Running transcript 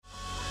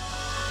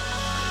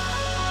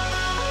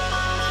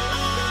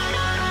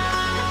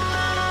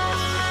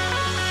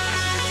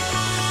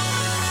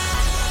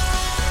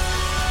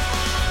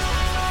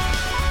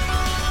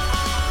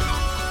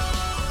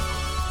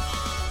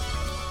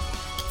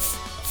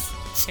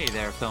Hey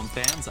there, film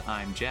fans.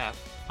 I'm Jeff.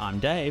 I'm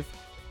Dave.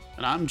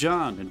 And I'm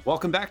John, and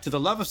welcome back to The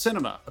Love of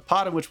Cinema, a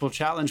pod in which we'll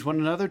challenge one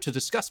another to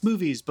discuss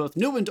movies, both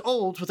new and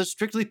old, with a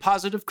strictly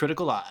positive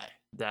critical eye.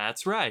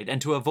 That's right. And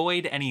to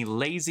avoid any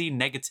lazy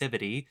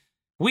negativity,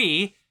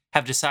 we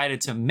have decided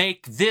to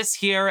make this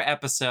here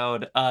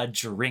episode a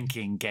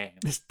drinking game.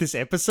 This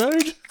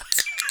episode?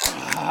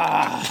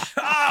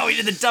 Oh, we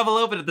did the double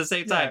open at the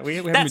same time. Yeah, we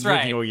haven't That's been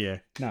drinking right. all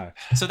year. No.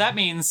 So that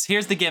means,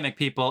 here's the gimmick,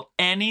 people.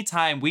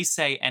 Anytime we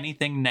say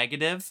anything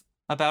negative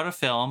about a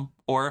film,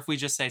 or if we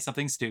just say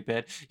something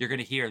stupid, you're going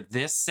to hear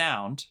this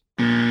sound.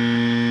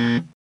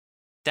 That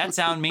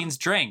sound means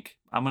drink.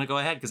 I'm going to go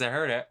ahead because I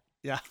heard it.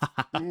 Yeah.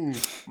 And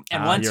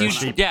once you're you, a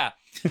sheep. yeah,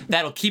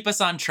 that'll keep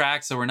us on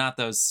track so we're not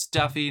those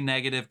stuffy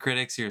negative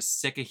critics you're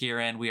sick of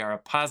hearing. We are a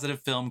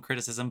positive film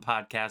criticism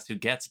podcast who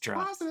gets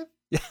drunk. Positive.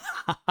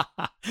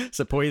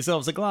 So pour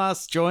yourselves a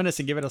glass, join us,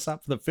 and give it us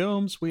up for the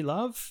films we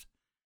love,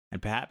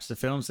 and perhaps the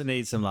films that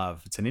need some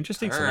love. It's an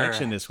interesting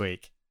selection this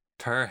week.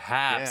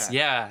 Perhaps.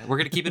 Yeah. We're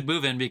going to keep it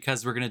moving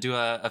because we're going to do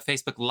a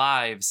Facebook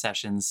Live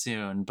session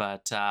soon.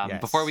 But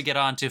before we get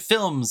on to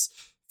films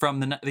from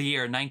the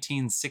year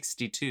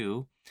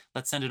 1962,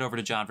 let's send it over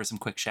to John for some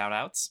quick shout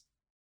outs.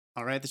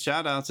 All right, the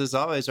shout-outs, as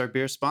always, our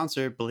beer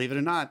sponsor. Believe it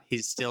or not,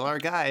 he's still our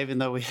guy, even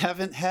though we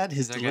haven't had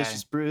his He's our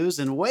delicious guy. brews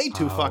in way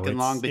too fucking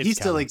long, but it's he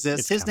still coming. exists.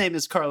 It's His coming. name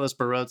is Carlos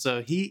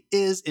Barroso. He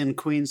is in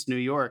Queens, New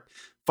York.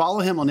 Follow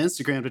him on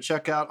Instagram to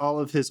check out all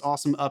of his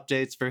awesome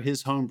updates for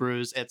his home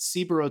brews at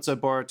C Barroso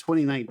Bar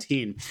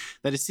 2019.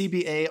 That is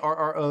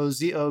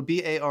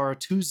CBARROZOBAR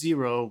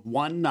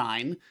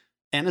 2019.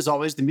 And as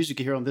always, the music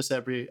you hear on this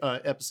every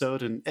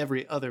episode and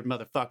every other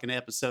motherfucking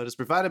episode is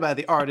provided by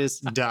the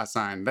artist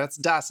Dasein. That's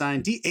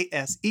Dasein,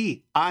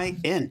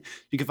 Dasein.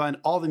 You can find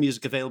all the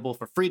music available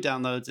for free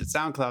downloads at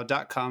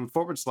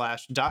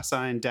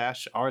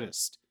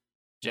soundcloud.com/Dasein-artist.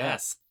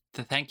 Yes.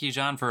 Thank you,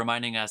 John, for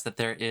reminding us that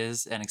there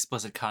is an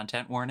explicit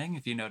content warning,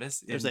 if you notice.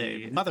 There's in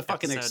a the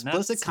motherfucking episode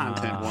explicit notes.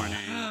 content Ah. warning.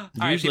 All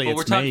right, Usually people,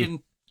 we're it's me.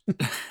 talking.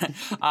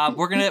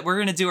 we're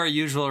gonna do our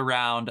usual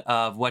round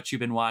of what you've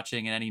been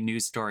watching and any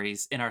news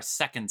stories in our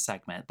second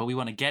segment, but we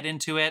want to get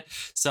into it.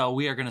 So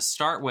we are going to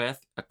start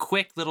with a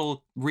quick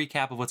little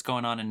recap of what's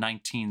going on in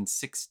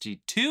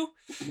 1962.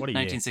 What a year.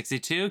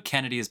 1962,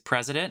 Kennedy is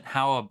president.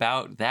 How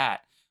about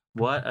that?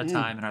 What a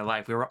time in our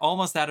life. We were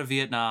almost out of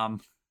Vietnam.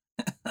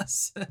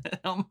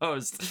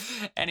 Almost.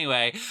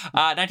 Anyway,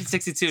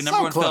 1962,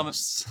 number one film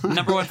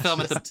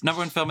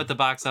at the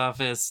box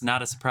office.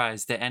 Not a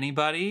surprise to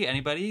anybody.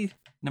 Anybody?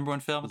 Number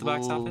one film at the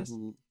box office?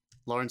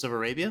 Lawrence of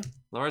Arabia?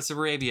 Lawrence of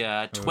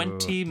Arabia,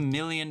 $20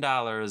 million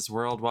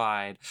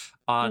worldwide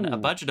on a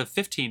budget of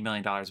 $15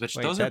 million, which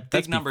Wait, those are that's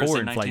big numbers before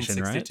in inflation,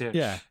 1962.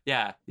 right?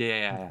 Yeah.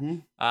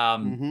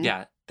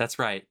 Yeah, that's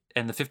right.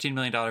 And the $15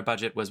 million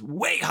budget was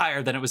way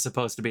higher than it was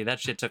supposed to be. That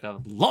shit took a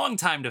long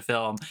time to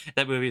film.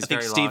 That movie is I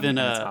think very Steven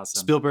long. And it's awesome.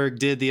 Spielberg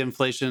did the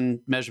inflation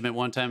measurement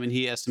one time, and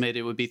he estimated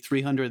it would be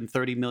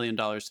 $330 million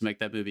to make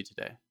that movie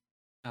today.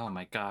 Oh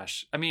my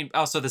gosh. I mean,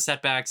 also the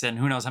setbacks and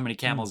who knows how many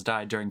camels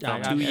died during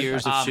filming. 2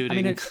 years of shooting.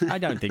 I mean, I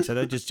don't think so.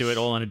 They'll just do it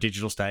all on a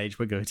digital stage.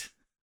 We're good.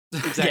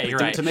 Exactly. Yeah, you're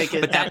right. To make it,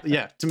 But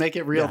to make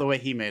it real Yeah. the way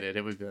he made it,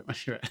 it would be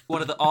right.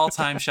 One of the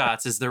all-time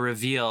shots is the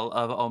reveal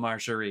of Omar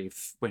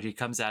Sharif when he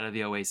comes out of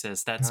the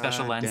Oasis. That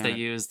special God lens damn they it.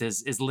 used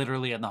is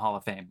literally in the Hall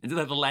of Fame.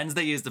 The lens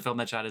they used to film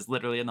that shot is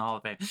literally in the Hall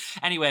of Fame.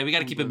 Anyway, we got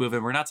to keep it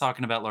moving. We're not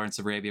talking about Lawrence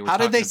of Arabia. We're How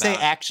did they talking say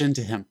about- action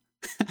to him?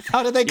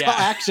 How did they call Yeah.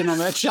 action on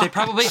that shot? They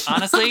probably,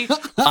 honestly,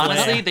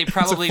 they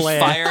probably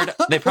flare.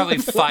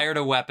 fired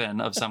a weapon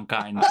of some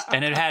kind,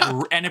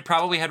 and it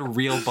probably had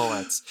real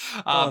bullets.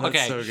 Oh, that's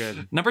Okay, so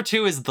good. Number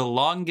 2 is The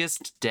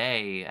Longest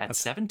Day at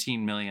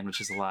 17 million, which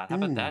is a lot. How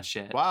about that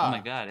shit? wow. Oh my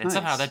god! And Nice.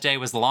 somehow that day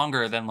was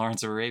longer than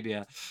Lawrence of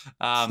Arabia.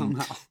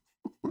 Somehow.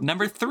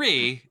 Number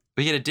 3,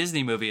 we get a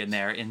Disney movie in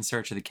there, In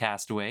Search of the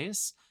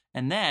Castaways.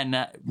 And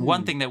then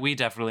one thing that we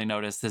definitely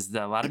noticed is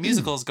that a lot of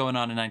musicals going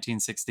on in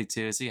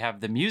 1962. So you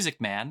have The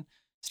Music Man,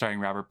 starring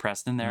Robert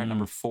Preston there at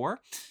number 4.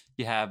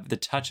 You have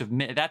That Touch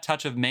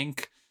of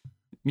Mink.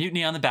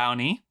 Mutiny on the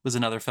Bounty was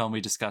another film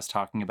we discussed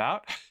talking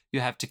about. You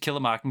have To Kill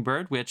a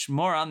Mockingbird, which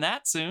more on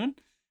that soon.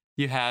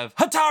 You have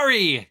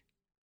Hatari.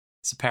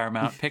 It's a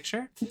Paramount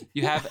picture.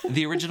 You have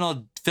the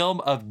original film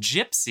of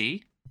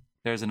Gypsy.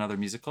 There's another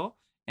musical.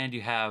 And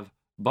you have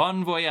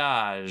Bon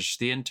Voyage,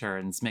 The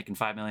Interns, making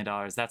 $5 million.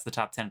 That's the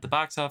top 10 at the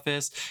box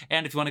office.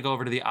 And if you want to go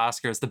over to the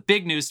Oscars, the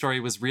big news story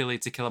was really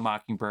To Kill a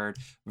Mockingbird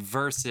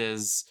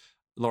versus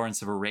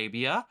Lawrence of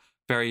Arabia.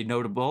 Very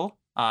notable.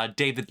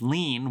 David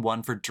Lean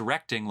won for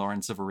directing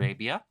Lawrence of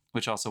Arabia,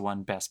 which also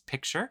won Best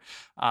Picture.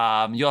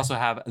 You also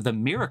have The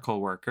Miracle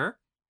Worker,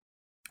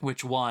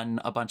 which won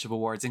a bunch of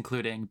awards,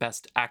 including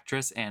Best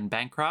Actress Anne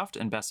Bancroft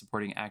and Best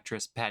Supporting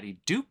Actress Patty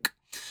Duke.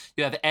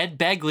 You have Ed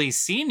Begley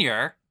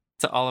Sr.,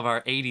 to all of our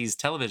 80s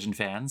television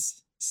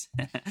fans.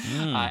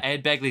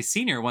 Ed Begley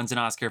Sr. wins an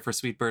Oscar for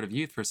Sweet Bird of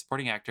Youth for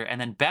supporting actor. And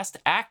then Best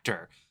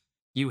Actor,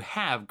 you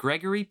have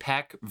Gregory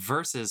Peck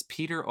versus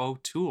Peter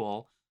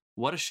O'Toole.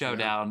 What a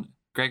showdown.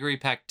 Gregory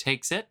Peck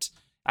takes it.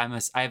 I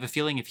have a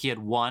feeling if he had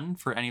won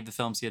for any of the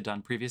films he had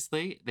done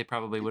previously, they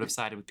probably would have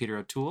sided with Peter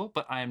O'Toole.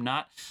 But I am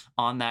not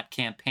on that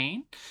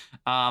campaign.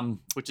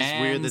 Which is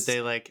weird that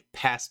they like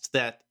passed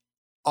that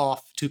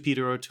off to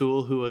Peter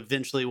O'Toole, who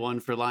eventually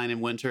won for Lion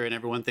in Winter, and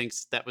everyone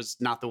thinks that was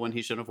not the one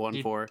he should have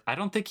won for. I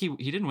don't think he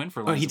didn't win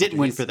for Oh, Lion he in didn't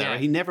Winter. win for that. Yeah. Right?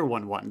 He never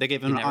won one. They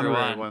gave him an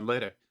honorary one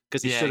later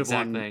because he should have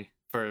won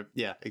for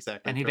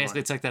exactly. And he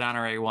basically took that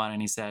honorary one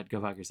and he said,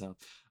 "Go fuck yourself."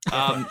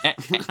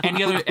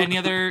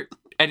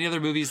 Any other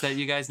movies that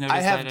you guys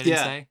noticed that I didn't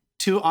say?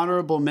 2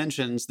 honorable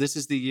mentions. This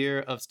is the year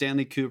of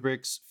Stanley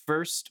Kubrick's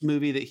first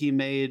movie that he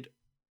made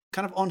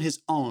kind of on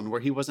his own,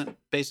 where he wasn't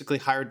basically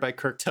hired by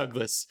Kirk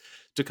Douglas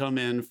to come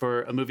in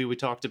for a movie we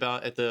talked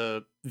about at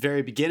the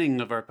very beginning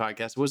of our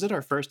podcast. Was it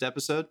our first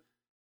episode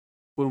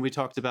when we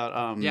talked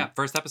about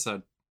first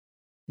episode.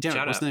 Damn,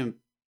 Shout what's out. the name?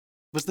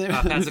 What's the name?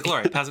 Paths of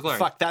Glory. Paths of Glory.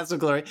 Fuck, Paths of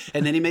Glory.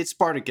 And then he made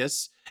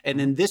Spartacus. And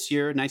then this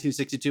year,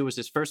 1962, was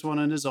his first one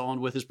on his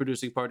own with his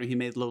producing partner. He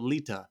made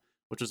Lolita,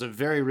 which was a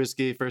very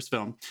risky first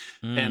film.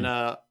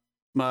 And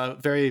my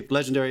very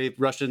legendary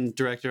Russian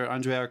director,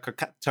 Andrei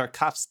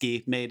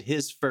Tarkovsky, made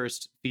his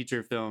first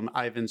feature film,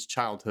 Ivan's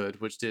Childhood,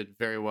 which did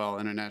very well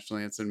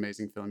internationally. It's an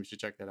amazing film. You should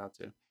check that out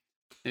too.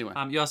 Anyway.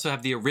 You also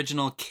have the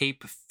original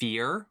Cape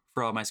Fear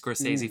for all my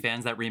Scorsese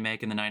fans. That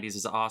remake in the 90s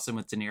is awesome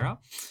with De Niro.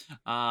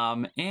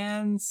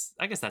 And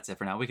I guess that's it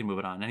for now. We can move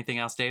it on. Anything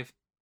else, Dave?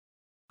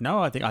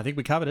 No, I think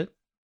we covered it.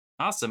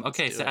 Awesome.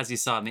 Okay, so as you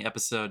saw in the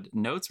episode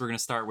notes, we're going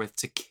to start with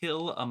To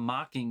Kill a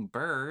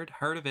Mockingbird.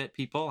 Heard of it,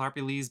 people? Harpy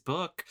Lee's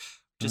book.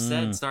 Just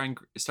said,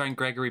 starring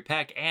Gregory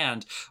Peck,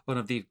 and one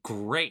of the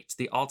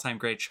all-time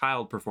great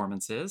child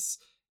performances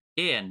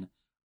in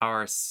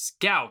our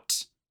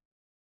Scout,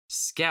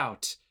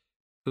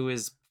 who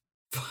is,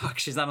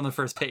 she's not on the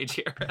first page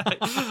here.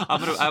 I'm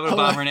gonna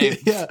bomb her name.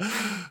 Yeah.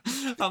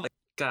 Oh my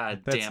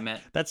God damn it.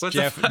 That's What's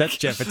Jeff. That's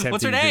Jeff attempting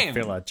What's her to name? do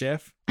filler.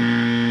 Jeff.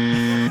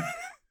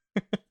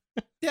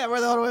 Yeah,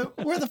 where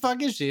the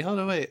fuck is she? Hold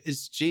on, wait.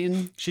 Is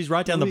Jean? She's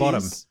right down the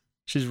bottom.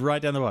 She's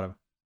right down the bottom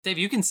Dave,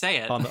 you can say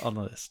it. on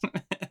the list.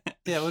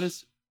 Yeah, what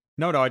is?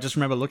 No, I just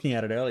remember looking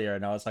at it earlier,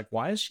 and I was like,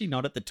 "Why is she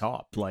not at the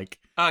top?" Like,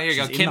 Oh, here you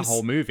go. she's in the Kim's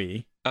whole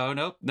movie. Oh,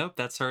 nope.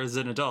 That's her as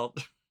an adult.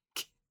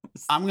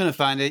 I'm gonna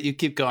find it. You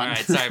keep going. All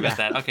right, sorry about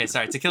that. Okay,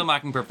 sorry. To Kill a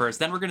Mockingbird first.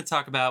 Then we're going to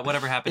talk about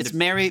whatever happened It's to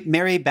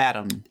Mary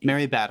Badham.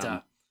 Mary Badham.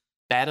 Duh.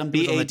 Badham, It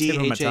was on the tip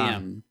of my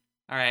Badham.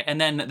 All right, and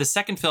then the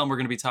second film we're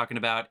going to be talking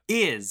about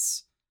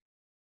is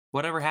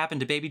Whatever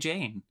Happened to Baby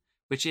Jane,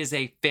 which is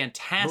a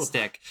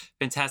fantastic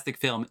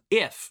film.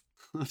 If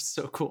That's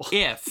so cool.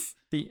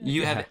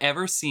 You have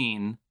ever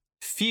seen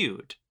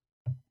Feud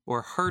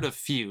or heard of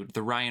Feud,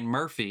 the Ryan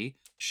Murphy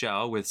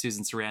show with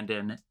Susan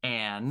Sarandon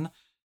and,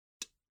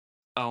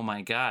 oh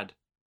my God,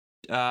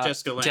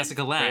 Jessica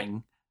Lange.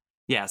 Right?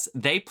 Yes,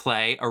 they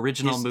play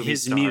original movie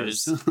his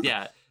stars. muse.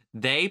 Yeah,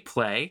 they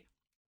play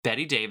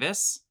Betty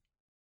Davis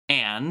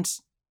and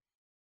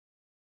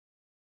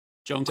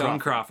Joan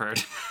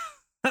Crawford.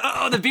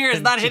 Oh, the beer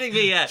is not hitting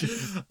me yet.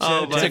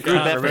 Oh, it's a group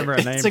God.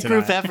 effort. It's a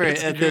group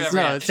effort.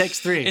 No, it takes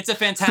 3. It's a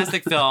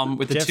fantastic film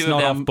with the Jeff's two of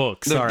not them. off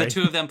book, the sorry.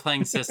 two of them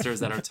playing sisters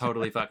that are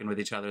totally fucking with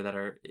each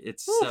other.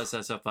 It's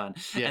so fun.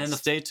 Yeah, and then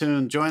stay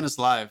tuned. Join us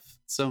live.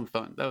 So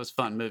fun. That was a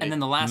fun movie. And then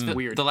the last film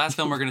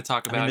we're going to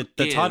talk about. I mean,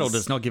 the title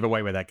does not give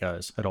away where that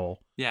goes at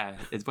all. Yeah,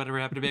 it's Whatever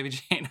Happened to Baby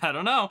Jane. I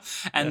don't know.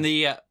 And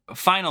the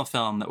final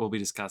film that we'll be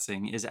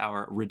discussing is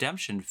our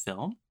redemption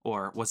film,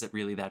 or Was It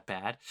Really That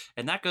Bad?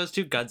 And that goes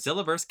to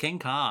Godzilla vs. King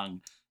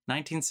Kong.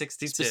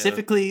 1962.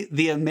 Specifically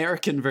the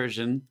American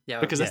version,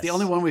 because that's the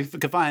only one we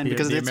could find.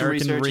 Because the it's some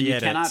American research, and you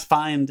re-edit. cannot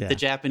find the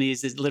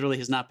Japanese. It literally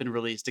has not been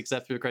released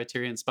except through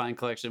Criterion Spine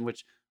Collection,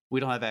 which we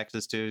don't have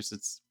access to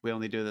since we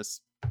only do this.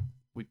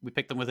 We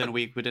picked them within a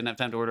week. We didn't have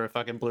time to order a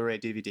fucking Blu-ray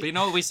DVD. But you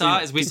know what we saw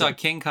is we saw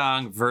King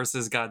Kong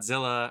versus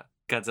Godzilla.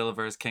 Godzilla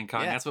vs. King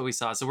Kong. Yeah. That's what we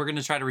saw. So we're going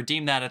to try to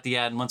redeem that at the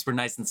end once we're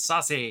nice and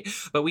saucy.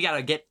 But we got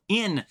to get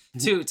in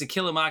to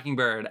Kill a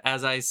Mockingbird.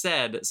 As I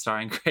said,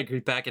 starring Gregory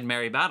Peck and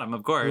Mary Badham,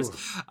 of course.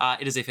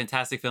 It is a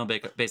fantastic film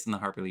based on the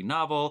Harper Lee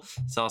novel.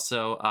 It's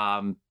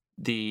also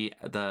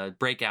the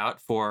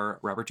breakout for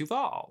Robert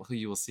Duvall, who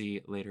you will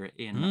see later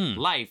in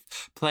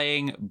life,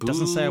 playing Boo.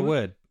 Doesn't say a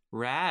word.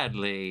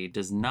 Radley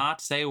does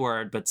not say a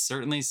word, but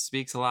certainly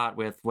speaks a lot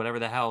with whatever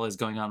the hell is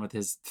going on with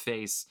his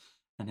face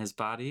and his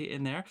body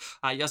in there.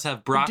 You also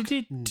have Brock.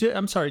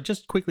 I'm sorry,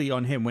 just quickly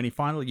on him. When you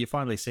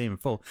finally see him in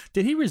full,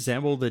 did he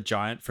resemble the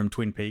giant from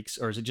Twin Peaks,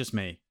 or is it just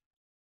me?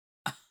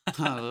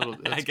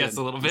 I guess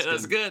a little bit.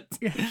 That's good.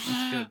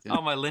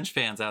 All my Lynch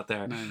fans out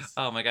there. Nice.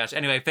 Oh my gosh.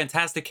 Anyway,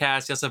 fantastic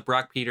cast. You also have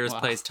Brock Peters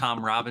plays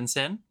Tom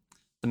Robinson,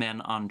 the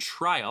man on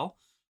trial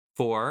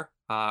for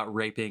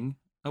raping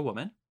a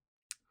woman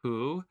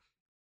who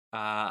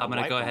I'm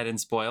going to go ahead and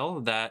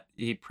spoil that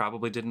he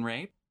probably didn't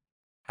rape.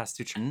 Has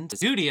to his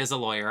duty as a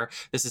lawyer.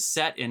 This is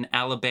set in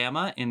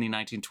Alabama in the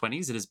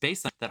 1920s. It is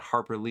based on that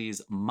Harper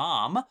Lee's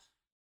mom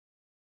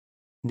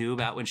knew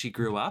about when she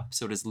grew up.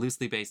 So it is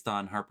loosely based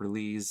on Harper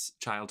Lee's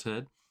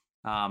childhood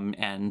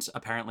And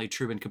apparently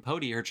Truman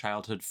Capote, her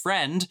childhood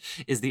friend,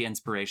 is the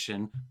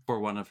inspiration for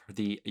one of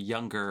the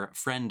younger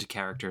friend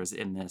characters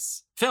in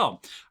this film.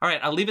 All right,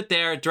 I'll leave it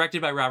there.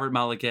 Directed by Robert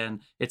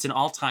Mulligan. It's an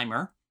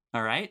all-timer.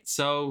 All right,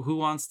 so who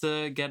wants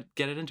to get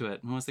it into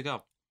it? Who wants to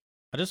go?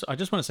 I just want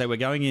to say we're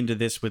going into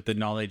this with the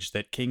knowledge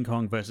that King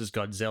Kong versus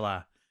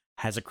Godzilla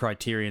has a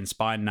Criterion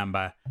spine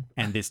number,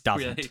 and this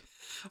doesn't. Really?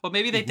 Well,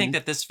 maybe they think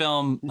that this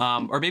film,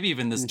 or maybe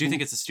even this. Do you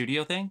think it's a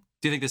studio thing?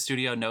 Do you think the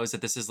studio knows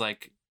that this is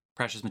like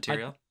precious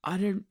material? I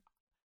don't.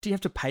 Do you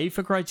have to pay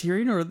for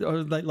Criterion, or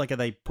like are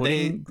they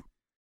putting?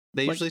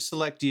 They usually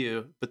select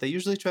you, but they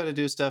usually try to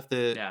do stuff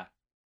that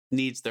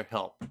needs their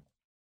help.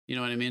 You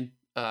know what I mean?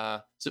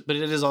 But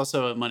it is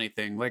also a money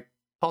thing. Like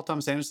Paul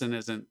Thomas Anderson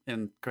isn't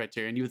in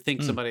Criterion. You would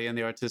think somebody in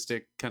the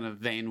artistic kind of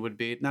vein would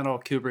be. Not all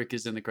Kubrick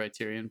is in the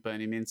Criterion by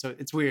any means. So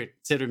it's weird.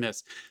 It's hit or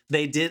miss.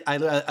 They did.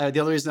 The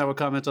only reason I will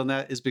comment on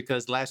that is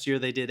because last year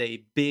they did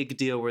a big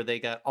deal where they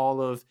got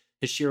all of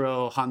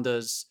Hishiro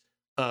Honda's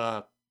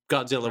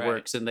Godzilla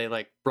works, and they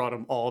like brought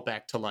them all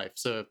back to life.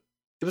 So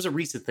it was a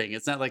recent thing.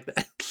 It's not like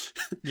that.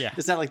 Yeah.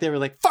 It's not like they were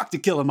like, fuck To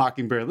Kill a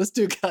Mockingbird. Let's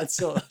do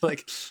Godzilla.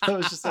 Like that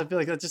was just, I feel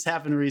like that just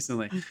happened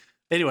recently.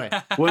 Anyway,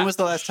 when was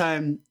the last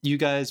time you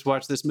guys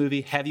watched this movie?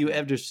 Have you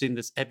ever seen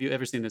this? Have you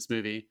ever seen this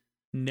movie?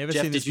 Never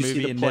Jeff, seen this did you see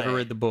movie the and play? never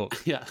read the book.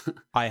 Yeah.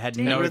 I had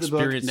Never no read the book,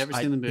 experience. never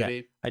seen the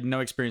movie. I had no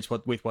experience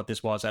with what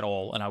this was at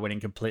all, and I went in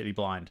completely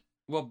blind.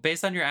 Well,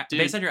 based on your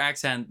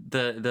accent,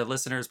 the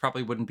listeners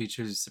probably wouldn't be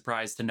too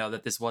surprised to know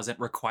that this wasn't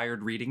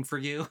required reading for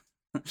you.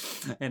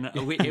 And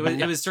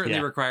it was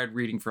certainly required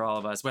reading for all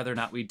of us, whether or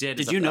not we did.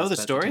 Did you know the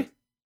story?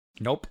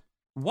 Nope.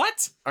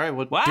 What? All right.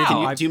 Well,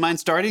 wow. Do you mind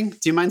starting?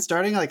 Do you mind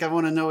starting? Like, I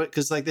want to know it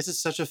because, like, this is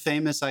such a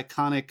famous,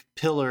 iconic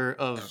pillar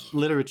of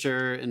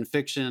literature and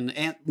fiction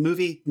and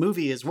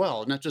movie as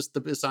well. Not just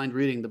the assigned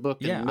reading the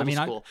book. In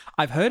middle school.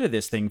 I've heard of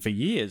this thing for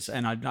years,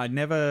 and I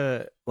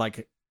never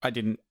I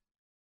didn't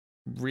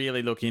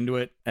really look into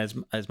it as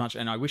much,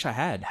 and I wish I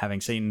had,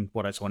 having seen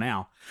what I saw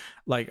now.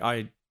 Like,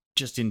 I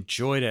just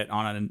enjoyed it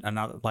on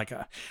another. Like,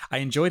 I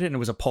enjoyed it and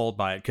was appalled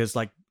by it because,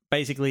 like,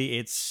 basically,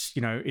 it's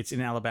it's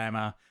in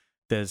Alabama.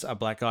 There's a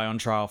black guy on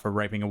trial for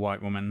raping a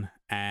white woman,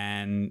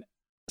 and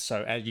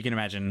so as you can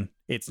imagine,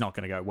 it's not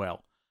going to go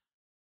well.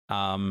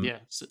 So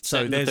there's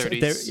set in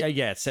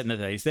the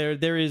 30s.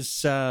 There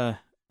is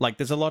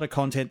there's a lot of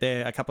content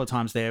there. A couple of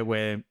times there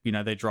where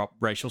they drop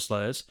racial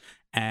slurs,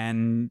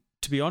 and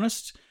to be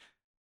honest,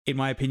 in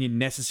my opinion,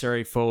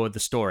 necessary for the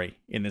story.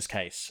 In this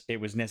case, it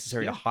was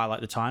necessary to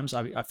highlight the times.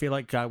 I feel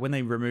like when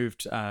they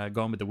removed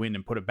Gone with the Wind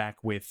and put it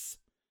back with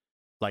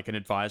like an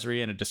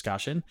advisory and a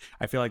discussion,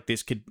 I feel like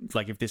this could,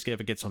 like, if this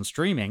ever gets on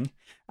streaming,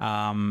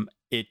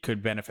 it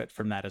could benefit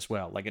from that as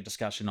well. Like a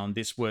discussion on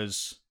this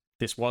was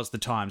the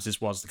times, this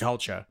was the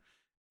culture,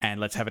 and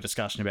let's have a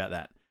discussion about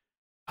that.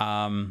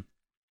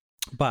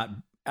 But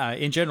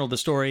in general, the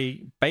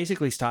story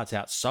basically starts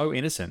out so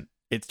innocent.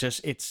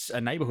 It's a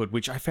neighborhood,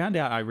 which I found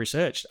out, I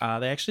researched.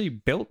 They actually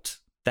built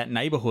that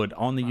neighborhood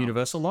on the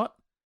Universal lot.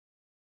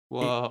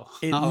 Whoa.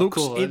 It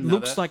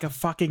looks like a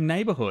fucking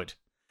neighborhood.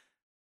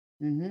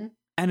 Mm-hmm.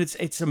 And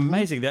it's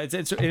amazing.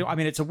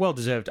 It's a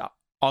well-deserved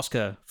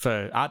Oscar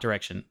for art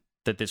direction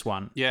that this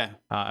won. Yeah,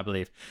 I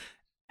believe.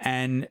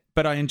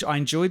 But I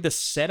enjoyed the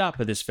setup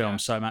of this film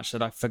so much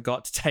that I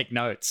forgot to take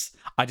notes.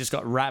 I just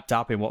got wrapped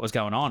up in what was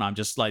going on. I'm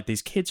just like,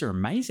 these kids are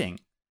amazing.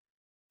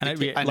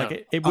 And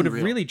it would have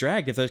really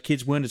dragged if those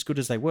kids weren't as good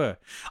as they were.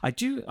 I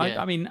do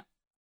want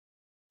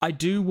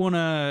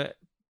to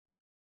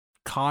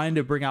kind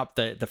of bring up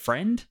the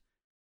friend.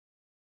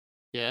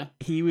 Yeah.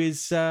 He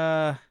was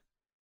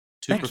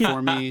too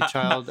performy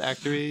child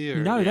actory,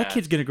 or that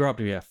kid's gonna grow up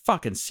to be a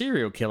fucking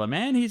serial killer,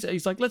 man.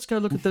 He's like, let's go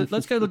look at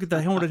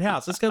the haunted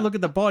house. Let's go look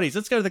at the bodies.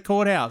 Let's go to the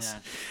courthouse. Yeah.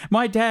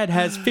 My dad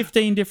has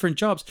 15 different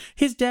jobs.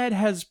 His dad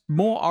has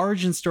more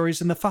origin stories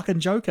than the fucking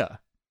Joker.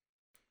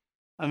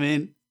 I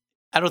mean,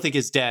 I don't think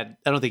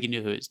he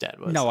knew who his dad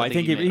was. No, I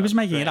think he was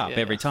making it up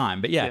every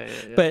time. But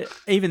but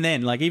even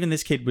then, like, even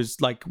this kid was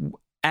like,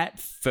 at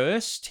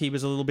first he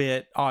was a little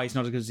bit, he's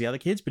not as good as the other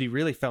kids, but he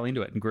really fell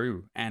into it and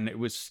grew. And it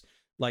was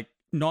like,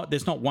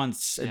 there's not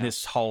once in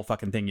this whole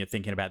fucking thing you're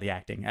thinking about the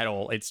acting at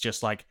all. It's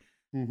just like,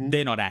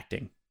 they're not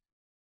acting.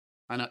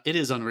 I know, it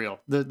is unreal.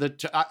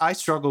 I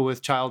struggle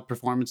with child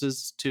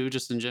performances too,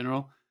 just in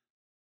general.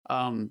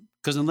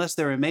 Because unless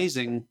they're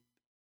amazing,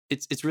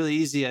 it's really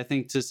easy, I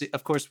think, to see.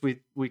 Of course,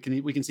 we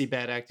can see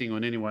bad acting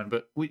on anyone,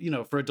 but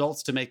for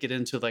adults to make it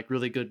into like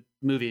really good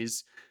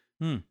movies,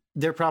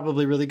 they're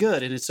probably really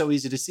good, and it's so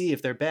easy to see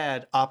if they're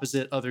bad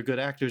opposite other good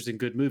actors in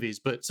good movies.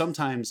 But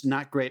sometimes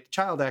not great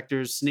child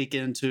actors sneak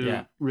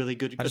into really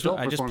good adult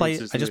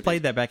performances. I just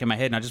played that back in my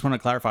head, and I just want to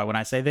clarify, when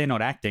I say they're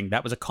not acting,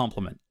 that was a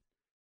compliment.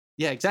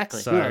 Yeah, exactly.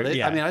 So, I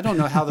mean, I don't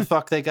know how the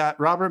fuck they got.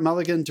 Robert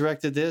Mulligan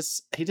directed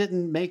this. He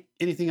didn't make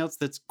anything else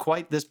that's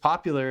quite this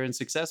popular and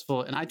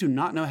successful, and I do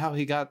not know how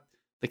he got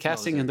the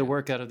casting and the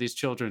work out of these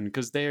children,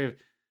 because they're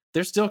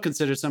still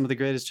considered some of the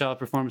greatest child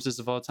performances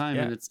of all time,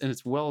 and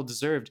it's well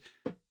deserved.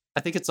 I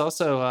think it's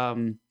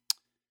also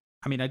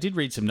I mean, I did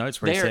read some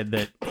notes where he said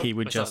that he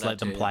would I saw just that let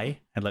them too,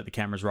 play and let the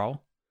cameras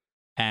roll.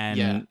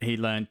 And he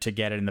learned to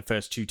get it in the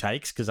first 2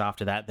 takes because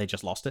after that, they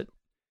just lost it.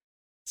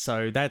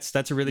 So that's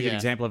a really good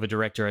example of a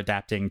director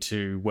adapting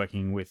to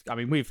working with. I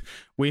mean,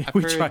 we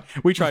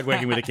tried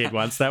working with a kid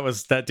once.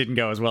 That didn't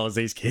go as well as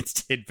these kids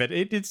did, but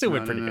it still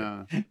went pretty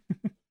good.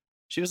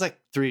 She was like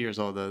 3 years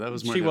old though. That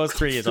was more. She was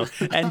 3 years old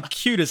and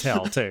cute as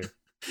hell too.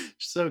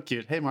 So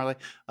cute. Hey, Marley.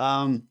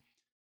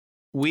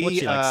 What's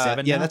she, like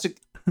 7 now? That's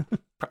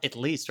at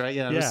least, right?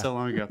 Yeah, it was so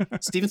long ago.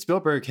 Steven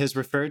Spielberg has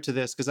referred to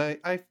this because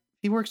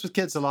he works with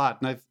kids a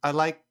lot, and I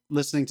like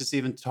listening to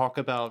Steven talk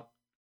about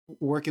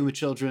working with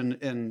children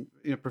and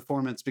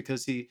performance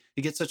because he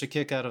gets such a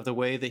kick out of the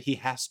way that he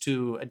has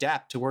to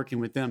adapt to working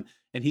with them.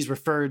 And he's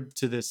referred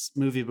to this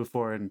movie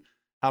before and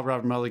how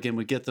Robert Mulligan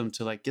would get them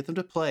to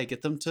play,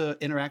 get them to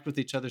interact with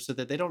each other so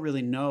that they don't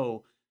really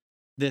know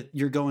that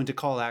you're going to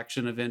call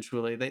action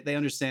eventually. They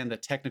understand the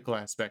technical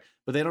aspect,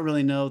 but they don't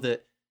really know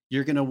that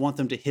you're going to want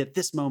them to hit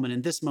this moment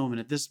and this moment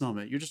at this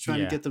moment. You're just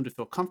trying to get them to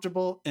feel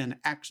comfortable and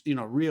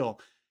real.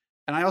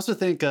 And I also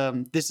think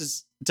this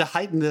is to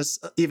heighten this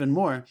even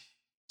more.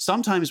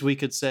 Sometimes we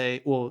could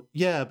say, well,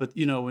 yeah, but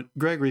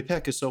Gregory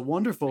Peck is so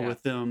wonderful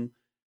with them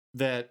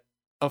that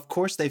of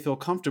course they feel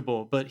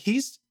comfortable. But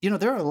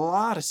there are a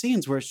lot of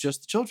scenes where it's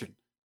just the children.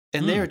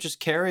 And they are just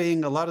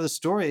carrying a lot of the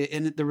story,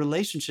 and the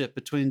relationship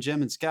between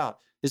Jem and Scout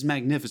is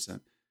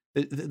magnificent.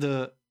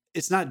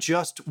 It's not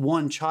just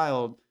one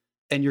child,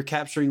 and you're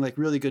capturing like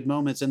really good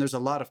moments, and there's a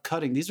lot of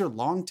cutting. These are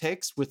long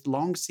takes with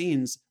long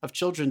scenes of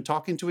children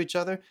talking to each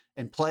other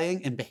and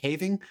playing and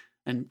behaving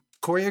and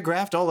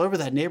choreographed all over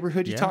that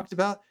neighborhood you talked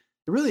about.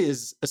 It really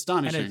is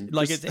astonishing.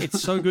 And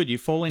it's so good. You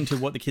fall into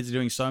what the kids are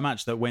doing so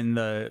much that when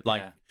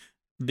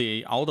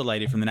the older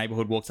lady from the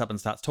neighborhood walks up and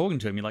starts talking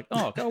to him, you're like,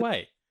 oh, go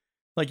away.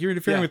 Like, you're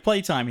interfering with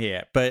playtime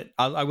here. But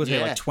I was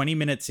there like 20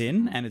 minutes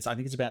in, and I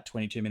think it's about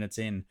 22 minutes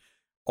in.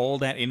 All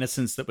that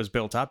innocence that was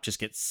built up just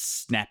gets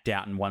snapped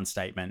out in one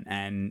statement.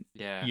 And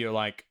you're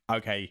like,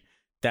 okay,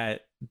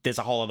 there's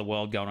a whole other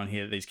world going on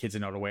here that these kids are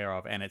not aware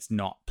of, and it's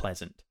not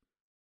pleasant.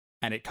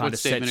 And it kind of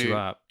sets you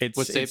up.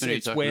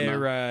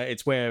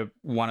 It's where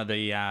one of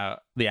the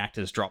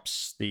actors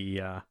drops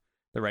the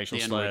racial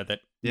slur that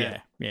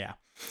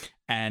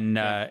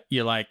and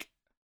you're like,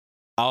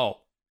 oh,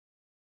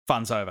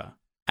 fun's over.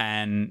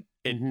 And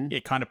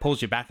it kind of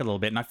pulls you back a little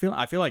bit. And I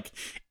feel like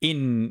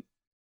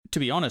to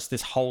be honest,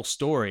 this whole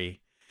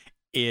story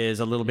is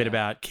a little bit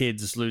about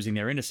kids losing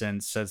their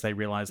innocence as they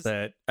realize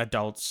that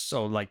adults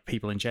or like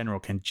people in general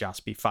can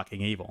just be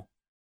fucking evil.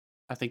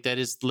 I think that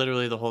is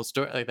literally the whole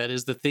story. Like, that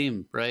is the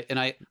theme, right? And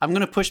I'm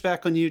going to push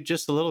back on you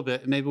just a little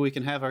bit. Maybe we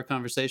can have our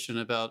conversation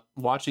about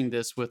watching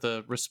this with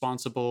a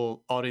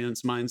responsible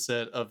audience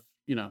mindset of,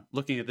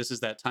 looking at this as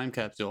that time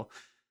capsule.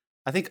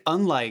 I think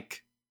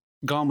unlike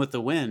Gone with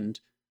the Wind,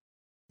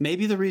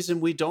 maybe the reason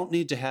we don't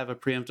need to have a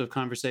preemptive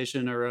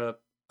conversation or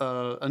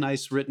a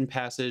nice written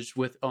passage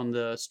on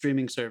the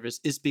streaming service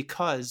is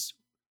because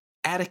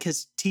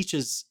Atticus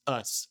teaches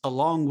us,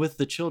 along with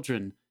the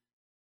children,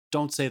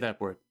 don't say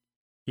that word.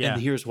 Yeah.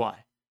 And here's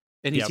why.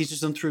 And he teaches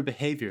them through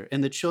behavior.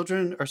 And the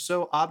children are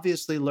so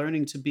obviously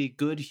learning to be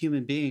good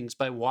human beings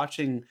by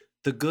watching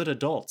the good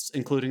adults,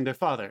 including their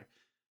father.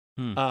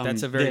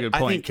 That's a very good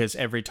point, because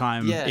every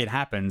time it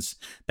happens,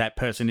 that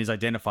person is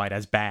identified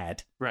as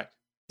bad. Right.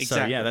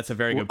 Exactly. So, that's a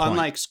very good point.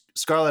 Unlike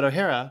Scarlett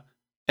O'Hara,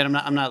 and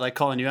I'm not like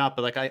calling you out,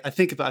 but like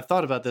I've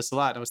thought about this a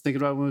lot. I was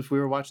thinking about when we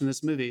were watching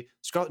this movie.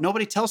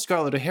 Nobody tells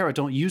Scarlett O'Hara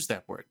don't use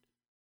that word.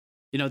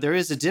 There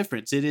is a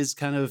difference. It is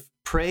kind of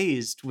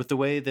praised with the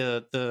way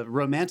the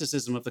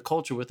romanticism of the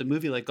culture with a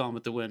movie like Gone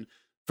with the Wind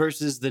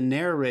versus the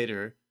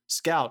narrator,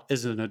 Scout,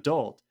 as an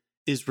adult,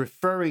 is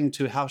referring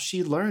to how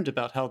she learned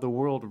about how the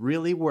world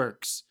really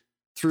works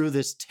through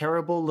this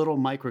terrible little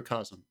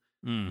microcosm.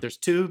 There's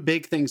two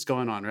big things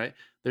going on, right?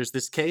 There's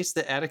this case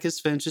that Atticus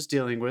Finch is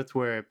dealing with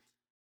where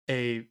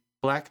a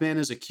black man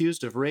is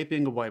accused of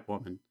raping a white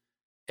woman.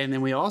 And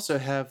then we also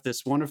have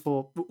this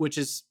wonderful, which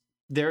is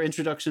their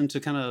introduction to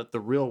kind of the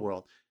real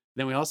world.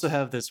 Then we also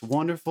have this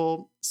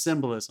wonderful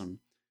symbolism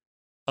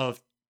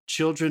of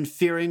children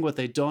fearing what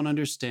they don't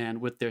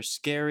understand with their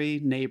scary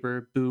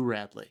neighbor, Boo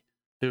Radley,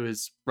 who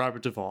is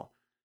Robert Duvall.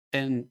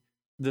 And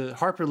the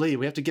Harper Lee,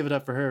 we have to give it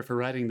up for her for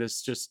writing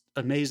this just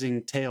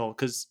amazing tale,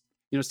 because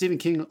Stephen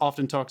King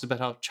often talks about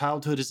how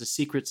childhood is a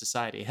secret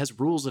society. It has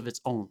rules of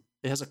its own.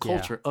 It has a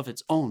culture of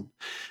its own.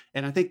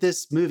 And I think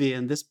this movie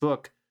and this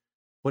book,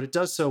 what it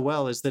does so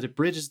well is that it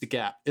bridges the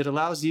gap. It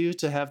allows you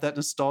to have that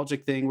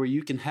nostalgic thing where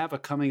you can have a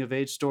coming of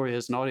age story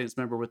as an audience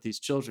member with these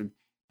children,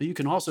 but you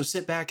can also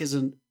sit back as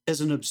an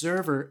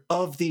observer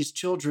of these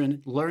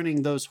children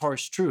learning those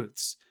harsh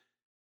truths.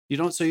 You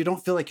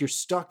don't feel like you're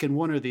stuck in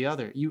one or the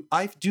other.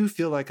 I do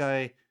feel like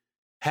I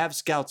have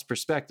Scout's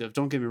perspective.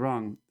 Don't get me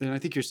wrong, and I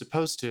think you're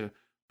supposed to.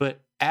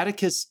 But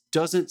Atticus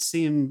doesn't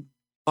seem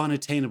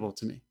unattainable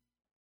to me.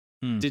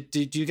 Do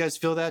you guys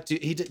feel that?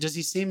 Does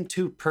he seem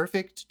too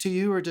perfect to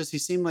you, or does he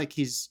seem like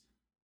he's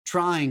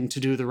trying to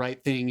do the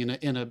right thing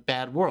in a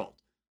bad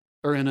world,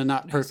 or in a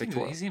not perfect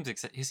world? He seems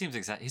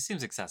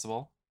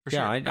accessible. For Yeah,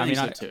 sure. I think mean,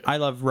 so, too. I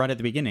love right at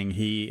the beginning,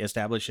 he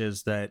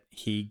establishes that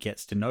he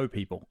gets to know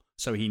people.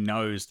 So he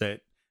knows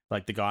that,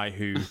 like, the guy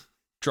who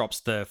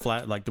drops the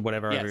flat, like, the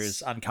whatever Yes.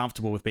 is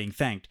uncomfortable with being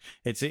thanked.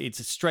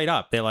 It's straight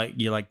up. They're like,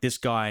 you're like, this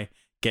guy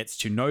gets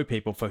to know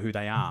people for who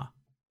they are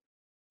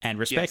and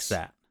respects Yes.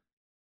 that.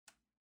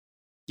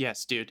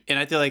 Yes, dude. And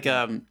I feel like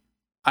I'm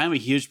a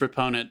huge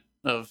proponent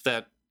of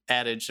that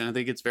adage, and I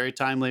think it's very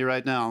timely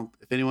right now.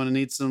 If anyone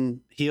needs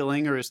some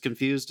healing or is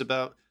confused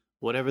about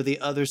whatever the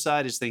other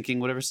side is thinking,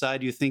 whatever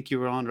side you think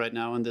you are on right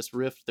now in this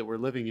rift that we're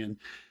living in,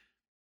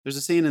 there's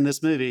a scene in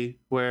this movie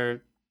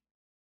where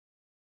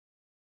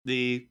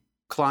the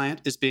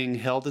client is being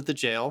held at the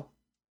jail,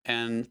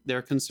 and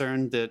they're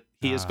concerned that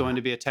he is going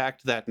to be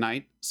attacked that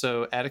night.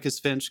 So Atticus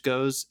Finch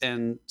goes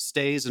and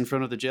stays in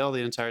front of the jail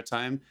the entire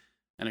time,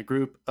 and a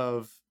group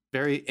of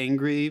very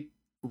angry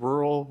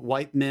rural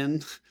white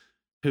men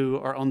who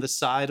are on the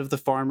side of the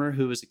farmer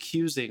who is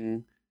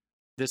accusing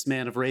this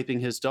man of raping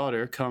his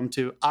daughter come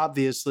to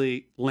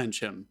obviously lynch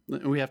him.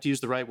 We have to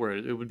use the right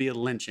word. It would be a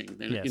lynching.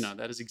 Yes. You know,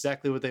 that is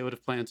exactly what they would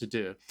have planned to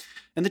do.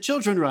 And the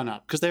children run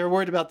up because they were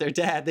worried about their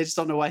dad. They just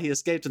don't know why he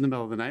escaped in the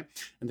middle of the night.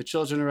 And the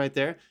children are right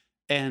there.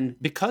 And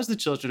because the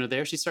children are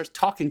there, she starts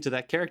talking to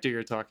that character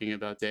you're talking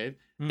about, Dave.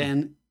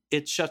 And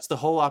it shuts the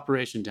whole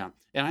operation down.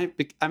 And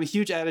I'm a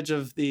huge adage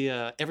of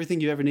the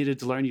everything you ever needed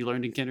to learn, you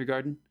learned in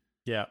kindergarten.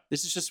 Yeah.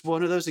 This is just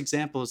one of those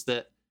examples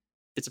that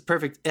it's a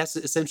perfect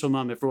essential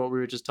moment for what we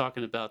were just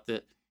talking about,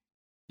 that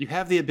you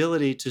have the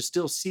ability to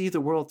still see the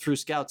world through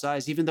Scout's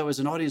eyes, even though as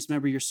an audience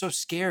member, you're so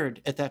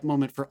scared at that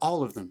moment for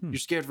all of them. You're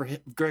scared for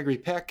Gregory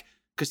Peck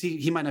because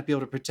he might not be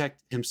able to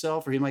protect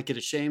himself, or he might get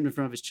ashamed in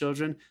front of his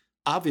children.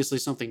 Obviously,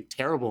 something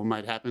terrible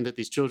might happen that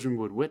these children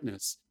would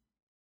witness.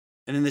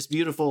 And then this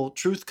beautiful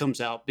truth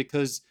comes out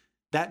because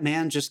that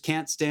man just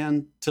can't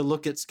stand to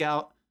look at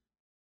Scout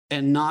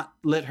and not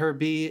let her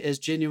be as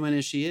genuine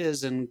as she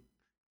is, and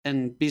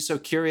be so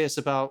curious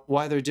about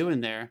why they're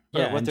doing there,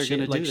 or what they're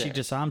going to do there. She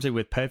disarms it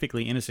with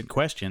perfectly innocent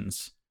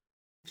questions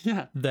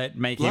Yeah. that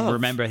make Love. him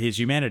remember his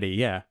humanity.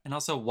 Yeah. And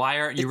also, why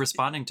aren't you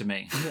responding to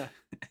me? Yeah.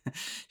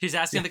 She's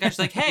asking the guy, she's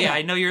like, hey, Yeah.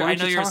 I know you're Why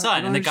don't you your talk? I son.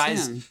 don't And the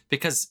guy's, understand.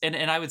 because,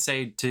 and I would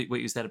say to what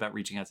you said about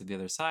reaching out to the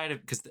other side,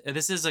 because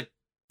this is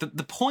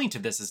the point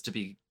of this is to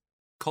be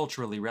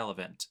culturally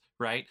relevant,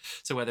 right?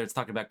 So whether it's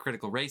talking about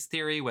critical race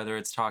theory, whether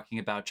it's talking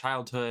about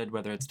childhood,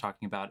 whether it's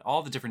talking about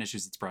all the different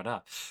issues it's brought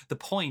up, the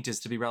point is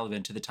to be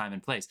relevant to the time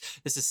and place.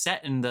 This is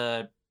set in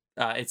the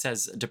it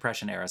says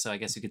Depression era, so I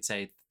guess you could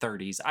say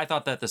 30s. I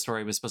thought that the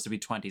story was supposed to be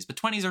 20s, but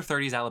 20s or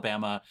 30s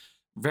Alabama,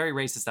 very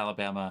racist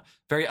Alabama,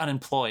 very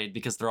unemployed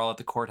because they're all at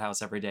the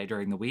courthouse every day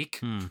during the week.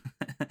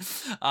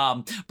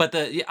 But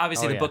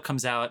obviously the book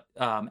comes out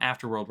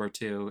after World War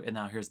II, and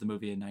now here's the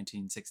movie in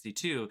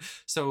 1962.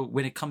 So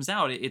when it comes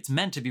out, it's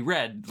meant to be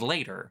read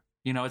later.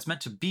 You know, it's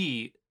meant to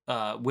be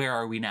where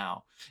are we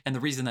now? And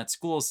the reason that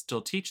schools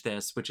still teach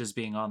this, which is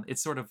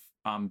it's sort of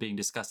being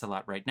discussed a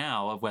lot right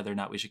now of whether or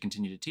not we should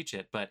continue to teach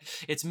it, but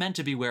it's meant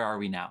to be where are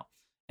we now?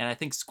 And I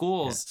think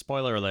schools,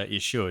 spoiler alert, you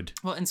should.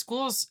 well, and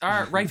schools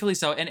are rightfully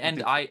so,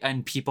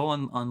 and people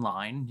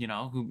online, you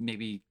know, who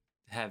maybe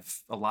have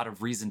a lot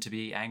of reason to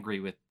be angry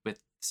with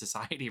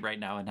society right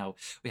now and how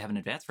we haven't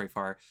advanced very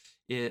far.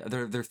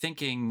 They're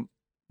thinking,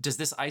 does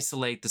this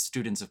isolate the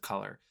students of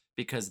color?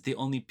 Because the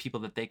only people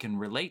that they can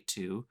relate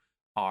to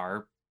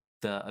are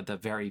the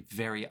very,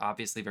 very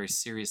obviously, very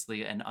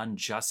seriously and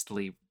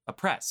unjustly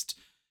oppressed.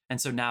 And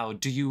so now,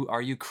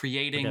 are you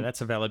creating? Okay, that's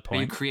a valid point.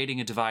 Are you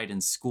creating a divide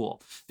in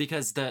school?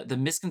 Because the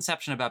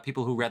misconception about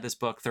people who read this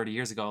book 30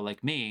 years ago,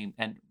 like me,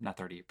 and not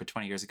 30, but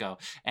 20 years ago,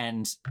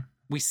 and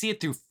we see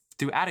it through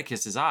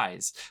Atticus's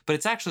eyes, but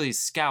it's actually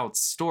Scout's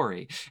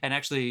story. And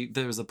actually,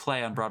 there was a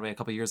play on Broadway a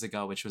couple years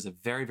ago, which was a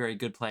very, very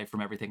good play from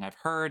everything I've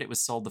heard. It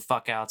was sold the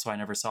fuck out, so I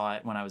never saw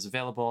it when I was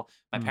available.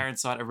 My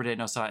parents saw it, everybody I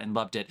know saw it and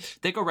loved it.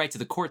 They go right to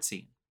the court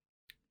scene.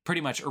 Pretty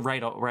much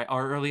right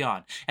early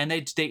on, and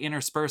they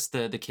intersperse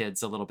the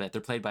kids a little bit. They're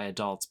played by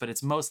adults, but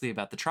it's mostly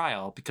about the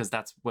trial because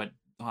that's what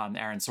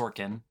Aaron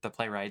Sorkin, the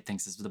playwright,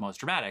 thinks is the most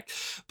dramatic.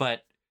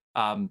 But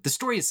the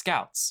story is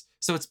Scout's,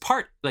 so it's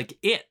part like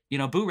It. You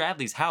know, Boo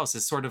Radley's house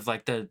is sort of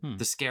like the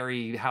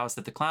scary house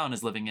that the clown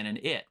is living in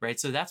It, right?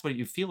 So that's what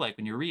you feel like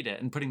when you read it,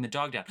 and putting the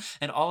dog down,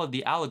 and all of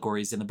the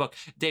allegories in the book.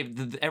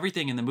 Dave,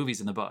 everything in the movie's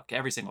in the book,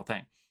 every single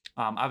thing.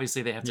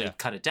 Obviously, they have to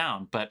cut it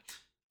down, but.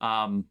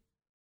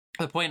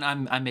 The point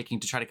I'm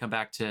making, to try to come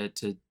back to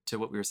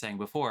what we were saying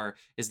before,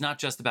 is not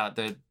just about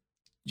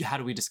how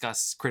do we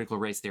discuss critical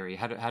race theory?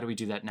 How do we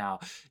do that now?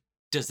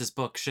 Does this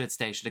book, should it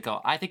stay? Should it go?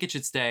 I think it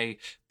should stay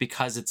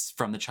because it's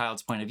from the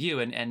child's point of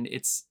view, and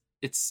it's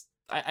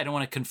I don't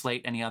want to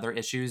conflate any other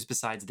issues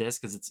besides this,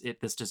 because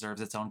this deserves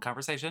its own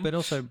conversation. But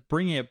also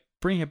bring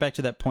it back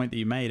to that point that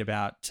you made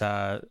about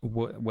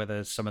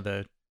whether some of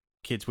the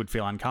kids would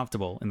feel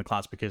uncomfortable in the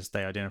class because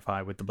they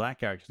identify with the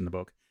black characters in the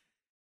book.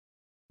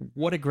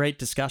 What a great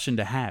discussion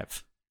to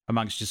have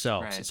amongst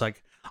yourselves. Right. It's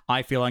like,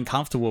 I feel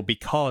uncomfortable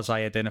because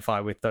I identify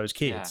with those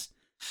kids.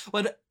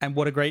 And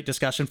what a great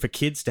discussion for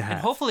kids to have.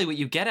 And hopefully what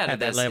you get out of at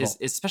that this level. is,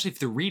 especially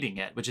through reading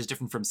it, which is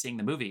different from seeing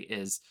the movie,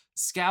 is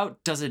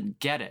Scout doesn't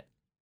get it.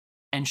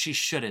 And she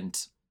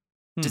shouldn't.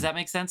 Does that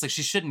make sense? Like,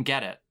 she shouldn't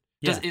get it.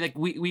 Yeah. Like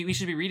we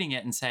should be reading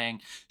it and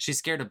saying, she's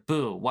scared of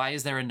Boo. Why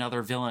is there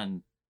another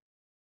villain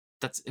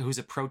who's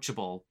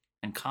approachable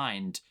and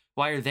kind?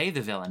 Why are they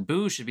the villain?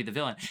 Boo should be the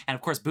villain. And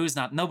of course, Boo's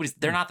not,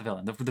 they're not the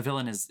villain. The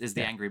villain is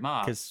the angry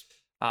mob. Because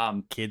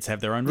kids have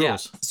their own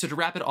rules. Yeah. So to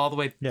wrap it all the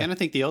way, And I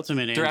think the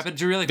ultimate aim to wrap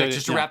it really quick,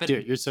 just to wrap it,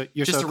 dude, you're so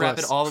wrap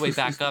it close. all the way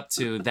back up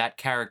to that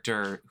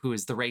character who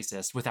is the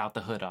racist without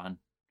the hood on,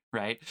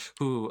 right?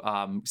 Who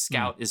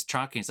Scout is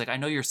talking. He's like, I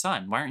know your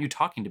son. Why aren't you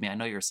talking to me? I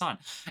know your son.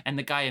 And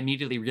the guy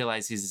immediately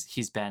realizes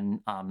he's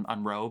been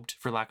unrobed,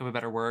 for lack of a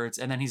better words.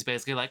 And then he's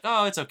basically like,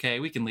 oh, it's okay.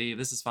 We can leave.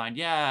 This is fine.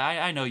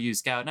 Yeah, I know you,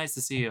 Scout. Nice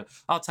to see you.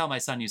 I'll tell my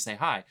son you say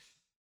hi.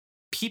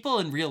 People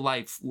in real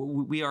life,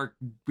 we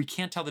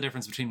can't tell the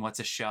difference between what's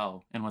a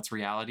show and what's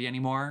reality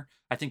anymore.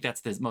 I think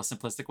that's the most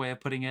simplistic way of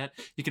putting it.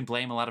 You can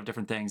blame a lot of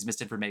different things,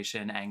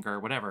 misinformation,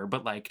 anger, whatever,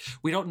 but like,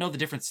 we don't know the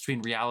difference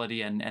between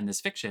reality and this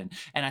fiction.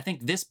 And I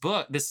think this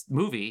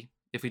movie,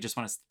 if we just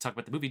want to talk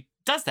about the movie,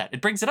 does that.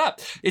 It brings it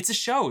up. It's a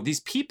show. These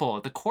people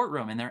at the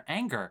courtroom and their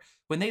anger,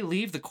 when they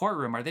leave the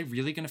courtroom, are they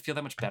really going to feel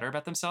that much better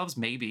about themselves?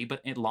 Maybe,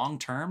 but in long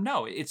term,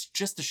 no. It's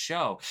just a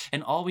show,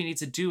 and all we need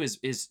to do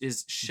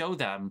is show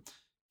them,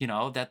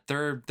 that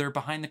they're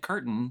behind the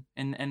curtain,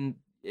 and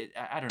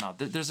I don't know.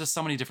 There's just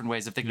so many different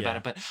ways of thinking about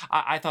it, but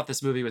I thought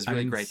this movie was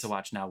really great to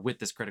watch now with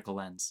this critical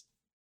lens.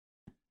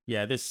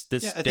 Yeah, this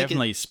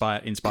definitely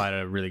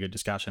inspired a really good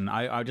discussion.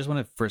 I just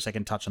want to, for a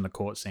second, touch on the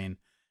court scene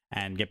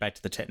and get back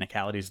to the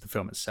technicalities of the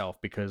film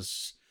itself,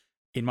 because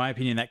in my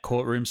opinion, that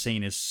courtroom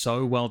scene is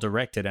so well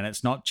directed, and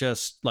it's not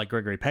just like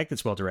Gregory Peck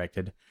that's well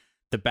directed.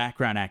 The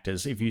background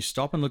actors, if you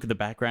stop and look at the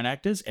background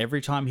actors,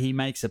 every time he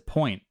makes a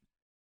point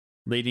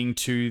leading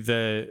to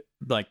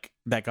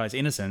that guy's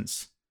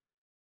innocence,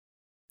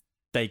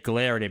 they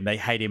glare at him. They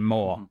hate him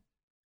more. Mm-hmm.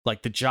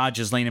 Like, the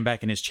judge is leaning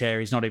back in his chair.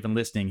 He's not even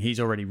listening. He's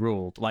already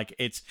ruled. Like,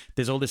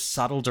 there's all this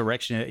subtle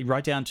direction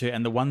right down to,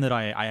 and the one that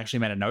I actually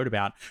made a note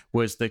about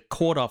was the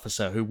court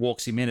officer who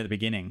walks him in at the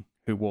beginning,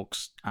 who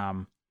walks,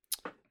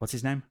 what's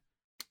his name?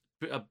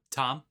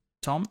 Tom?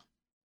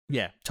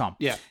 Yeah, Tom.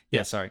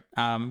 Yeah, sorry.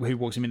 Who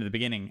walks him in at the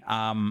beginning.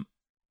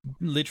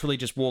 Literally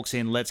just walks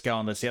in, lets go,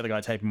 and lets the other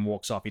guy tape him and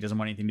walks off. He doesn't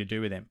want anything to do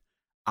with him.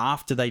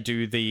 After they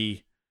do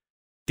the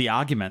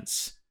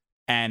arguments,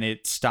 and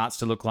it starts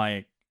to look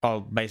like,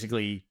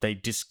 basically they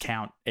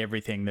discount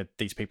everything that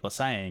these people are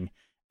saying,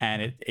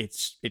 and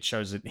it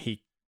shows that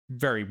he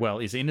very well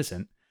is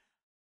innocent.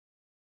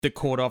 The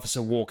court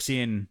officer walks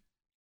in,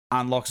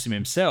 unlocks him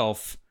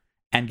himself,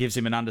 and gives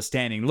him an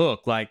understanding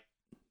look, like,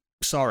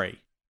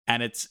 sorry.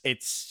 And it's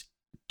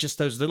just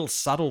those little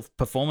subtle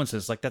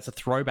performances, like that's a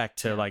throwback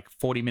to like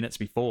 40 minutes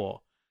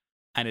before,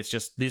 and it's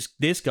just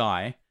this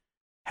guy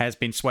has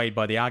been swayed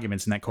by the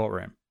arguments in that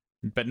courtroom,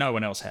 but no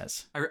one else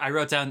has. I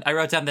wrote down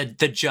that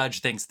the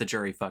judge thinks the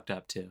jury fucked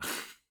up too.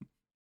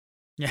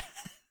 Yeah,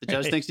 the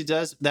judge thinks he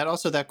does.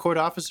 That court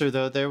officer,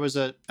 though, there was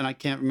and I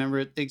can't remember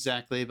it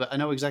exactly, but I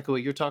know exactly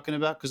what you're talking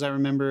about, because I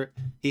remember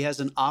he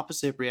has an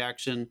opposite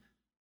reaction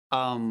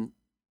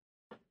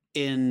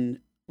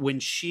when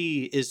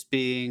she is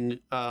being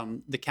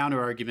the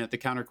counter argument, the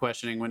counter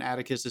questioning, when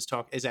Atticus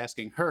is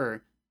asking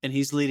her, and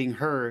he's leading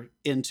her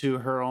into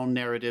her own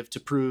narrative to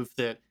prove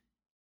that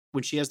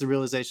when she has the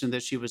realization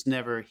that she was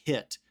never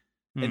hit.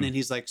 And then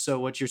he's like, so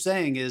what you're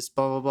saying is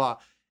blah, blah, blah.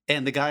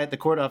 And the guy at the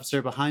court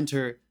officer behind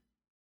her,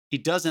 he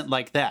doesn't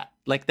like that.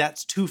 Like,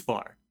 that's too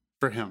far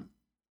for him.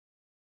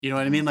 You know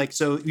what I mean? Like,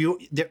 so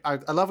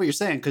I love what you're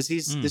saying, because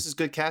this is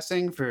good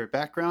casting for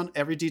background.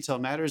 Every detail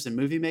matters in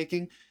movie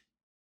making.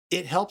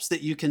 It helps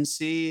that you can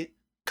see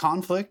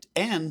conflict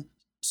and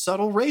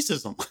subtle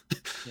racism.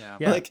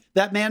 Yeah. Like,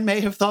 that man may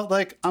have thought,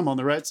 like, I'm on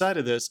the right side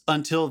of this,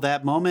 until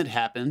that moment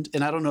happened.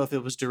 And I don't know if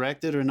it was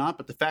directed or not,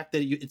 but the fact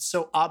that it's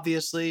so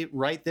obviously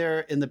right there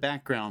in the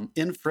background,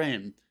 in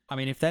frame. I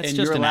mean, if that's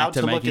just an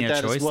actor making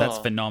a choice, that's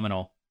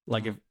phenomenal.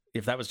 Like,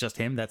 if that was just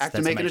him, that's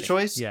actor making amazing. A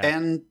choice,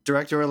 and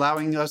director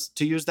allowing us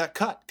to use that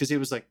cut, because he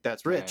was like,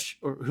 that's rich.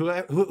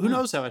 Right. Or who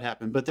knows how it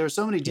happened. But there are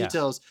so many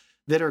details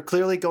that are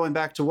clearly going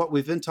back to what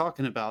we've been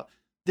talking about.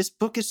 This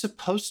book is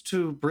supposed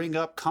to bring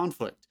up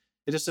conflict.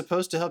 It is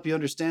supposed to help you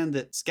understand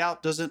that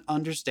Scout doesn't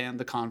understand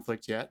the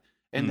conflict yet,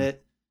 and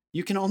that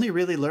you can only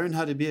really learn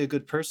how to be a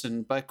good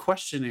person by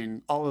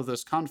questioning all of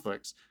those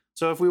conflicts.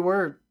 So if we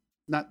were,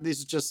 not,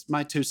 these are just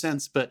my 2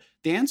 cents, but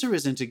the answer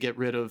isn't to get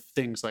rid of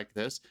things like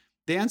this.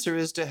 The answer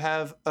is to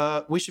have,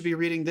 we should be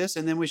reading this,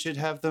 and then we should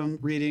have them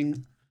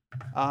reading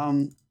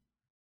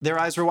Their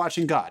Eyes Were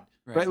Watching God,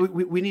 right?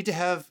 We need to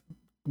have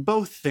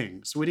both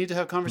things. We need to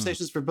have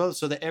conversations for both,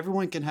 so that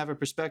everyone can have a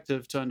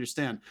perspective to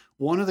understand.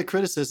 One of the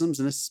criticisms,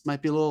 and this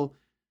might be a little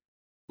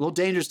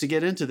dangerous to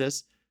get into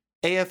this,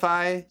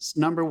 AFI's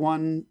number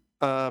one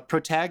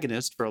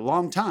protagonist for a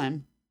long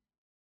time,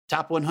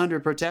 top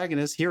 100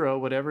 protagonist, hero,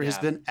 whatever, has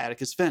been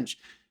Atticus Finch.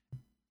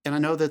 And I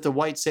know that the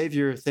white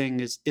savior thing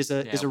is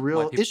a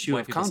real issue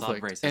of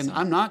conflict, and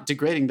I'm not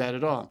degrading that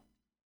at all.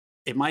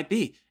 It might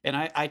be. And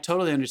I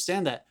totally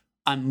understand that.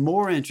 I'm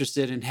more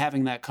interested in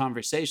having that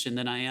conversation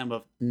than I am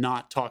of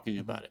not talking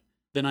about it,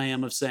 than I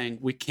am of saying,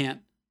 we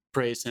can't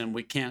praise him.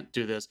 We can't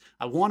do this.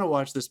 I want to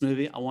watch this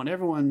movie. I want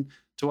everyone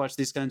to watch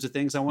these kinds of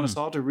things. I want us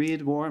all to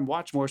read more and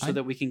watch more so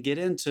that we can get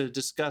in to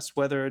discuss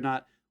whether or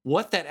not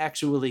what that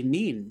actually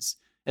means,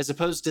 as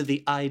opposed to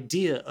the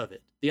idea of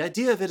it. The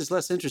idea of it is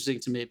less interesting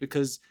to me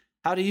because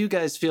how do you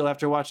guys feel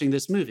after watching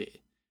this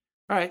movie?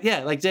 All right, yeah,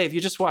 like Dave, you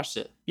just watched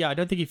it. Yeah, I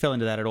don't think he fell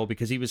into that at all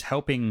because he was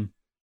helping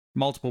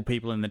multiple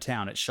people in the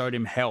town. It showed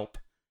him help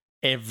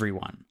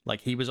everyone.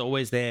 Like he was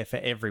always there for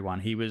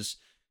everyone. He was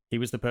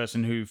the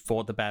person who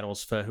fought the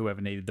battles for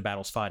whoever needed the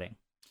battles fighting.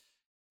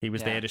 He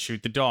was there to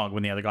shoot the dog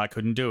when the other guy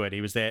couldn't do it.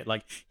 He was there,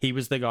 like he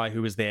was the guy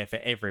who was there for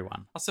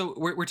everyone. Also,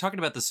 we're talking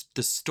about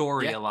the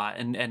story a lot,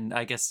 and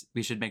I guess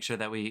we should make sure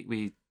that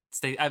we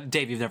stay.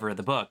 Dave, you've never read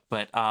the book,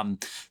 but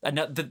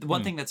the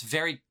one thing that's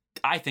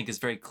I think is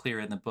very clear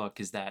in the book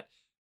is that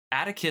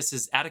Atticus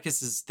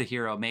is the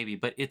hero, maybe,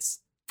 but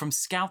it's from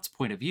Scout's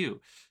point of view.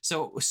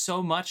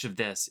 So much of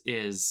this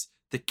is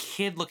the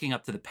kid looking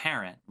up to the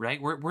parent,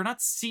 right? We're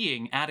not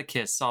seeing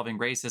Atticus solving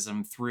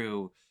racism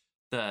through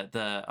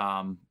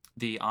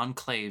the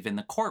enclave in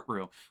the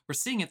courtroom. We're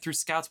seeing it through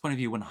Scout's point of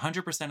view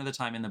 100% of the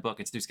time in the book.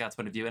 It's through Scout's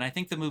point of view. And I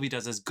think the movie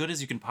does as good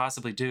as you can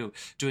possibly do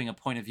doing a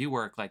point of view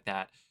work like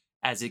that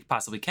as it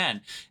possibly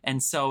can.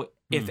 And so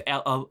if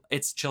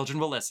its children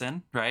will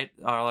listen, right?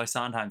 All our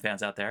Sondheim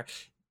fans out there,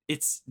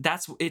 if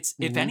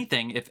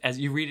anything, if as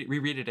you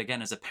reread it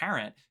again as a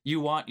parent, you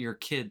want your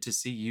kid to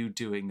see you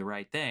doing the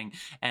right thing.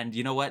 And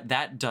you know what?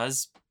 That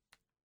does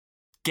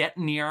get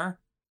near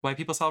why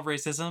people solve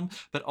racism,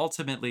 but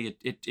ultimately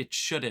it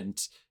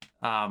shouldn't.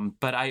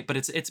 But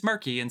it's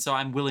murky, and so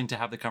I'm willing to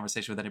have the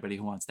conversation with anybody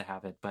who wants to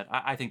have it. But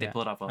I think they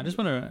pull it off well. I just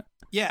want to.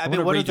 Yeah, I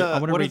mean, I want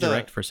to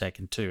redirect for a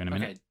second too in a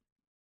minute. Okay.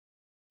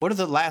 What are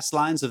the last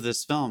lines of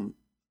this film?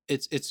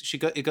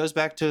 It goes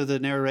back to the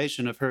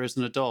narration of her as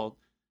an adult,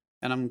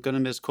 and I'm gonna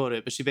misquote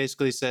it, but she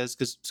basically says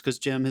because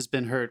Jim has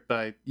been hurt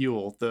by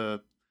Ewell,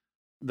 the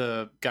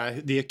guy,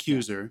 the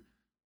accuser,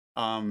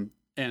 and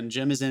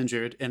Jim is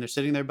injured, and they're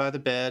sitting there by the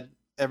bed.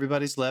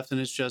 Everybody's left,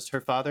 and it's just her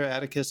father,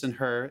 Atticus, and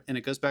her. And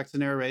it goes back to the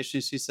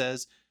narration. She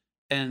says,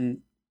 and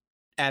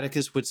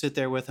Atticus would sit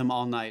there with him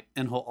all night,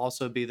 and he'll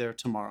also be there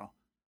tomorrow.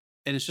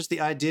 And it's just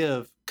the idea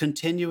of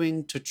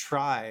continuing to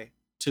try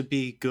to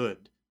be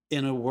good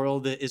in a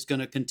world that is going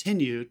to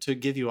continue to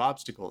give you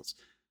obstacles.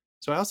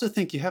 So I also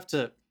think you have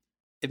to,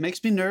 it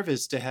makes me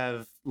nervous to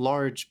have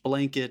large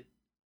blanket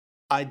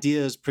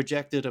ideas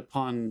projected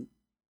upon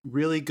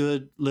really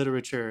good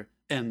literature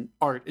and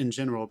art in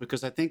general,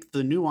 because I think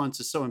the nuance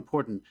is so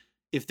important.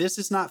 If this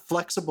is not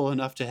flexible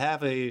enough to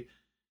have a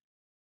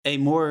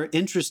more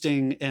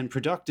interesting and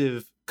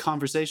productive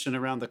conversation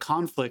around the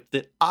conflict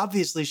that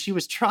obviously she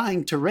was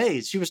trying to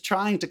raise, she was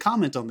trying to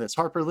comment on this,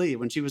 Harper Lee,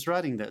 when she was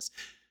writing this,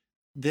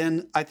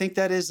 then I think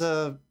that is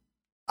a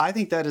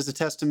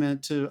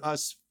testament to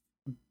us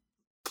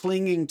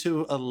clinging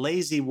to a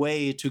lazy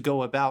way to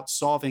go about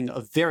solving a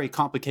very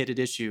complicated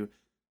issue,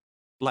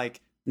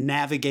 like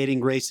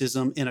navigating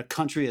racism in a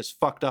country as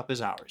fucked up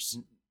as ours,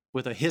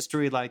 with a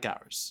history like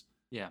ours.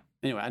 Yeah.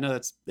 Anyway, I know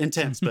that's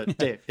intense, but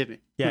Dave, hit me.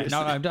 Yeah,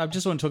 no, I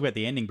just want to talk about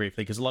the ending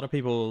briefly, because a lot of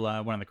people,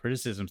 one of the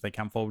criticisms they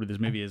come forward with this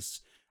movie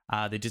is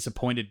they're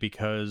disappointed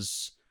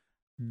because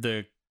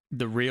the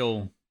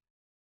real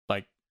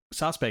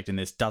suspect in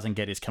this doesn't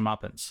get his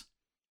comeuppance,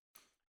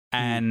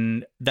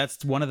 and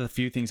that's one of the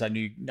few things I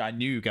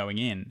knew going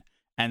in.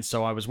 And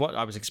so I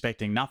was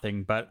expecting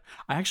nothing, but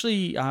I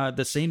actually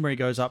the scene where he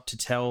goes up to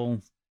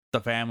tell the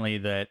family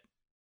that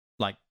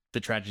the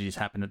tragedies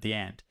happened at the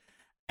end,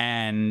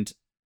 and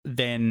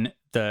then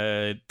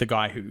the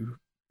guy who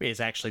is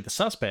actually the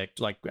suspect,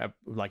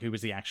 who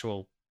was the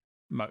actual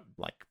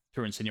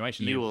through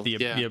insinuation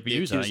the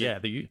abuser,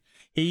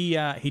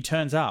 he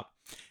turns up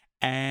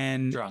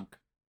and drunk.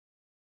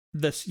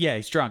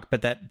 He's drunk,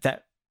 but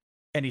that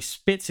and he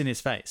spits in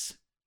his face,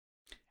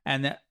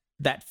 and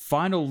that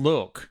final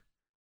look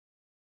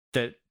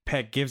that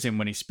Peck gives him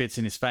when he spits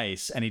in his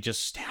face, and he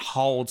just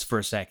holds for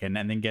a second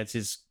and then gets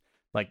his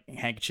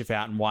handkerchief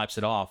out and wipes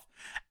it off,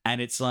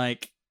 and it's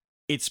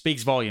it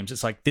speaks volumes.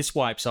 It's like, this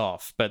wipes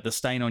off, but the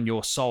stain on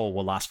your soul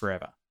will last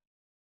forever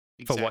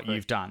for what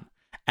you've done.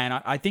 And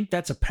I think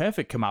that's a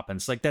perfect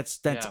comeuppance.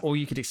 That's all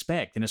you could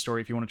expect in a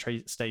story if you want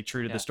to stay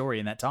true to the story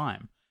in that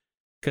time,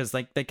 because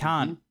they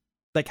can't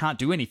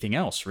do anything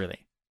else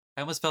really.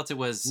 I almost felt it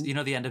was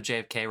the end of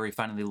JFK where he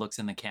finally looks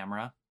in the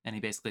camera and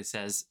he basically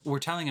says, we're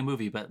telling a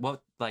movie, but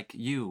what,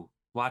 you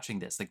watching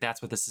this,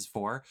 that's what this is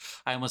for.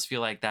 I almost feel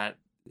like that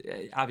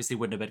obviously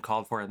wouldn't have been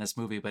called for in this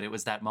movie, but it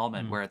was that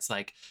moment where it's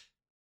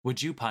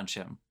would you punch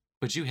him?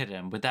 Would you hit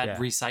him? Would that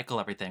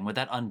recycle everything? Would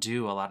that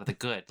undo a lot of the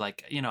good?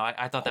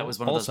 I thought that was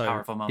one of those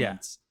powerful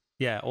moments.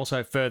 Yeah.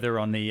 Also further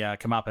on the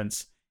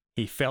comeuppance,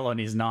 he fell on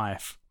his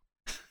knife.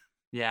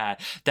 Yeah,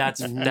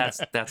 that's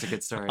a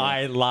good story.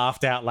 I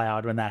laughed out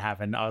loud when that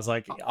happened. I was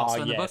like,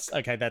 also "Oh yes,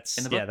 okay, that's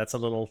a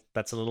little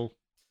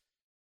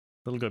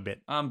good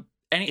bit."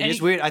 It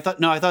is weird. I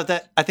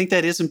think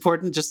that is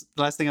important. Just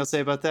the last thing I'll say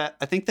about that.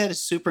 I think that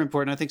is super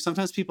important. I think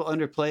sometimes people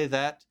underplay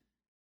that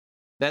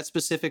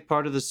specific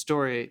part of the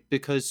story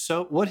because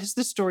what has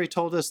this story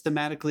told us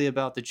thematically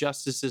about the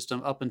justice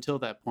system up until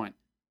that point?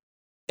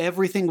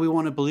 Everything we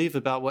want to believe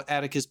about what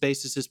Atticus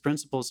bases his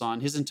principles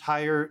on, his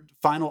entire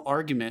final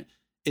argument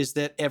is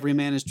that every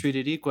man is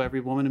treated equal, every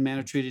woman and man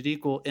are treated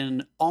equal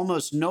in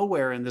almost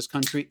nowhere in this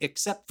country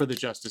except for the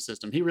justice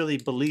system. He really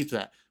believed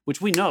that,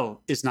 which we know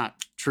is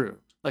not true.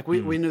 Like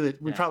we knew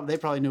it. They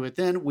probably knew it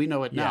then. We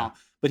know it now.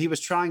 But he was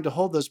trying to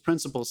hold those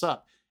principles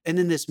up. And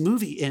then this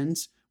movie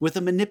ends with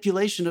a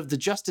manipulation of the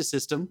justice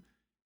system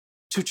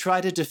to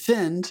try to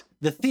defend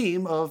the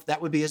theme of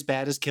that would be as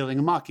bad as killing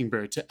a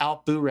mockingbird, to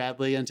out Boo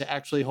Radley and to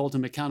actually hold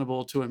him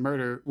accountable to a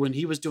murder when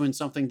he was doing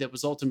something that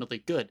was ultimately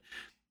good.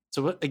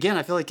 So again,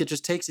 I feel like it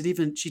just takes it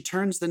even. She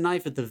turns the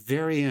knife at the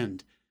very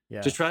end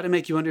to try to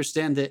make you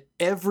understand that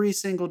every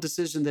single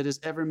decision that is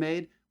ever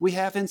made, we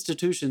have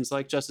institutions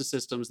like justice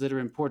systems that are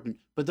important,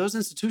 but those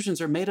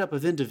institutions are made up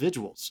of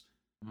individuals.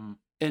 Mm.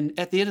 And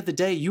at the end of the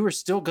day, you are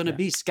still going to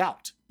be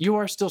Scout. You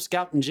are still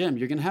Scout and Jim.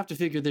 You're going to have to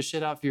figure this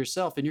shit out for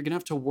yourself, and you're going to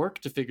have to work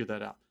to figure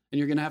that out. And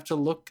you're going to have to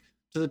look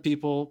to the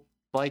people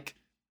like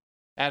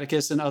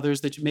Atticus and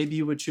others that maybe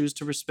you would choose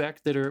to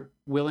respect that are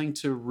willing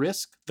to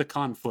risk the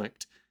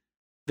conflict,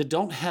 that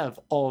don't have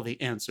all the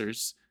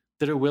answers,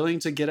 that are willing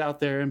to get out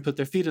there and put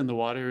their feet in the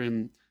water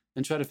and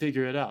try to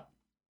figure it out.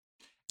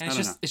 And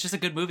it's just a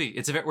good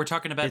movie. We're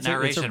talking about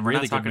narration. We're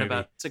not talking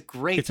about. It's a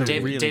great.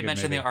 Movie. Dave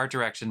mentioned the art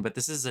direction, but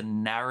this is a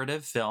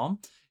narrative film.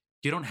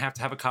 You don't have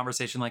to have a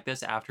conversation like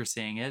this after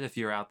seeing it. If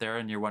you're out there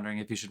and you're wondering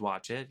if you should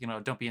watch it,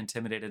 don't be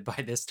intimidated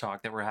by this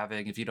talk that we're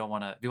having. If you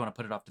want to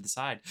put it off to the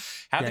side,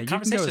 have the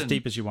conversation. You can go as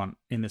deep as you want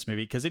in this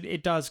movie because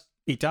it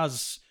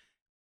does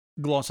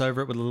gloss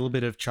over it with a little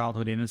bit of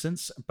childhood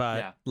innocence,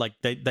 but like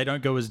they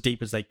don't go as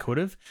deep as they could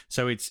have.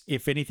 So it's,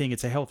 if anything,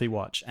 it's a healthy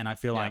watch, and I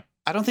feel like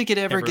I don't think it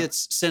ever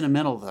gets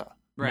sentimental though.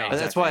 Right. No,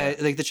 that's why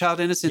the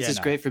child innocence is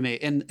great for me.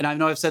 And I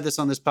know I've said this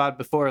on this pod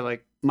before,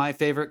 like my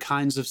favorite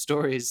kinds of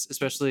stories,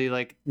 especially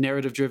like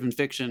narrative driven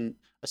fiction,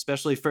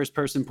 especially first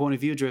person point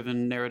of view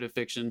driven narrative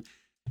fiction,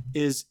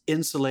 is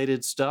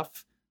insulated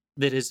stuff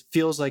that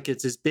feels like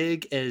it's as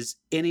big as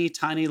any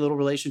tiny little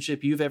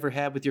relationship you've ever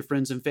had with your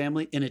friends and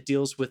family, and it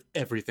deals with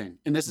everything.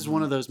 And this is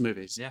one of those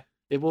movies. Yeah.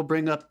 It will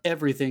bring up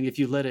everything if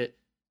you let it,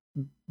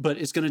 but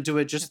it's going to do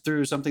it just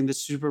through something that's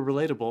super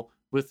relatable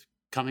with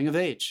coming of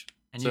age.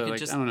 And so, I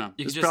don't know.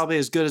 It's probably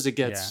as good as it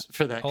gets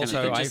for that kind of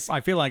thing. Also,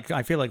 I feel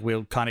like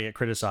we'll kind of get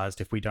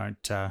criticized if we don't.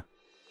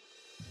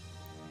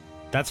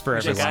 That's for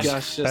everyone.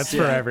 That's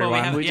for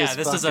everyone.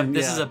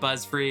 This is a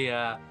buzz-free.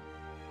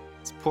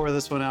 Let's pour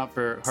this one out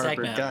for Harper.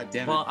 Segment. God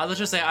damn it. Well, let's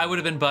just say I would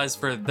have been buzzed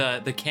for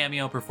the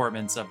cameo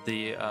performance of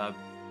the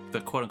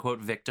quote-unquote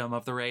victim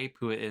of the rape,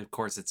 who, of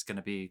course, it's going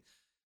to be...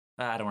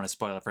 I don't want to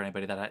spoil it for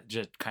anybody that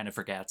just kind of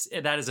forgets.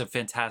 That is a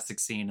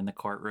fantastic scene in the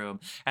courtroom,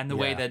 and the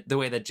way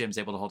that Jim's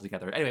able to hold it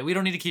together. Anyway, we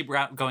don't need to keep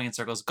going in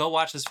circles. Go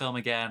watch this film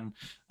again.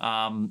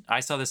 I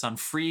saw this on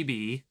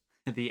Freebie,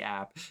 the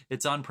app.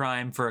 It's on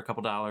Prime for a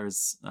couple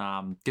dollars.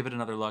 Give it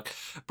another look.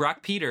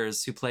 Brock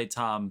Peters, who played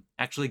Tom,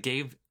 actually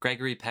gave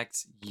Gregory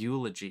Peck's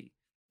eulogy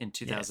in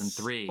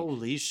 2003. Yes.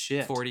 Holy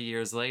shit. 40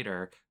 years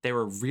later. They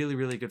were really,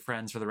 really good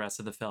friends for the rest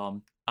of the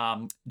film.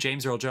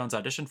 James Earl Jones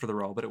auditioned for the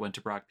role, but it went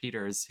to Brock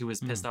Peters, who was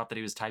pissed off that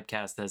he was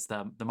typecast as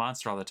the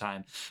monster all the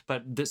time.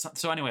 But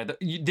anyway,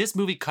 this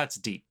movie cuts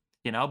deep.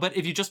 But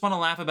if you just want to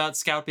laugh about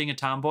Scout being a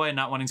tomboy and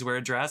not wanting to wear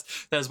a dress,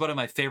 that is one of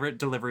my favorite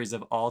deliveries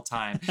of all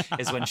time,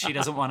 is when she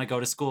doesn't want to go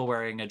to school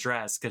wearing a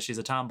dress because she's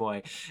a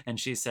tomboy. And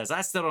she says,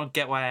 I still don't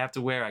get why I have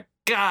to wear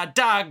a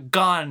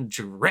doggone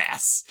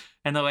dress.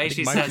 And the way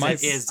she says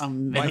it is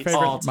my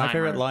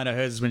favorite line of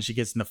hers is when she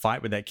gets in the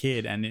fight with that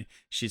kid and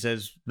she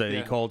says that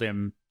he called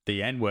him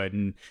the N-word,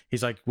 and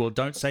he's like, well,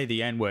 don't say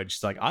the N-word.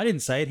 She's like, I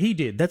didn't say it, he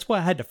did. That's why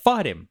I had to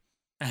fight him.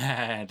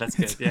 That's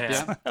good.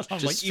 Yeah.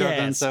 Just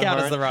struggling so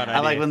hard. Is the right idea. I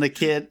like when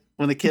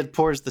the kid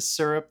pours the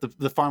syrup,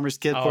 the farmer's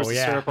kid pours the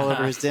syrup all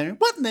over his dinner.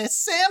 What in the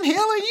Sam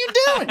Hill are you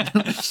doing?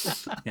 This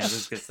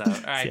is good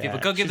stuff. All right, people,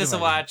 go give this a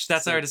watch.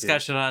 That's our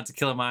discussion on To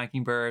Kill a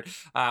Mockingbird.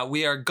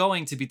 We are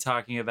going to be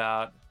talking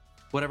about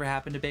whatever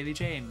happened to Baby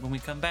Jane when we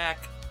come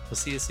back. We'll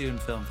see you soon,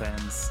 film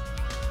fans.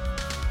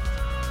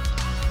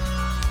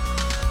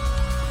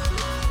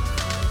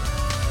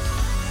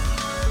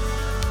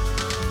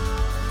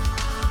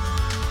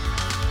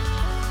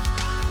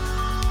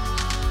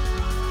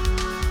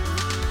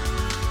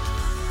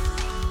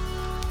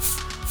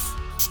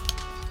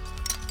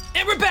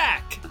 And we're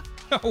back!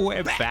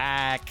 We're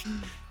back.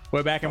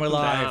 We're back and we're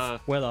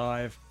live. We're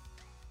live.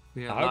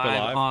 We are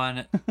live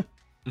on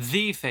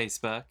the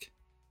Facebook.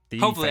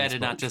 Hopefully I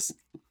did not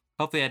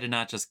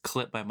just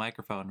clip my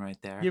microphone right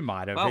there. You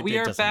might have. Well, we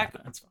are back.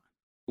 That's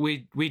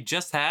fine. We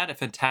just had a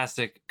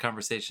fantastic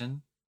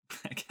conversation.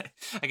 Okay.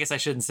 I guess I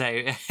shouldn't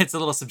say it's a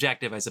little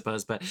subjective, I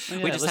suppose, but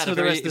we just had listen a to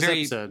the rest very, of this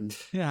very, episode.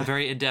 Yeah. a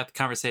very in-depth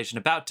conversation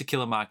about To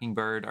Kill a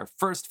Mockingbird, our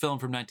first film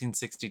from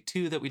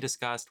 1962 that we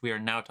discussed. We are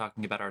now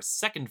talking about our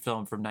second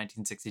film from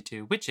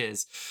 1962, which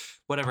is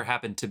Whatever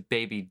Happened to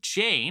Baby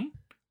Jane,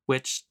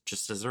 which,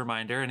 just as a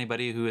reminder,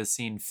 anybody who has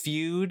seen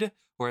Feud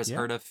or has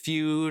heard of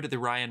Feud, the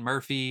Ryan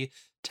Murphy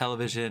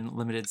television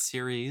limited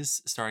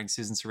series starring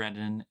Susan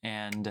Sarandon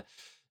and,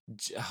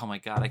 oh my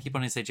God, I keep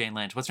wanting to say Jane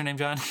Lynch. What's her name,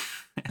 John?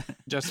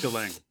 Jessica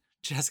Lange.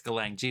 Jessica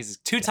Lange. Jesus.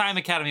 Two-time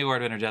Academy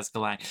Award winner, Jessica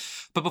Lange.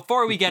 But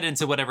before we get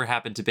into Whatever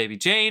Happened to Baby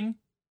Jane,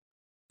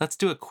 let's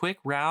do a quick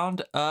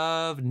round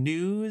of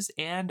news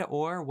and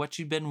or what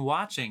you've been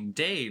watching.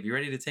 Dave, you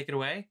ready to take it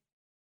away?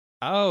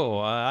 Oh,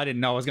 I didn't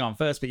know I was going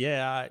first, but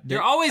yeah.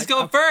 You're always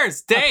going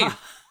first, Dave.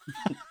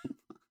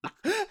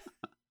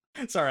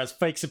 Sorry, I was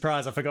fake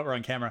surprise. I forgot we're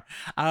on camera.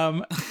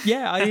 I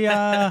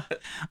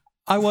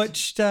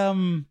watched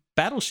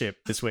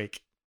Battleship this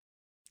week.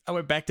 I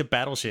went back to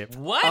Battleship.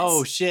 What?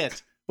 Oh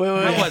shit! Wait,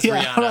 That was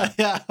Rihanna.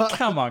 Yeah.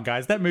 Come on,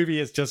 guys. That movie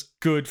is just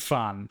good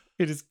fun.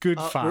 It is good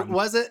fun.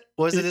 Was it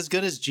as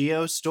good as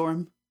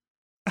Geostorm?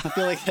 I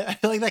feel like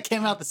that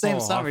came out the same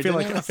summer. I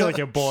feel like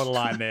you're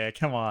borderline there.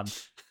 Come on.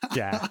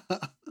 Yeah.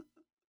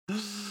 I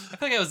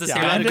feel like it was the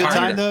same and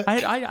time.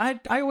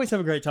 I always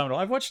have a great time.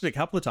 I've watched it a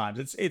couple of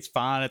times. It's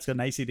fun. It's got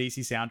an AC/DC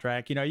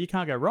soundtrack. You know, you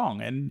can't go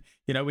wrong. And,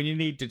 you know, when you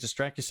need to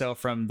distract yourself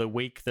from the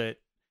week that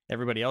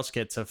everybody else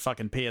gets a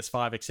fucking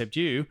PS5 except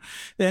you,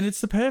 then it's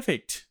the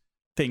perfect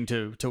thing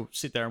to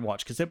sit there and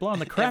watch because they're blowing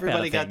the crap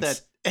out of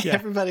things.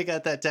 Everybody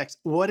got that text.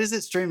 What is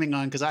it streaming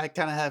on? Because I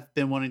kind of have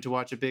been wanting to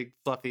watch a big,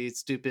 fluffy,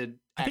 stupid.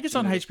 I think it's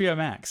on HBO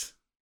Max.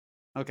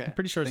 Okay. I'm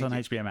pretty sure it's on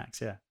HBO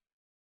Max. Yeah.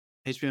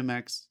 HBO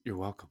Max. You're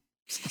welcome.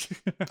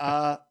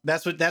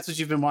 That's what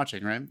you've been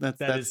watching, right?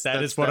 That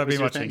is what I've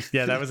been watching.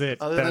 Yeah, that was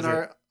it.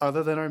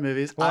 Other than our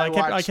movies. Well,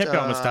 I kept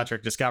going with Star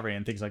Trek Discovery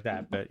and things like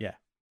that, but yeah.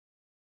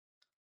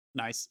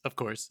 Nice, of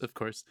course.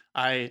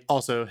 I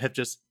also have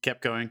just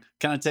kept going,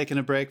 kind of taking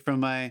a break from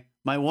my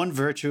one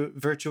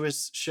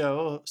virtuous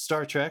show,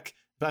 Star Trek.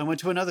 But I went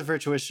to another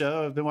virtuous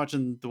show. I've been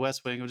watching The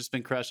West Wing. I've just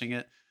been crushing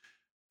it.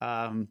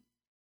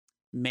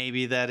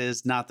 Maybe that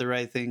is not the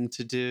right thing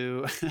to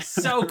do.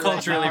 So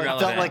culturally relevant. I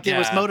felt like it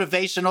was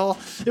motivational.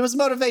 It was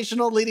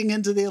motivational leading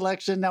into the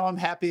election. Now I'm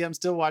happy. I'm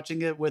still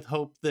watching it with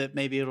hope that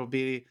maybe it'll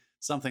be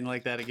something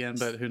like that again.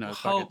 But who knows?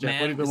 Hope, Jeff,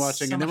 what have you been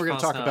watching? So and then we're going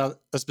to talk hope. about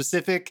a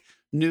specific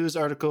news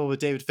article with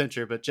David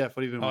Fincher. But Jeff,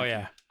 what have you been watching? Oh,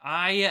 yeah.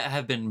 I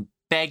have been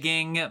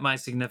begging my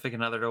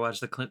significant other to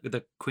watch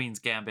the Queen's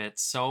Gambit.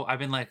 So I've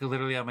been like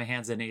literally on my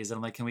hands and knees. And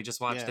I'm like, can we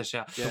just watch the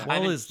show? Yeah. The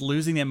world is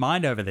losing their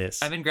mind over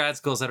this. I'm in grad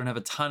school, so I don't have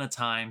a ton of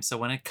time. So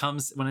when I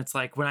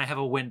have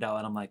a window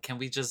and I'm like, can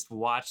we just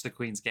watch the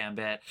Queen's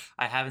Gambit?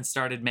 I haven't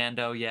started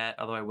Mando yet,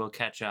 although I will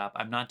catch up.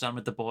 I'm not done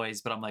with The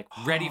Boys, but I'm like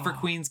ready for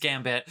Queen's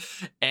Gambit.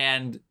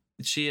 And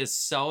she is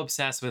so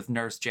obsessed with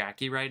Nurse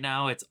Jackie right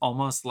now. It's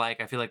almost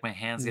like I feel like my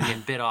hand's gonna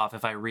get bit off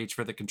if I reach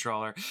for the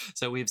controller.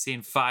 So we've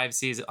seen 5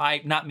 seasons.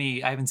 I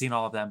haven't seen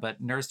all of them,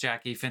 but Nurse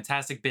Jackie,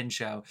 fantastic binge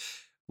show.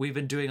 We've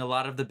been doing a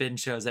lot of the binge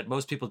shows that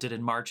most people did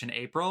in March and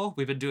April.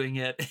 We've been doing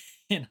it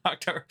in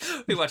October.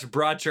 We watched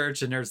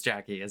Broadchurch and Nurse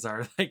Jackie as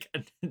our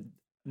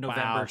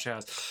November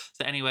shows.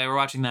 So anyway, we're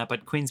watching that,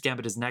 but Queen's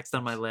Gambit is next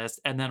on my list.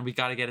 And then we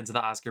got to get into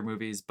the Oscar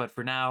movies. But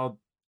for now,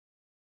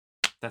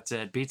 that's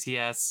it.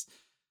 BTS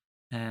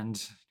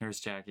and Nurse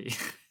Jackie.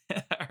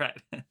 All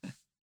right.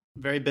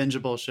 Very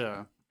bingeable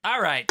show. All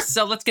right.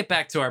 So let's get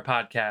back to our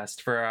podcast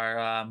for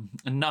our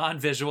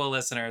non-visual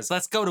listeners.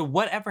 Let's go to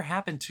Whatever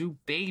Happened to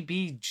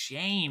Baby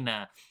Jane.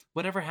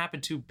 Whatever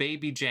Happened to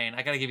Baby Jane.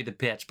 I got to give you the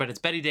pitch, but it's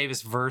Betty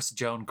Davis versus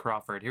Joan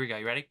Crawford. Here we go.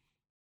 You ready?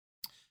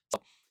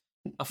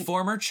 A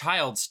former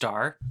child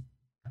star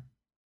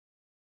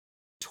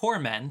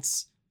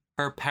torments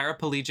her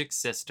paraplegic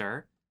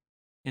sister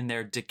in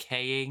their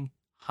decaying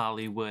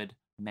Hollywood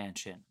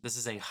mansion. This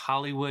is a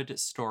Hollywood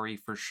story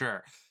for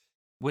sure.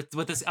 With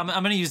this, I'm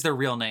going to use their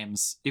real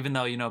names, even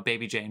though, you know,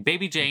 Baby Jane.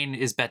 Baby Jane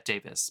is Bette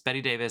Davis.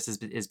 Betty Davis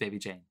is Baby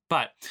Jane.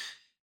 But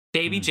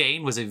Baby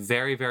Jane was a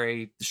very,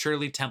 very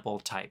Shirley Temple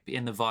type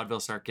in the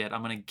vaudeville circuit.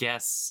 I'm going to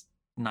guess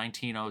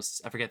 1900,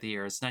 I forget the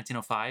year, it's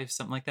 1905,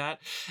 something like that.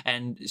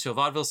 And so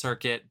vaudeville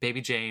circuit,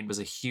 Baby Jane was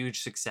a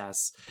huge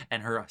success.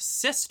 And her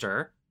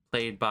sister,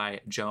 played by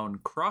Joan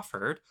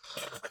Crawford,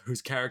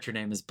 whose character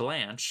name is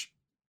Blanche,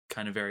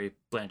 kind of very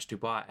Blanche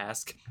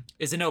Dubois-esque,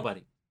 is a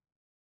nobody.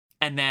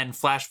 And then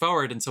flash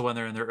forward until when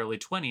they're in their early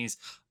 20s,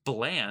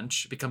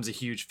 Blanche becomes a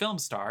huge film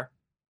star.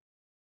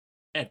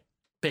 And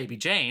Baby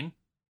Jane,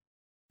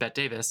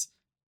 Bette Davis,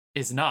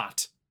 is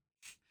not.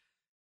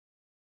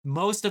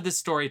 Most of the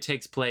story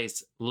takes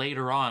place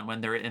later on when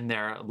they're in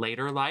their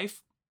later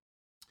life.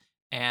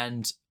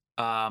 And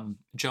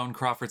Joan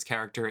Crawford's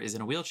character is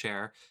in a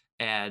wheelchair.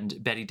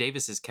 And Betty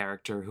Davis's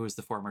character, who is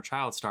the former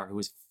child star, who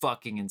is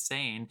fucking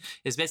insane,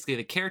 is basically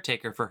the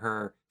caretaker for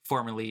her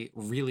formerly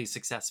really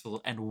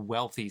successful and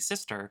wealthy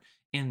sister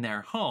in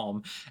their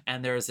home,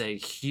 and there's a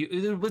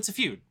it's a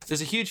feud.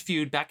 There's a huge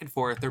feud back and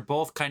forth. They're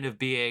both kind of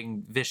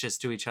being vicious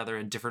to each other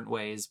in different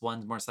ways.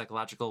 One's more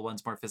psychological,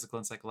 one's more physical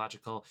and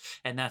psychological,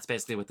 and that's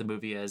basically what the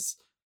movie is.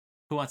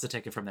 Who wants to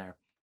take it from there?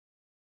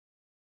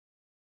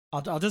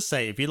 I'll just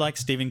say, if you like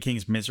Stephen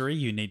King's Misery,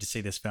 you need to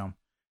see this film.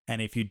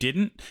 And if you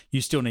didn't,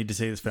 you still need to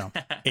see this film.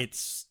 It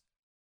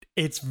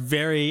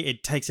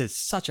takes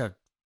such a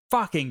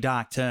fucking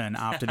dark turn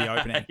after the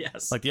opening.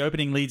 Yes. Like, the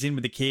opening leads in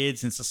with the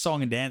kids, and it's a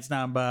song and dance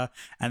number,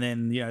 and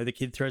then, the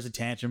kid throws a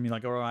tantrum, you're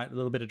like, all right, a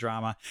little bit of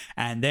drama,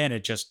 and then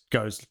it just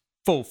goes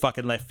full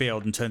fucking left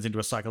field and turns into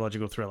a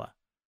psychological thriller.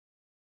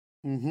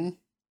 Mm-hmm.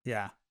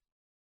 Yeah.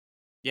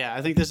 Yeah,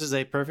 I think this is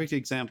a perfect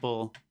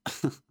example.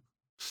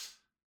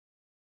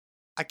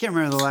 I can't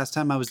remember the last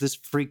time I was this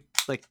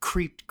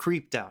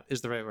creeped out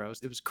is the right word.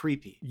 It was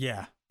creepy.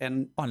 Yeah.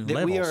 And On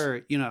that we levels.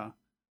 are,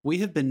 we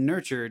have been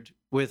nurtured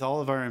with all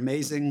of our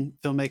amazing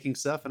filmmaking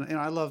stuff. And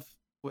I love,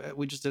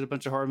 we just did a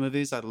bunch of horror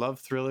movies. I love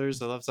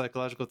thrillers. I love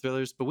psychological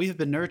thrillers, but we have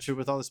been nurtured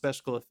with all the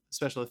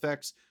special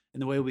effects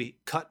and the way we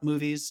cut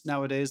movies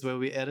nowadays, the way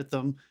we edit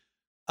them.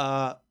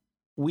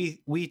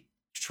 We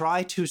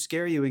try to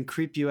scare you and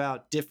creep you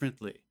out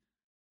differently.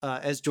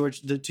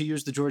 To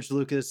use the George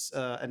Lucas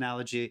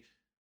analogy,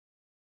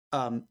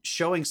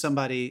 showing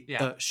somebody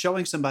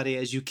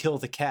as you kill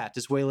the cat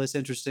is way less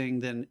interesting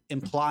than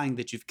implying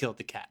that you've killed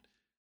the cat.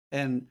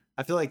 And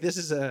I feel like this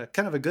is a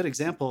kind of a good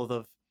example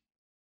of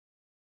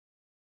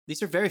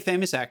these are very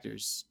famous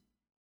actors.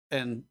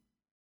 And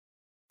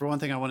for one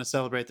thing, I want to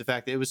celebrate the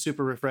fact that it was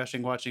super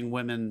refreshing watching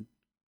women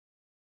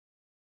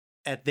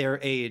at their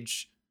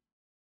age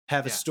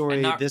have a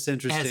story this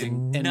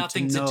interesting and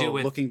nothing to know, do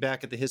with looking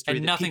back at the history,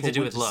 and that nothing people to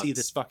do went with to see looks.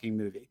 this fucking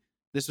movie.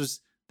 This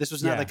was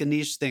not like a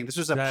niche thing. This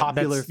was a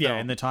popular film.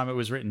 Yeah, in the time it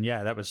was written,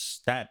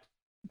 that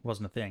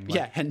wasn't a thing.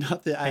 Like, and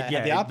not the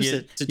the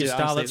opposite to do. Your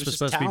starlets were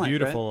supposed to be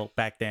beautiful right?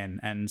 back then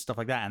and stuff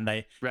like that, and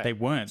they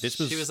weren't.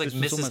 She was like this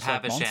Mrs. almost like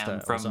Havisham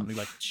Monster from or something.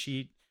 Like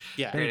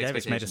Great Betty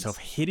Davis made herself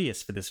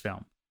hideous for this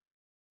film,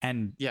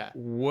 and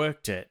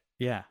worked it.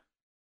 Yeah,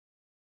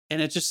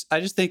 and I just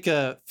think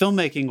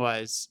filmmaking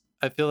wise,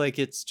 I feel like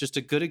it's just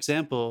a good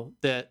example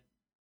that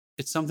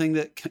it's something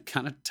that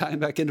kind of tying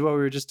back into what we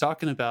were just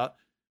talking about.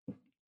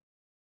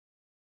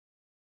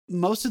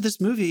 Most of this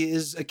movie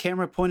is a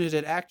camera pointed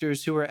at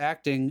actors who are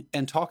acting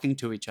and talking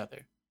to each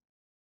other.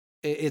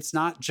 It's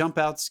not jump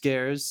out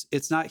scares.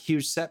 It's not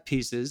huge set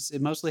pieces.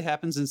 It mostly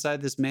happens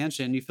inside this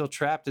mansion. You feel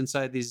trapped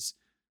inside this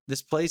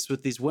place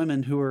with these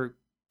women who are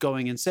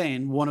going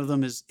insane. One of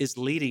them is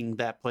leading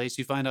that place.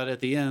 You find out at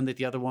the end that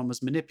the other one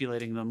was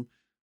manipulating them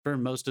for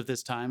most of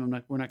this time.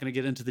 We're not going to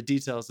get into the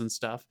details and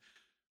stuff,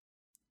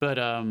 but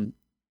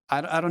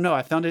I don't know.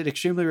 I found it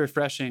extremely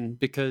refreshing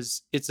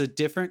because it's a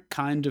different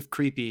kind of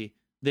creepy.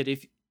 That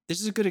if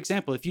this is a good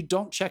example, if you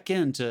don't check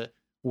into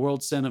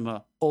world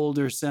cinema,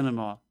 older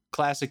cinema,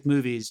 classic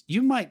movies,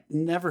 you might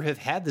never have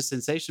had this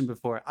sensation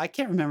before. I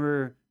can't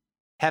remember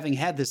having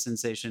had this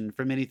sensation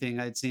from anything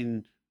I'd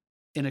seen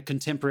in a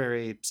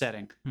contemporary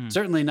setting.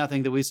 Certainly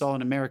nothing that we saw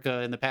in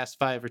America in the past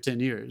 5 or 10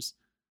 years.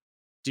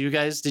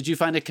 Did you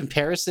find a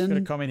comparison? Got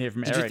a comment here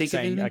from Eric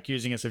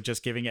accusing us of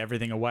just giving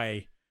everything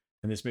away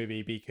in this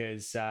movie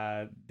because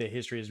their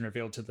history isn't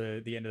revealed to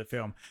the end of the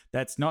film.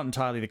 That's not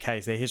entirely the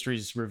case. Their history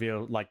is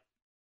revealed, like,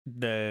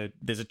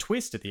 there's a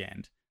twist at the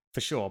end, for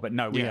sure. But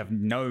no, we have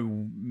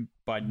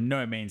by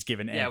no means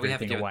given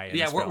everything away.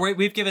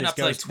 We've given up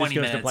to like 20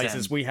 minutes. To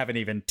places we haven't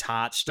even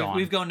touched on.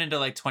 We've gone into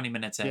like 20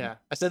 minutes in. Yeah,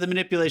 I said the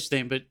manipulation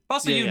thing, but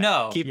also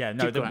keep going.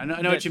 I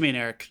know what you mean,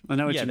 Eric. I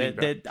know what you mean.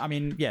 Bro. I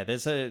mean,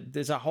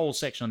 there's a whole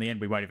section on the end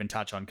we won't even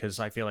touch on because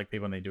I feel like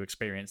people need to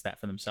experience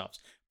that for themselves.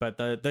 But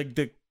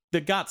the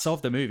guts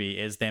of the movie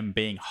is them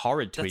being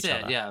horrid to each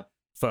other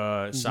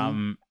for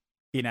some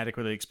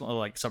inadequately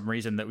like some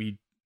reason that we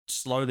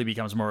slowly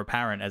becomes more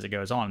apparent as it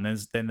goes on. And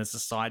then there's a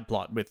side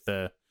plot with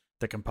the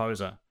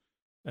composer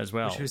as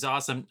well, which was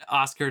awesome.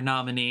 Oscar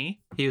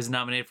nominee. He was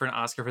nominated for an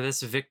Oscar for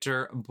this.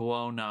 Victor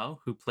Buono,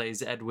 who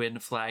plays Edwin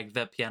Flagg,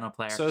 the piano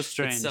player. So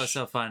strange. It's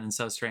so fun and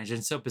so strange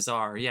and so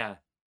bizarre. Yeah.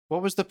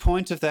 What was the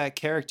point of that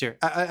character?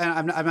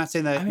 I'm not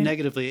saying that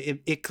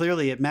negatively. It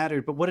clearly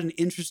mattered, but what an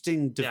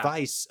interesting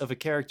device of a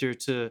character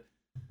to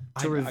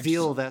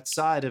reveal that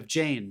side of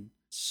Jane.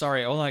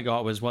 Sorry, all I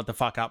got was what the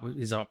fuck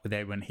is up with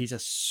Edwin. He's a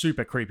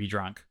super creepy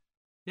drunk.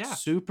 Yeah,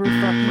 super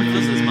fucking creepy.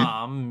 His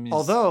mom.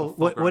 Although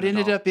what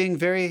ended up being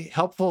very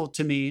helpful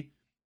to me,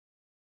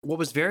 what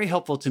was very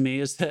helpful to me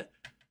is that,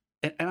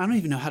 and I don't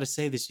even know how to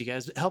say this, you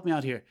guys. Help me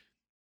out here.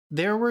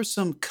 There were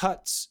some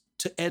cuts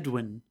to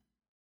Edwin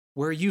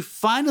where you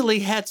finally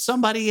had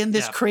somebody in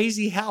this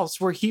crazy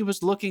house where he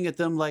was looking at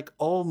them like,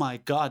 oh my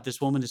God,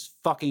 this woman is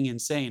fucking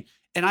insane.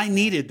 And I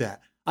needed that.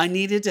 I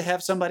needed to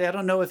have somebody, I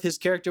don't know if his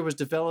character was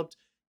developed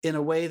in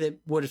a way that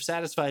would have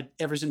satisfied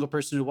every single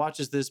person who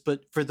watches this,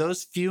 but for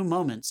those few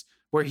moments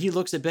where he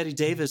looks at Betty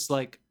Davis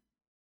like,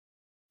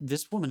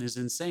 this woman is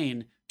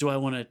insane. Do I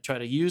want to try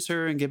to use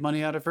her and get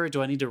money out of her?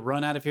 Do I need to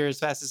run out of here as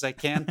fast as I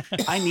can?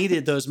 I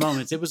needed those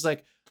moments. It was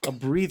like a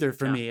breather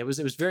for me. It was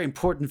very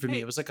important for me.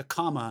 It was like a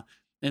comma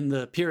in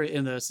the period,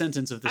 in the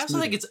sentence of this I also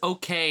movie. think it's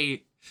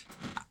okay.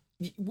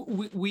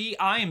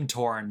 I am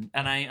torn,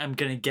 and I'm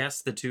gonna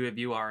guess the two of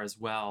you are as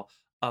well,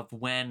 of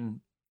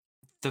when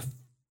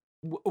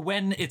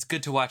it's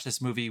good to watch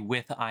this movie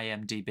with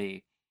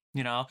IMDb.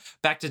 You know,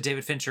 back to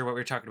David Fincher, what we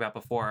were talking about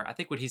before. I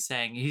think what he's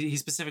saying, he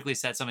specifically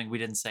said something we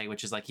didn't say,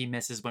 which is like he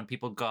misses when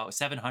people go,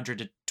 700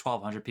 to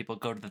 1,200 people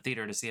go to the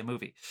theater to see a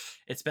movie.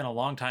 It's been a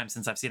long time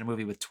since I've seen a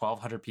movie with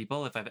 1,200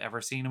 people, if I've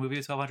ever seen a movie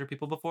with 1,200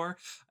 people before.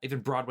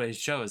 Even Broadway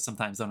shows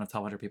sometimes don't have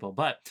 1,200 people.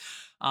 But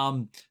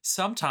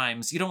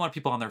sometimes you don't want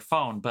people on their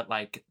phone, but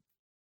like,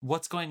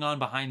 what's going on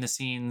behind the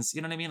scenes?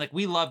 You know what I mean? Like,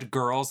 we loved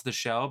Girls, the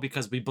show,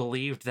 because we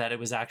believed that it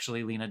was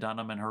actually Lena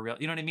Dunham and her real,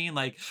 you know what I mean?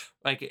 Like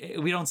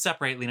we don't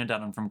separate Lena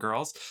Dunham from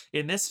Girls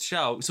in this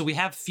show. So we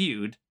have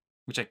Feud,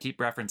 which I keep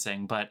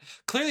referencing, but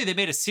clearly they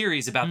made a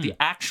series about the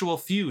actual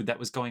feud that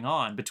was going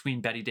on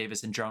between Betty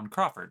Davis and Joan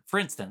Crawford. For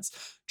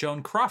instance,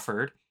 Joan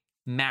Crawford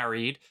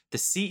married the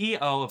CEO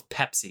of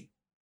Pepsi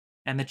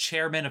and the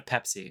chairman of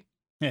Pepsi.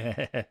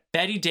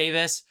 Betty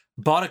Davis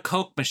bought a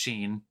Coke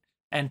machine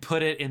and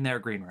put it in their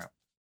green room.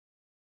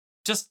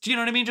 Just, you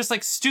know what I mean? Just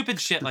like stupid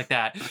shit like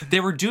that they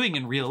were doing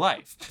in real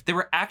life. They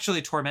were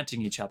actually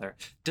tormenting each other.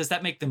 Does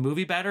that make the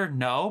movie better?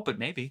 No, but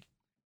maybe.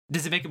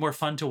 Does it make it more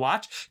fun to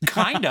watch?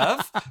 Kind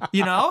of,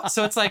 you know?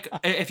 So it's like,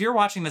 if you're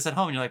watching this at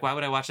home and you're like, why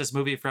would I watch this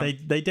movie from...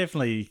 They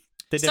definitely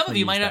Some of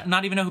you might that.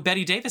 not even know who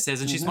Betty Davis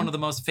is, and she's one of the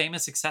most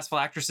famous, successful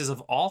actresses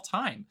of all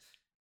time.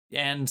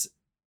 And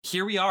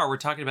here we are, we're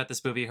talking about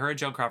this movie, her and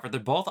Joan Crawford. They're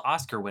both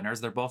Oscar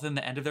winners. They're both in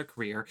the end of their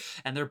career,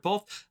 and they're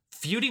both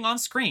feuding on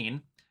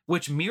screen,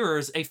 which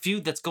mirrors a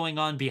feud that's going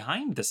on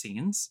behind the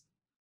scenes.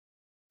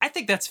 I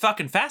think that's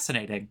fucking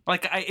fascinating.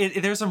 Like,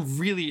 there's some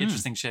really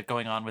interesting shit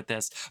going on with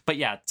this. But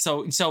yeah,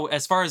 so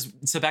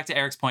back to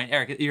Eric's point,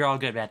 Eric, you're all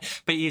good, man.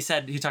 But you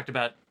talked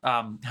about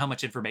how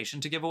much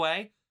information to give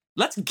away.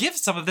 Let's give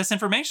some of this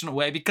information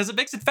away because it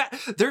makes it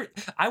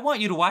I want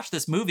you to watch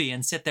this movie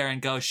and sit there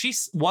and go,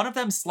 one of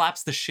them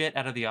slaps the shit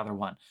out of the other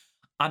one.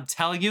 I'm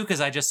telling you,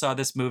 because I just saw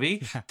this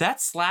movie, that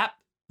slap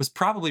was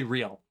probably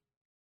real.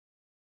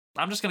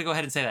 I'm just going to go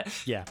ahead and say that.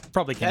 Yeah,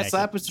 probably connected. That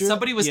slap was real?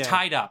 Somebody was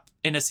tied up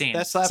in a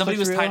scene. Somebody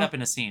was tied up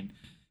in a scene.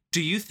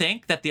 Do you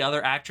think that the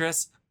other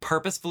actress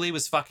purposefully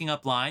was fucking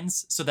up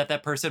lines so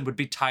that person would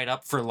be tied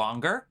up for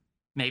longer?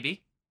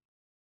 Maybe.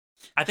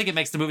 I think it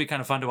makes the movie kind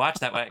of fun to watch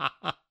that way.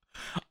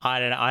 I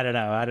don't know.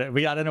 I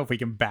don't know if we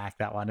can back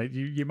that one.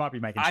 You might be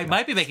making shit up. I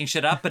might be making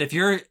shit up, but if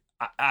you're...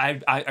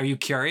 are you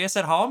curious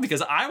at home?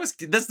 Because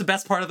that's the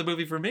best part of the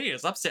movie for me,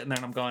 is I'm sitting there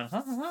and I'm going,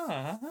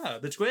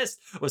 the twist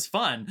was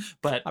fun.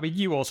 But I mean,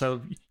 you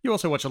also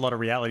watch a lot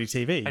of reality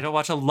TV. I don't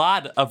watch a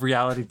lot of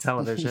reality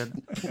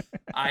television.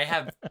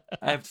 I've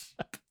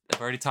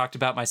already talked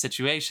about my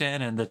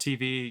situation and the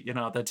TV,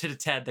 the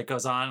tit-a-tat that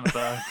goes on with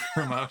the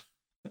remote.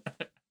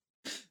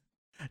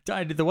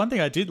 The one thing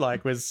I did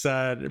like was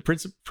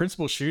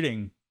principal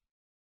shooting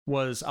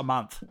was a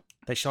month.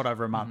 They shot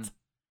over a month.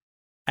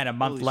 And a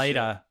month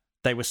later,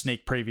 they were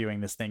sneak previewing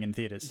this thing in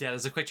theaters. Yeah,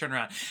 there's a quick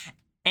turnaround.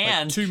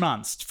 And like 2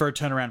 months for a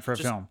turnaround for a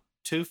film.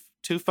 Two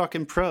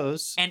fucking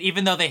pros. And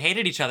even though they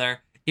hated each other,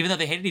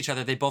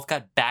 they both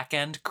got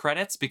back-end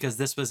credits because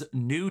this was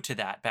new to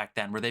that back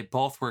then, where they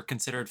both were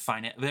considered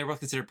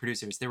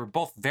producers. They were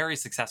both very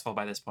successful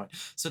by this point.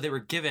 So they were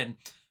given,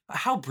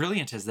 how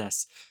brilliant is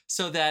this?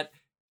 So that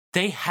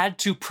they had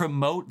to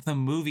promote the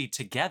movie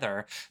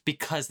together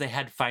because they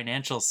had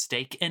financial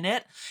stake in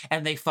it,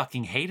 and they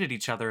fucking hated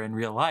each other in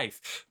real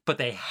life. But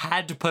they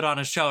had to put on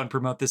a show and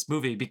promote this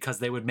movie because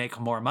they would make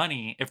more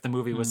money if the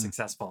movie was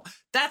successful.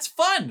 That's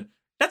fun.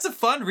 That's a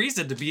fun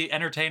reason to be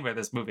entertained by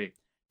this movie.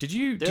 Did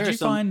you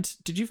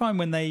find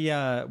when they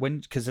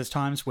because there's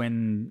times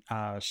when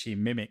she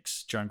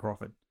mimics Joan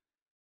Crawford,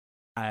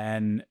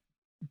 and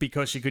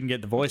because she couldn't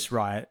get the voice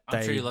right,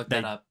 I'm sure you looked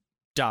that up.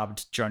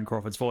 Dubbed Joan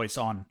Crawford's voice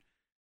on.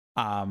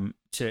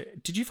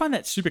 Did you find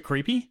that super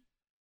creepy?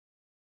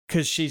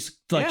 Because she's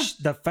like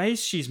the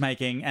face she's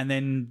making, and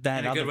then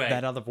that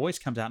other voice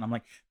comes out, and I'm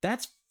like,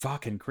 that's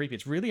fucking creepy.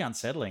 It's really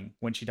unsettling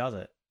when she does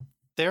it.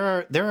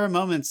 There are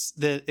moments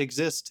that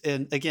exist,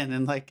 and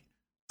like,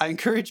 I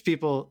encourage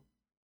people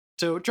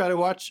to try to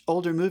watch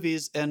older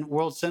movies and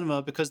world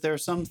cinema, because there are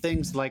some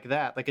things like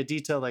that, like a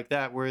detail like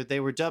that, where they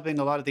were dubbing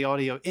a lot of the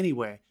audio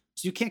anyway.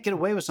 So you can't get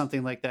away with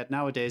something like that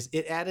nowadays.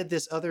 It added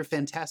this other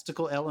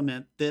fantastical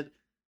element that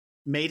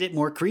made it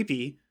more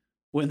creepy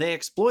when they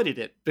exploited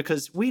it,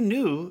 because we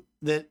knew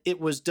that it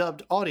was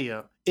dubbed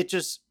audio. It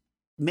just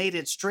made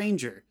it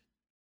stranger.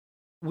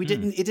 It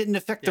didn't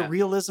affect the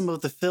realism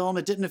of the film.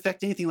 It didn't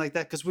affect anything like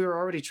that, because we were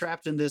already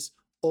trapped in this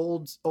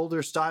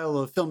older style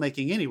of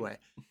filmmaking anyway.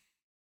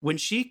 When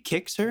she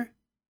kicks her,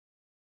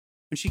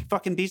 when she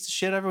fucking beats the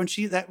shit out of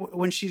her,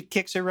 when she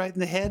kicks her right in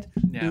the head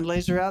and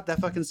lays her out,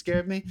 that fucking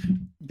scared me.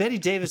 Betty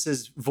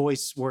Davis's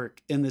voice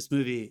work in this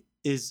movie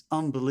is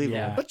unbelievable.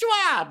 Yeah. But you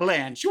are,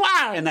 Blanche. You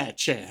are in that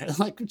chair.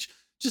 Like,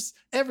 just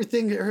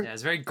everything. Yeah,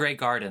 it's very Grey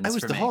Gardens. I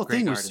was for the me. whole Grey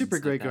thing Gardens, was super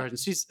like Grey that.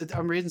 Gardens.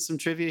 I'm reading some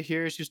trivia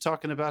here. She was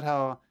talking about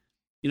how,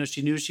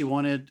 she knew she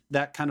wanted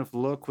that kind of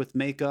look with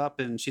makeup,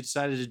 and she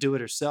decided to do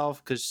it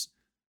herself because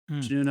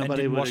she knew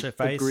nobody didn't would wash her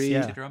face, agree.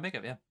 yeah. She did her own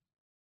makeup, yeah.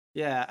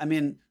 Yeah, I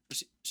mean,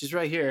 she's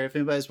right here. If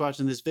anybody's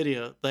watching this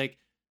video, like,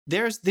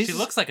 there's these. She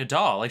looks like a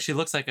doll. Like, she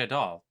looks like a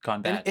doll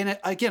gone bad. And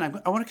again,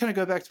 I want to kind of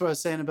go back to what I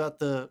was saying about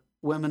the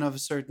women of a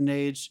certain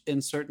age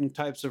in certain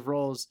types of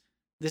roles.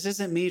 This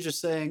isn't me just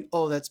saying,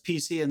 "Oh, that's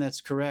PC and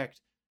that's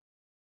correct."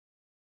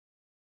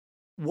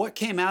 What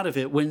came out of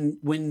it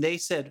when they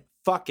said,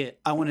 "Fuck it,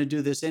 I want to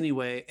do this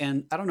anyway,"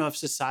 and I don't know if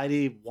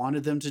society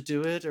wanted them to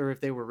do it, or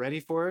if they were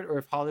ready for it, or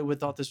if Hollywood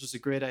thought this was a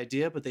great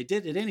idea, but they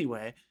did it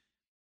anyway.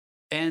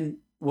 And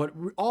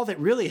all that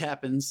really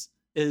happens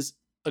is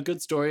a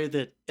good story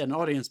that an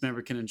audience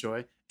member can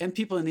enjoy, and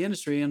people in the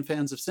industry and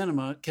fans of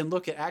cinema can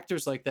look at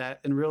actors like that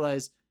and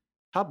realize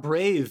how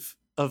brave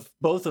of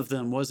both of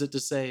them was it to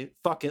say,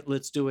 "Fuck it,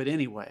 let's do it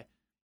anyway.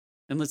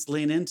 And let's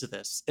lean into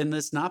this. And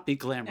let's not be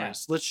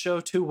glamorous. Let's show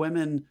two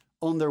women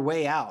on their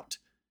way out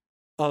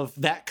of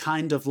that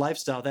kind of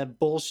lifestyle, that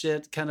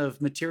bullshit kind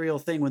of material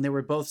thing when they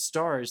were both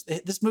stars."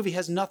 This movie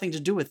has nothing to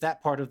do with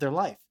that part of their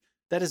life.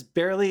 That is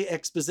barely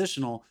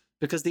expositional,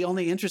 because the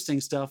only interesting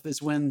stuff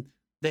is when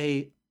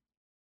they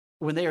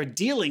are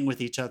dealing with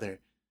each other.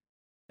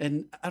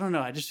 And I don't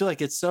know, I just feel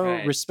like it's so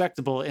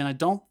respectable, and I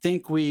don't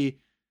think we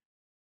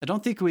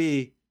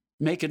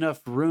make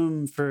enough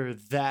room for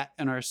that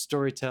in our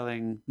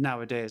storytelling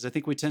nowadays. I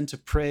think we tend to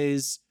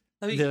praise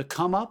the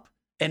come up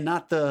and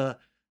not the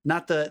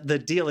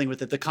dealing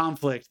with it, the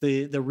conflict,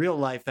 the real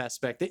life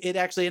aspect. It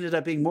actually ended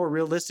up being more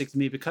realistic to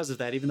me because of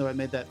that, even though I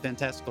made that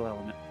fantastical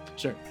element.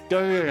 Sure.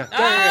 Go. We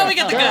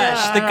got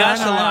the gush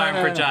alarm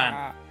for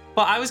John.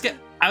 Well, I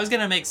was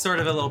gonna make sort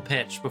of a little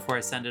pitch before I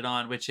send it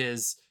on, which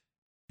is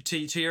to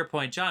your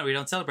point, John. We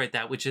don't celebrate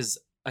that, which is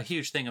a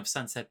huge thing of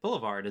Sunset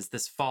Boulevard, is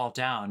this fall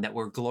down, that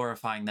we're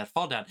glorifying that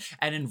fall down.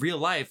 And in real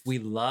life, we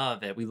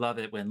love it. We love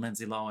it when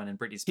Lindsay Lohan and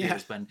Britney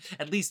Spears, when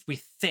at least we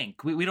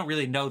think, we don't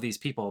really know these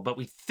people, but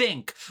we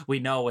think we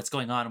know what's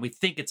going on, and we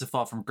think it's a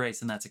fall from grace,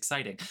 and that's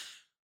exciting.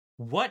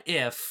 What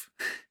if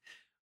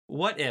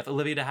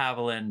Olivia de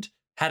Havilland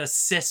had a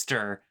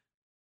sister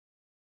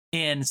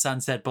in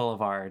Sunset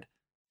Boulevard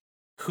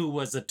who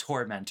was a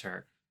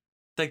tormentor?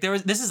 Like,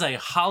 this is a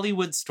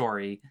Hollywood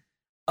story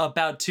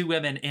about two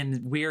women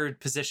in weird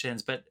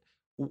positions, but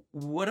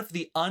what if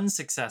the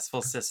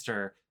unsuccessful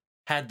sister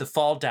had the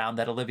fall down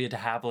that Olivia de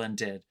Havilland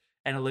did?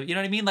 And Olivia, you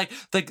know what I mean? Like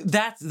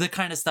that's the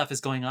kind of stuff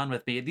is going on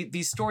with me.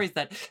 These stories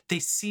that they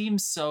seem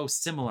so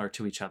similar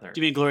to each other.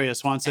 Do you mean Gloria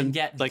Swanson? And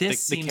yet like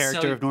the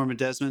character of Norma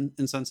Desmond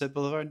in Sunset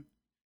Boulevard?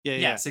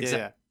 Yes,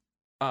 exactly.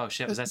 Oh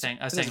shit, I was saying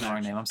the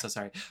wrong name. I'm so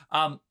sorry.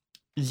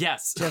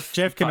 Yes.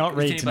 Jeff cannot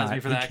read tonight. Can you buzz me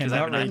for that? Because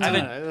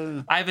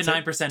I have a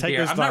 9%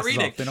 beer. I'm not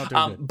reading.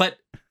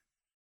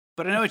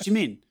 But I know what you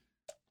mean.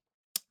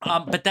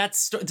 But they're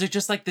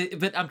just like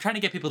but I'm trying to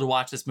get people to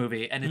watch this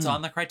movie, and it's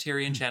on the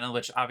Criterion channel,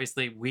 which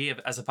obviously we have,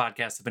 as a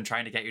podcast, have been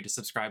trying to get you to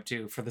subscribe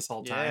to for this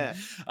whole time.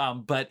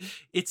 But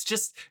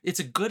it's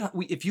a good,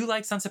 if you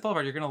like Sunset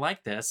Boulevard, you're going to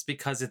like this,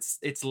 because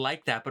it's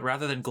like that, but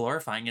rather than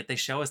glorifying it, they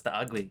show us the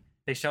ugly.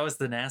 They show us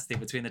the nasty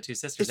between the two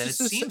sisters, and it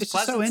seems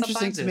pleasant so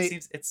interesting to me.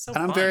 It's so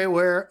fun. I'm very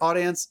aware,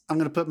 audience, I'm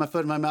going to put my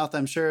foot in my mouth,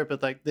 I'm sure,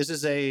 but like this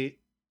is a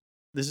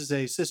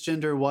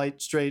cisgender,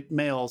 white, straight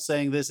male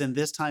saying this in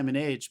this time and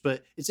age.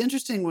 But it's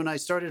interesting, when I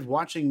started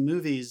watching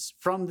movies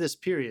from this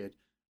period,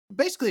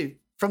 basically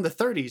from the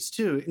 30s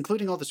too,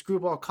 including all the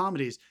screwball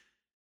comedies,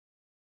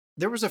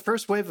 there was a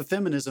first wave of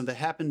feminism that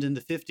happened in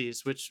the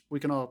 50s, which we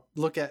can all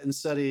look at and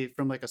study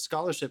from like a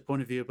scholarship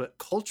point of view, but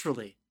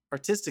culturally,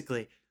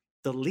 artistically,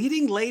 the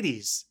leading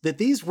ladies that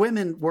these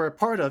women were a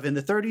part of in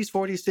the 30s,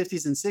 40s,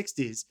 50s, and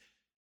 60s,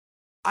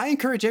 I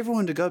encourage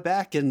everyone to go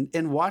back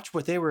and watch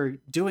what they were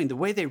doing, the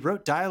way they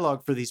wrote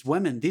dialogue for these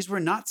women. These were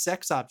not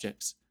sex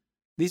objects.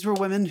 These were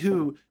women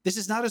who, this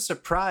is not a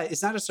surprise.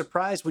 It's not a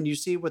surprise when you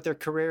see what their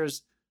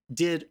careers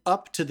did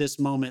up to this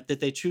moment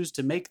that they choose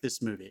to make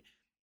this movie.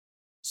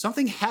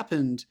 Something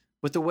happened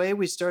with the way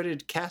we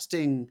started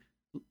casting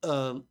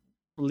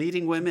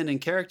leading women and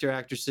character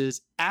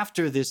actresses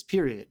after this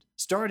period,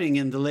 starting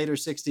in the later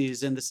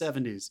 60s and the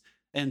 70s,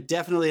 and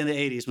definitely in the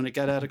 80s when it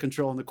got out of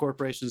control and the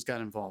corporations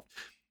got involved.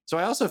 So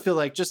I also feel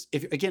like, just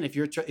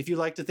if you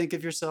like to think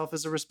of yourself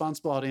as a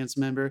responsible audience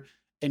member,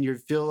 and you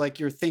feel like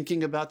you're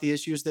thinking about the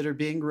issues that are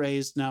being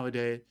raised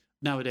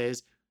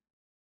nowadays,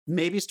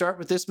 maybe start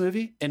with this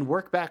movie and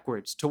work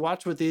backwards to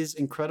watch what these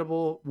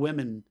incredible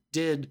women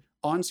did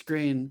on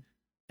screen.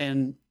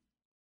 And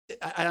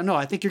I don't know,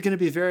 I think you're going to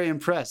be very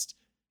impressed.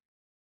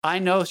 I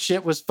know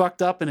shit was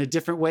fucked up in a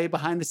different way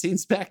behind the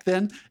scenes back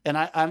then,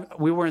 and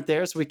we weren't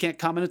there, so we can't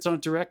comment on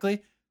it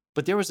directly.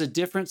 But there was a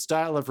different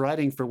style of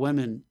writing for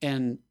women,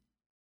 and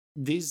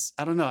these,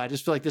 I don't know, I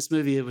just feel like this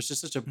movie, it was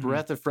just such a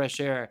breath of fresh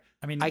air.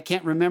 I mean, I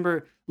can't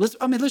remember. Let's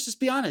just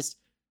be honest.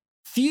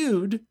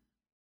 Feud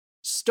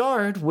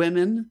starred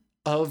women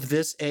of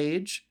this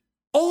age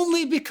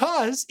only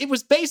because it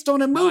was based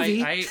on a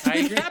movie I that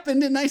agree.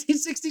 happened in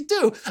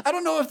 1962. I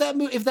don't know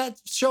if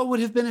that show would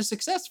have been as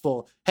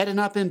successful had it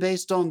not been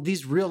based on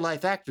these real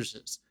life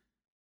actresses.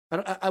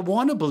 I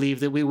want to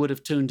believe that we would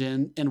have tuned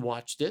in and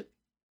watched it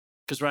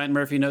because Ryan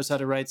Murphy knows how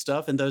to write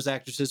stuff and those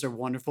actresses are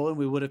wonderful and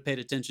we would have paid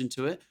attention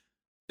to it.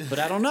 But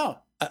I don't know.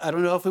 I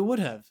don't know if we would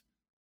have.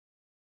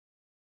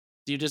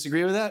 Do you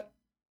disagree with that?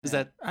 Is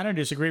that I don't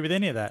disagree with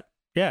any of that.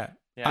 Yeah.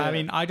 I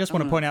mean, I just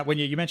want to point out when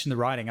you mentioned the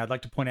writing, I'd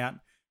like to point out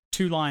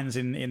two lines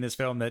in this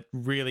film that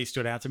really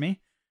stood out to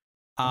me.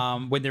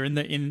 When they're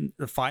in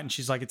the fight and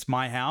she's like, "It's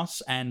my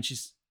house," and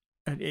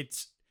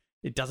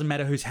it doesn't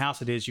matter whose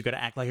house it is. You got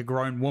to act like a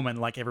grown woman,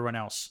 like everyone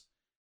else.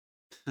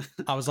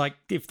 I was like,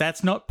 if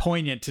that's not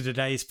poignant to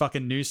today's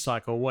fucking news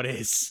cycle, what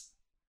is?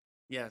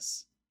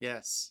 Yes.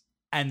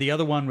 And the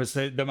other one was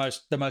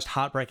the most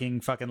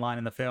heartbreaking fucking line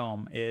in the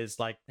film is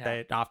like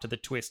after the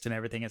twist and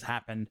everything has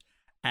happened,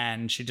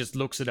 and she just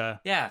looks at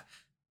her,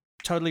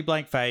 totally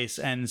blank face,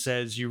 and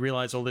says, "You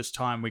realize all this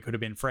time we could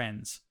have been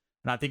friends."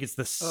 And I think it's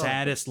the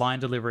saddest line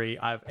delivery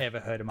I've ever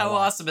heard in my life. How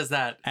awesome is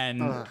that?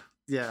 And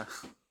yeah,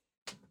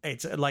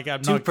 it's like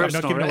I'm Too not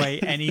personal, giving right? away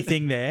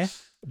anything there,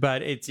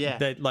 but it's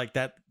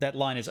that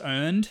line is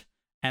earned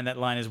and that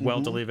line is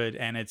well delivered,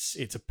 and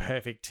it's a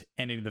perfect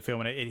ending to the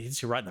film, and it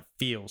hits you right in the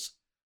feels.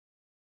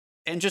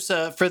 And just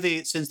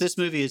since this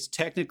movie is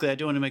technically, I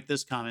do want to make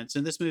this comment.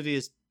 Since this movie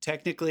is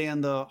technically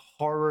in the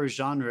horror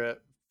genre,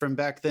 from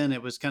back then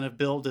it was kind of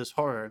billed as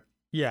horror.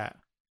 Yeah,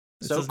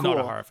 this So is not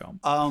a horror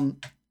film.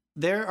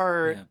 There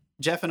are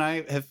Jeff and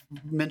I have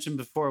mentioned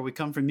before. We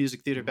come from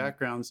music theater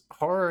backgrounds.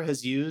 Horror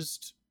has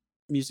used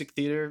music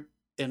theater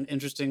in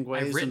interesting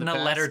ways. I've written in the a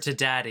past. letter to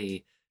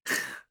Daddy.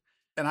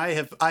 And I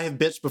have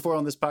bitched before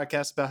on this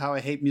podcast about how I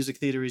hate music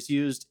theater is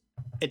used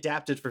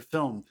adapted for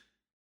film.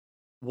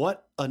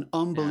 What an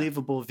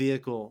unbelievable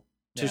vehicle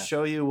to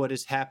show you what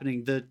is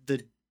happening,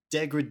 the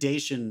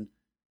degradation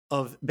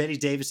of Bette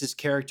Davis's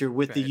character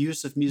with the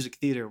use of music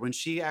theater. When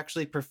she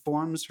actually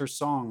performs her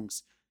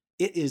songs,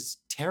 it is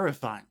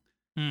terrifying.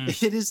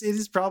 It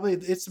is probably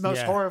the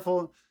most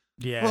horrible.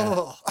 Yeah.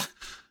 Oh.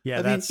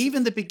 Yeah. I mean,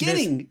 even the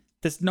beginning.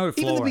 There's no Even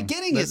the flooring.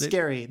 beginning is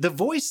scary. The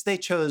voice they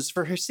chose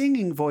for her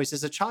singing voice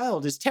as a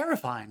child is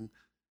terrifying.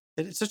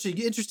 It's such an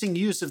interesting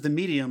use of the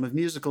medium of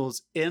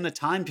musicals in a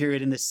time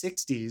period in the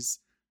 60s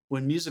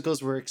when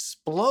musicals were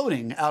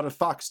exploding out of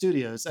Fox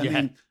Studios. I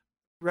mean,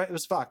 right? It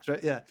was Fox,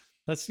 right? Yeah.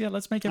 Let's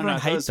make everyone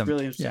hate them.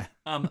 Really interesting.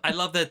 Yeah. I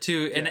love that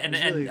too. And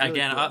really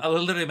again, cool.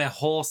 literally my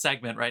whole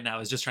segment right now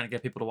is just trying to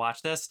get people to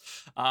watch this.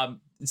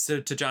 So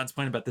to John's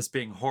point about this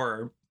being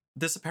horror,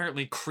 this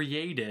apparently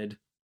created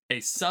a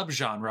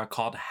subgenre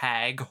called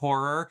hag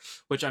horror,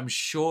 which I'm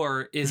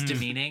sure is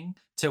demeaning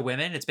to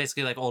women. It's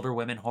basically like older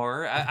women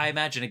horror. I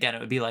imagine, again, it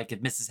would be like if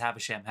Mrs.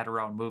 Havisham had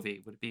her own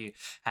movie, would it be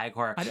hag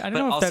horror? I don't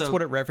know if that's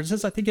what it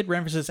references. I think it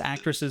references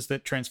actresses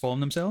that transform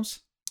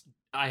themselves.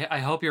 I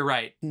hope you're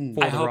right.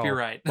 for I the hope role. you're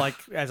right. Like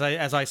as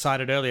I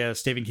cited earlier,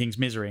 Stephen King's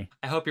Misery.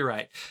 I hope you're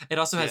right. It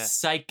also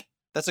has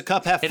That's a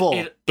cup half full.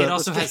 It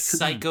also has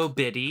Psycho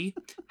Biddy,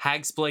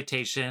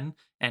 Hagsploitation,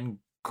 and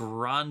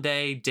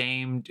Grande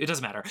Dame. It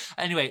doesn't matter.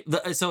 Anyway,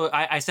 so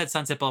I said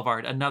Sunset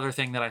Boulevard. Another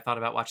thing that I thought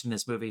about watching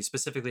this movie,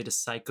 specifically to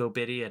Psycho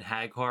Biddy and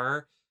hag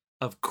horror,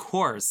 of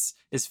course,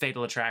 is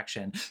Fatal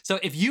Attraction. So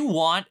if you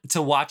want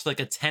to watch like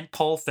a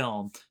tentpole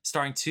film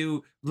starring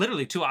two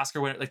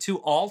Oscar winners, like two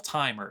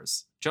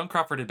all-timers, Joan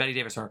Crawford and Bette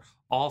Davis are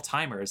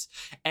all-timers,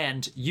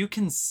 and you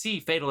can see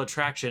Fatal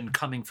Attraction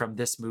coming from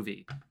this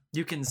movie.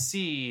 You can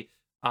see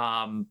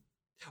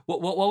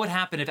what would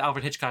happen if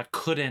Alfred Hitchcock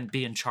couldn't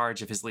be in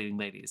charge of his leading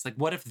ladies? Like,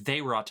 what if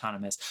they were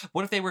autonomous?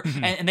 What if they were,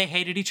 and they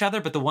hated each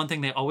other, but the one thing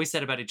they always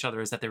said about each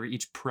other is that they were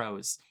each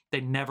pros.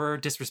 They never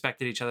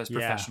disrespected each other's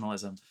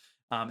professionalism.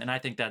 And I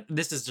think that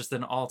this is just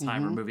an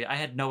all-timer movie. I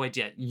had no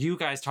idea. You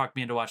guys talked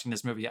me into watching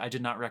this movie. I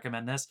did not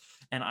recommend this,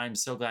 and I'm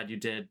so glad you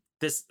did.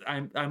 This,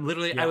 I'm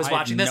literally, I was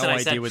watching this, and I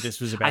said, what this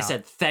was about. I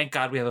said, thank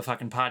God we have a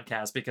fucking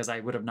podcast, because I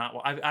would have not,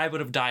 I would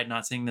have died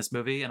not seeing this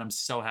movie, and I'm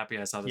so happy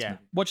I saw this movie.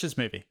 Watch this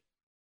movie.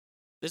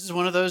 This is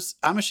one of those.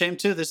 I'm ashamed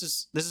too. This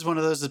is one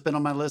of those that's been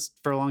on my list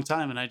for a long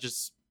time, and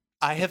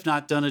I have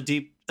not done a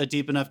deep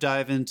enough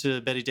dive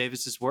into Bette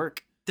Davis's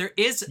work. There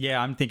is,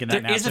 I'm thinking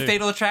that there is a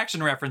Fatal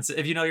Attraction reference.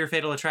 If you know your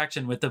Fatal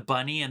Attraction with the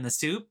bunny and the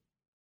soup,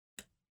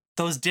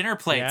 those dinner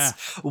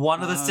plates.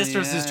 One of the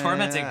sisters who's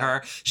tormenting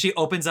her, she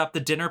opens up the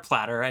dinner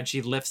platter and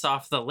she lifts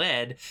off the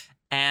lid.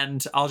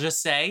 And I'll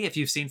just say, if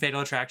you've seen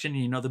Fatal Attraction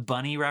and you know the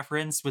bunny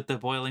reference with the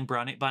boiling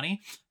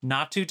bunny,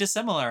 not too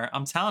dissimilar.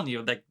 I'm telling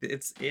you, like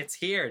it's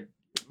here.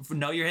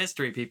 Know your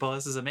history, people.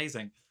 This is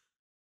amazing.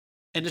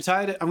 And to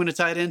tie it, I'm going to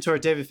tie it into our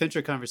David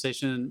Fincher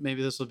conversation, and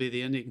maybe this will be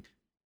the ending.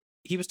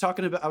 He was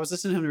talking about, I was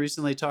listening to him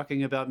recently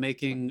talking about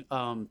making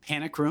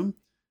Panic Room,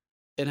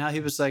 and how he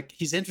was like,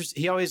 he's interested.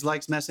 He always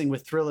likes messing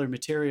with thriller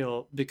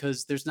material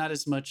because there's not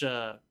as much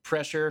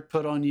pressure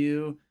put on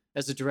you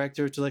as a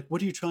director to like,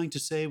 what are you trying to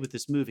say with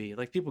this movie?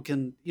 Like people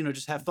can,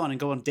 just have fun and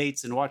go on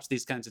dates and watch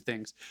these kinds of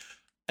things.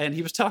 And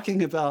he was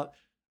talking about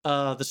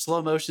the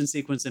slow motion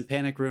sequence in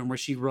Panic Room where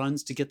she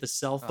runs to get the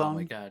cell phone. Oh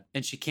my God.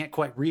 And she can't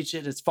quite reach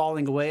it. It's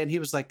falling away. And he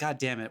was like, God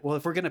damn it. Well,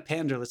 if we're going to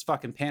pander, let's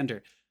fucking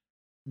pander.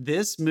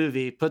 This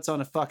movie puts on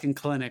a fucking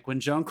clinic when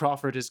Joan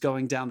Crawford is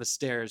going down the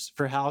stairs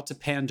for how to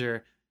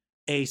pander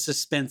a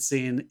suspense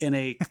scene in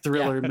a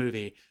thriller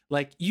movie.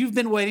 Like, you've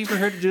been waiting for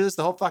her to do this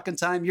the whole fucking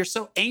time. You're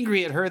so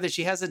angry at her that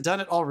she hasn't done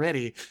it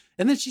already.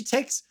 And then she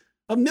takes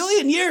a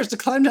million years to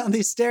climb down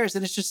these stairs.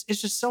 And it's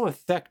just so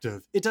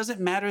effective. It doesn't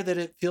matter that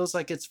it feels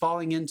like it's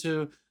falling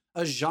into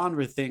a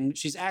genre thing.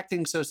 She's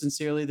acting so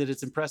sincerely that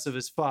it's impressive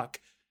as fuck.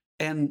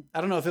 And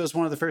I don't know if it was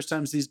one of the first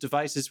times these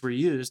devices were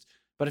used,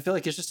 but I feel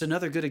like it's just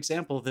another good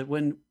example that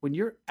when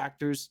your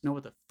actors know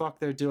what the fuck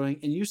they're doing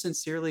and you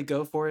sincerely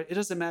go for it, it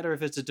doesn't matter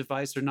if it's a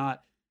device or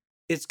not,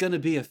 it's going to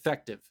be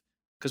effective.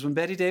 Because when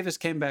Bette Davis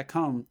came back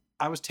home,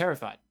 I was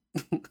terrified.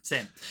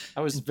 Same.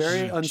 I was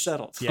very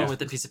unsettled. Yeah. With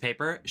the piece of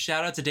paper.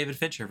 Shout out to David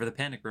Fincher for the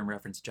Panic Room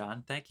reference,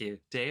 John. Thank you,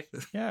 Dave.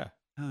 Yeah.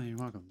 Oh, you're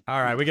welcome.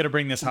 All right, we got to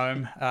bring this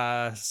home.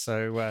 Are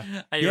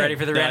you ready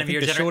for the random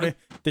year generator?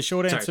 The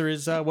short answer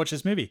is watch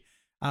this movie.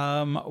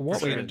 What we're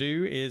Sorry. going to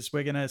do is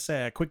we're going to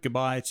say a quick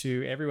goodbye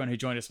to everyone who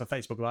joined us for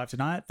Facebook Live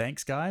tonight.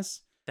 Thanks,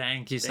 guys.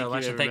 Thank you so Thank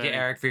much. you, And thank you,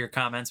 everybody. Eric, for your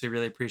comments. We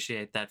really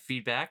appreciate that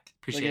feedback.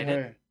 Appreciate Look at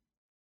it. her.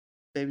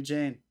 Baby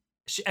Jane.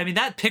 I mean,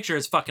 that picture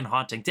is fucking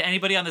haunting. To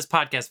anybody on this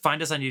podcast,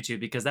 find us on YouTube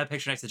because that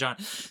picture next to John,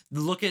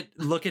 look at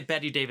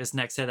Bette Davis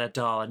next to that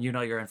doll, and you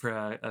know you're in for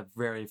a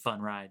very fun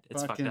ride.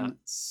 It's Fucking fucked up.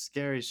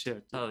 scary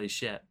shit. Holy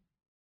shit.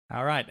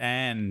 All right,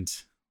 and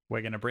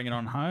we're going to bring it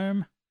on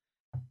home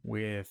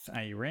with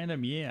a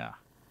random year.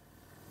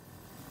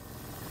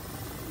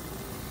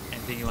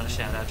 Anything you want to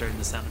shout out during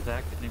the sound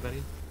effect?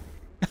 Anybody?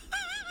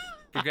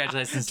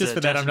 Congratulations. Just to for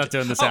that, I'm Justin- not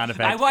doing the sound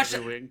effect.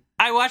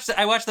 I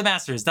watched the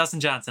Masters. Dustin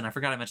Johnson. I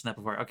forgot I mentioned that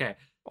before. Okay.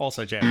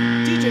 Also, Jeff.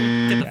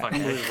 DJ. Get the fuck out.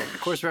 Unbelievable.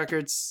 Course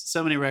records.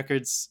 So many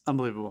records.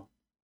 Unbelievable.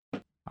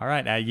 All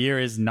right, our year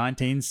is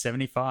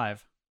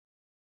 1975.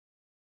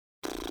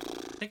 I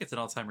think it's an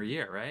all-timer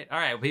year, right? All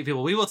right,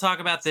 people, we will talk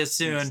about this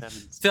soon.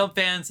 70s. Film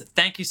fans,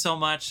 thank you so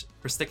much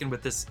for sticking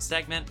with this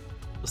segment.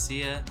 We'll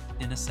see you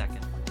in a second.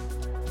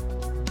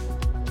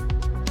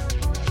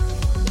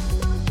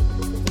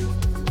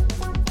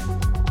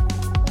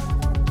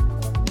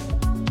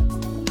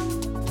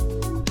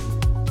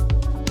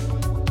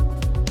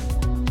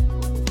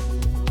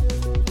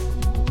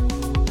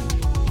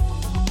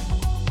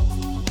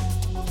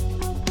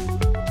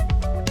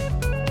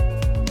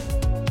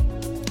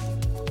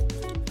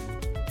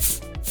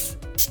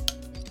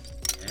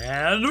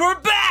 And we're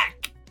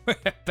back! We're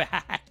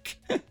back.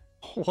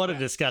 What a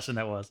discussion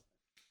that was.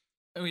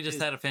 And we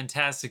just had a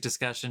fantastic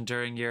discussion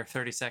during your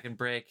 30-second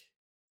break,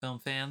 film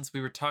fans.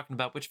 We were talking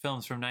about which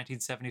films from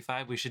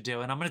 1975 we should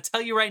do. And I'm going to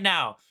tell you right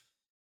now,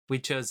 we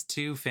chose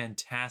two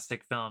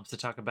fantastic films to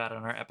talk about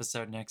on our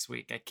episode next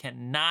week. I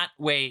cannot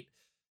wait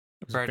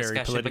for our Very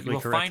discussion, but you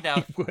will politically find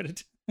out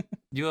worded.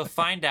 you will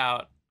find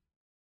out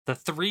the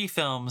three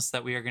films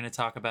that we are going to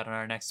talk about in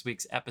our next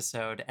week's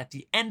episode at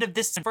the end of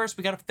this. First,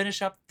 we got to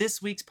finish up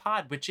this week's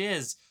pod, which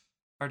is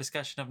our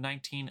discussion of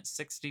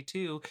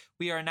 1962.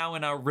 We are now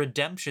in our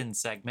redemption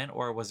segment,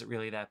 or was it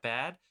really that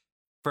bad?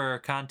 For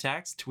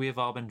context, we have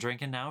all been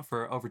drinking now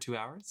for over 2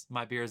 hours.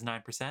 My beer is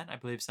 9%. I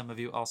believe some of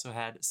you also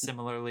had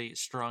similarly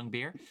strong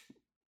beer.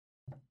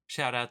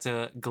 Shout out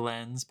to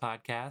Glenn's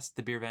podcast,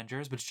 The Beer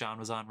Vengers, which John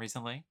was on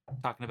recently,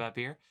 talking about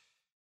beer.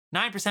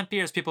 9%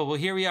 beers, people. Well,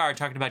 here we are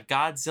talking about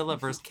Godzilla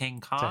vs.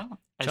 King Kong.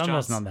 As John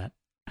John's- wasn't on that.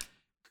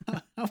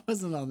 I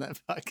wasn't on that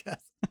podcast.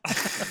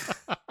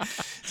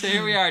 So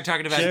here we are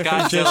talking about Jeff,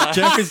 Godzilla.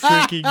 Jeff is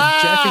drinking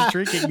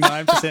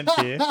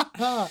 9% beer.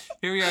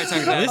 Here we are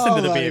talking about. Listen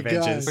to the my Beer God.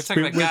 Avengers. We're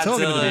talking about We're talking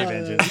to the Godzilla. Beer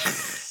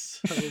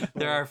Avengers.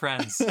 They're our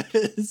friends.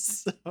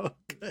 It's so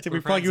good. Did We're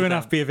we plug friends you with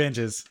enough, them. Beer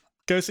Avengers?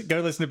 Go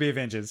listen to Beer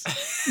Avengers.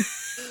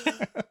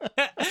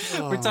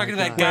 We're talking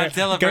my about God.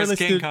 Godzilla Go vs.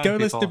 listen King to Kong. go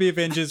listen to people. Beer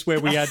Avengers, where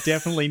we are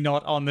definitely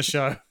not on the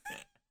show.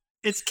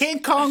 It's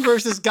King Kong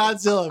versus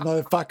Godzilla,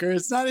 motherfucker.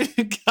 It's not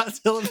even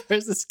Godzilla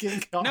versus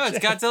King Kong. No, it's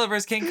Godzilla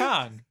vs. King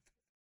Kong.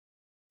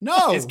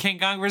 No. It's King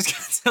Kong versus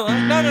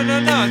Godzilla.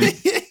 No.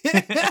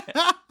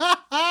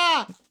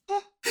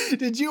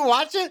 Did you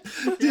watch it?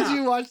 Did Yeah.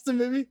 you watch the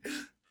movie?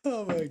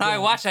 Oh my God. I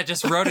watched. I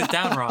just wrote it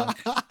down wrong.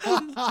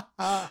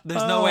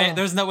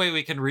 There's no way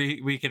we can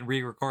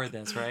re-record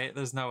this, right?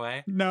 There's no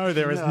way. No,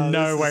 there is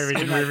no way we we're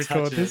can not re-record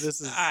touching it. this.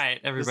 This is All right,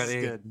 this is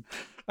everybody. good.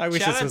 I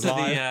wish Shout this out was to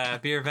live. the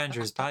Beer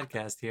Avengers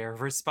podcast here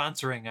for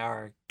sponsoring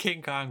our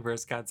King Kong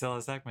vs.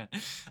 Godzilla segment.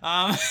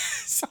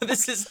 So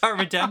this is our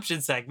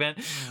redemption segment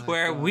Oh my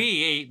where God.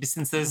 we,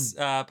 since this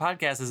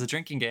podcast is a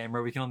drinking game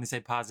where we can only say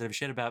positive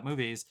shit about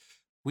movies,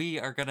 we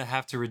are going to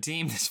have to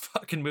redeem this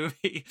fucking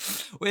movie,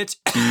 which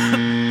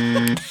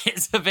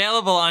is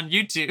available on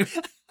YouTube.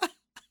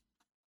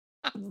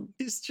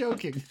 He's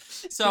joking.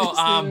 So, He's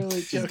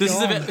literally joking. this is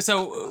Go a on. bit,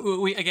 so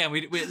we again,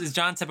 we as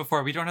John said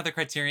before, we don't have the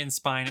Criterion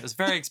Spine. It was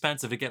very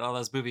expensive to get all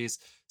those movies,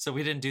 so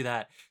we didn't do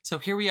that. So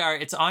here we are.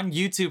 It's on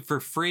YouTube for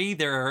free.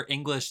 There are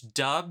English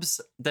dubs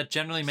that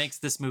generally makes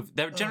this movie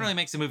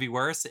makes the movie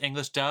worse.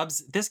 English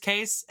dubs. This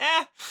case,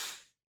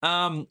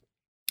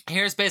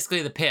 Here's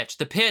basically the pitch.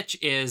 The pitch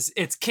is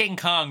it's King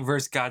Kong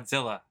versus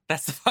Godzilla.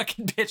 That's the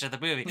fucking pitch of the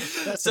movie.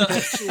 So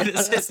this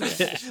is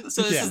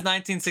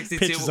 1962.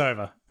 Pitch is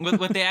over.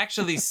 What they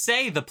actually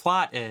say the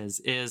plot is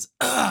this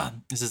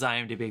is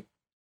IMDb.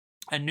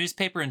 A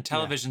newspaper and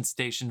television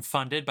station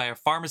funded by a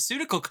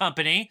pharmaceutical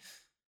company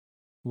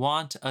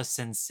want a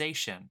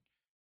sensation,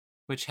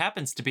 which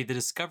happens to be the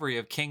discovery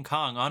of King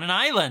Kong on an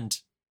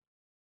island.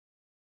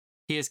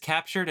 He is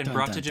captured and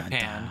brought to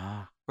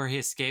Japan, where he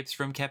escapes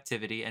from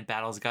captivity and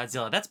battles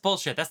Godzilla. That's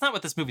bullshit. That's not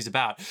what this movie's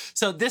about.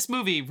 So this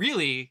movie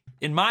really,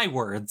 in my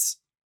words,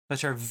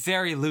 which are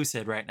very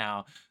lucid right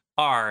now,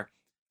 are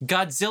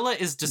Godzilla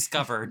is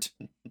discovered.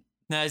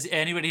 Now, as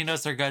anybody who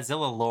knows their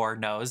Godzilla lore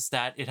knows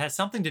that it has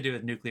something to do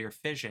with nuclear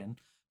fission.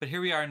 But here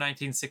we are in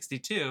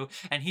 1962,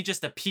 and he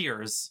just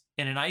appears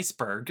in an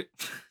iceberg.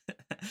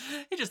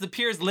 He just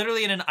appears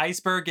literally in an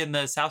iceberg in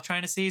the South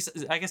China Sea.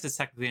 I guess it's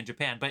technically in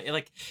Japan, but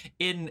like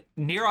in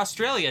near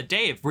Australia.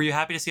 Dave, were you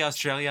happy to see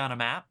Australia on a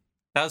map?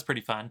 That was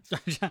pretty fun.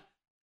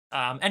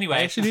 Anyway,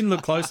 I actually didn't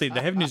look closely.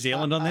 They have New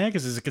Zealand on there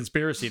because there's a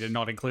conspiracy to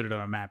not include it on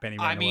a map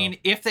anywhere. I mean,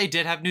 if they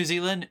did have New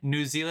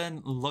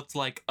Zealand looked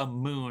like a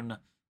moon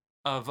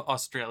of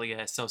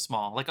Australia, so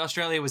small. Like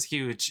Australia was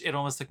huge. It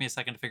almost took me a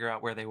second to figure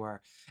out where they were.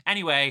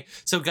 Anyway,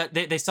 so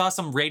they saw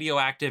some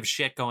radioactive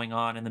shit going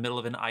on in the middle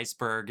of an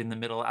iceberg in the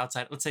middle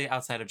outside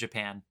of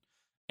Japan.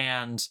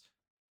 And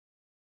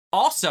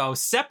also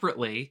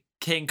separately,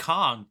 King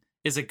Kong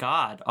is a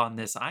god on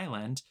this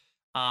island.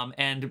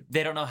 And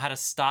they don't know how to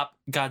stop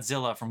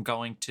Godzilla from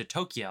going to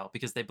Tokyo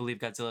because they believe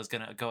Godzilla is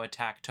going to go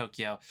attack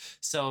Tokyo.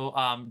 So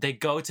they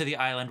go to the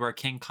island where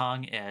King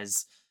Kong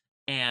is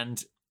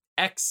and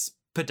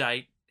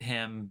expedite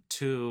him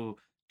to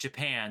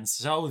Japan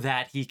so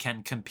that he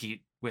can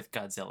compete with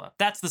Godzilla.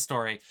 That's the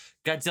story.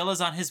 Godzilla's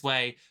on his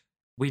way.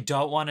 We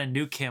don't want to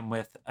nuke him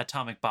with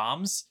atomic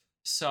bombs,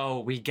 so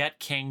we get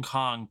King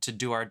Kong to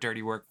do our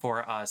dirty work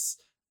for us.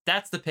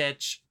 That's the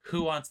pitch.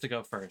 Who wants to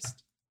go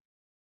first?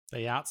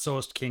 They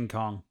outsourced King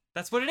Kong.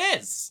 That's what it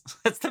is.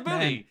 That's the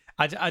movie.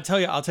 Man, I'll tell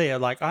you,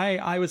 like,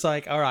 I was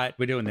like, all right,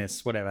 we're doing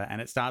this, whatever.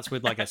 And it starts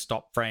with like a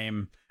stop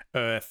frame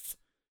Earth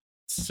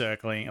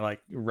circling, like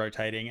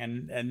rotating,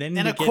 and then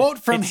a quote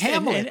from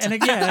Hamlet. And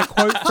again, a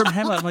quote from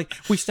Hamlet. I'm like,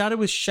 we started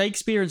with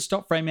Shakespeare and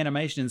stop frame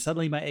animation, and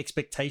suddenly my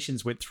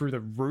expectations went through the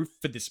roof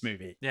for this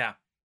movie. Yeah,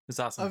 it's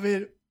awesome. I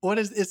mean,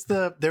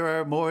 there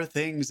are more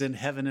things in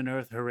heaven and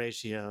earth,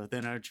 Horatio,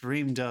 than are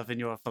dreamed of in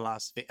your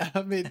philosophy.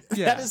 I mean,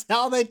 that is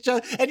how they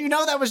chose. And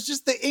that was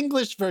just the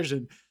English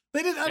version.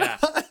 They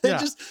didn't.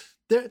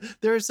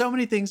 There are so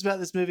many things about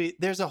this movie.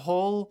 There's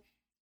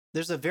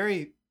a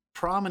very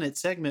prominent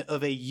segment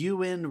of a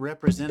UN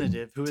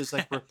representative who is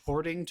like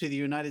reporting to the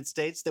United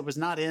States that was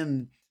not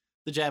in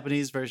the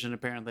Japanese version,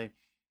 apparently.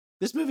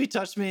 This movie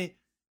touched me.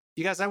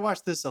 You guys, I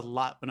watched this a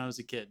lot when I was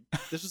a kid.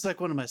 This was like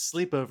one of my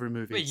sleepover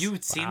movies. Wait,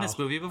 you'd seen this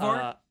movie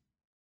before?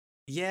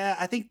 Yeah,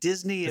 I think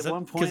Disney at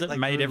one point because it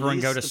made everyone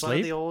go to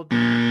sleep.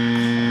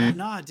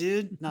 Nah,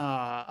 dude,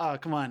 nah. Oh,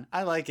 come on,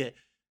 I like it.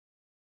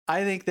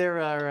 I think there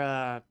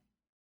are.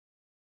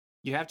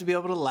 You have to be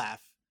able to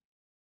laugh,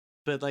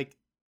 but like,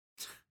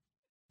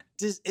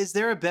 is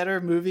there a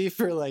better movie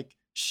for like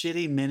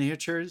shitty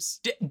miniatures?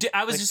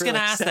 I was just gonna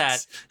ask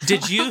that.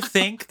 Did you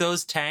think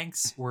those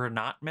tanks were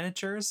not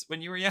miniatures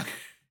when you were young?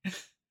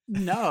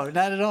 No,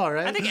 not at all,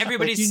 right? I think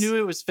everybody's. Like you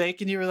knew it was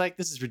fake, and you were like,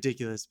 "This is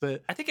ridiculous."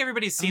 But I think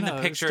everybody's seen the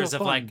pictures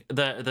of like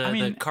the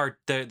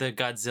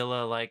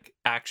Godzilla like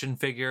action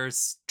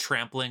figures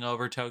trampling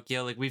over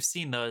Tokyo. Like we've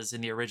seen those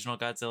in the original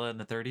Godzilla in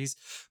the 30s,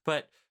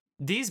 but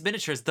these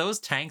miniatures, those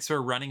tanks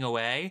were running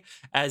away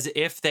as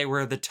if they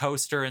were the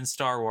toaster in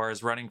Star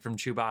Wars running from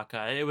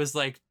Chewbacca. It was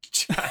like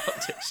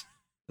childish.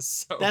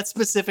 So that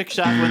specific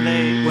shot when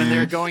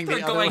they're going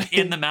the other way,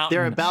 in the mountain,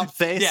 they're about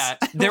face. Yeah,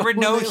 there were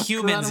no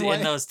humans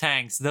in those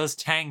tanks. Those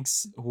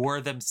tanks were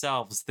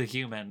themselves the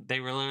human. They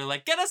were literally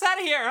like, "Get us out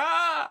of here!"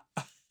 Ah!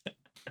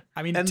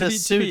 I mean,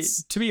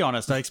 to be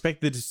honest, I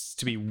expected this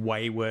to be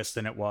way worse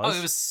than it was. Oh,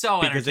 it was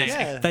so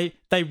entertaining.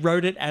 They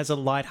wrote it as a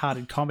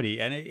lighthearted comedy,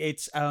 and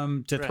it's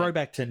throw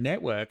back to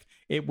Network.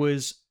 It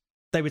was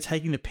they were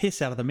taking the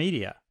piss out of the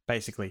media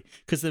basically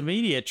because the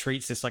media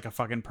treats this like a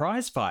fucking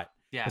prize fight.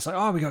 Yeah, it's like,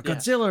 oh, we got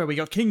Godzilla, we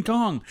got King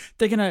Kong.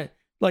 They're gonna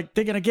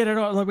get it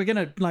on. Like we're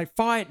gonna like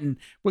fight and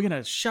we're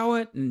gonna show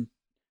it and.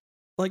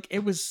 Like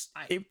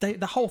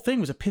the whole thing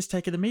was a piss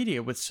take of the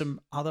media with some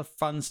other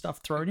fun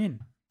stuff thrown in.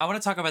 I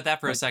want to talk about that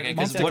for a second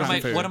because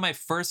one of my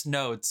first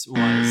notes was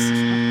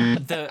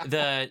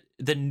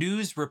the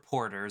news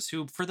reporters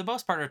who, for the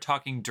most part, are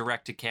talking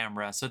direct to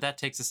camera. So that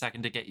takes a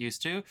second to get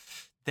used to.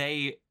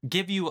 They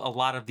give you a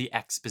lot of the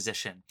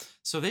exposition.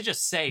 So they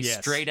just say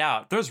straight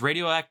out, "There's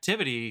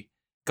radioactivity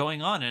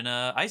going on in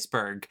an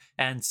iceberg,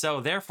 and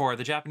so therefore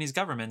the Japanese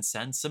government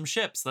sends some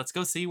ships. Let's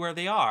go see where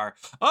they are.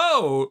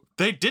 Oh,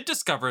 they did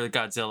discover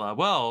Godzilla.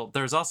 Well,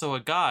 there's also a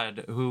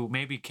god who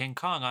may be King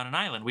Kong on an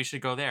island. We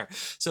should go there."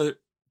 So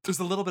there's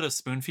a little bit of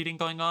spoon feeding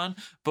going on,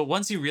 but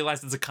once you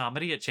realize it's a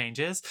comedy, it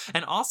changes.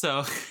 And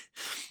also,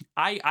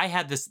 I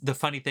had the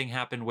funny thing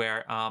happen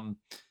where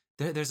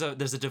there's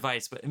a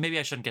device, but maybe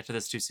I shouldn't get to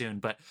this too soon.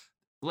 But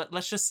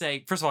let's just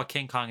say, first of all,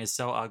 King Kong is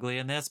so ugly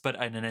in this, but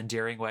in an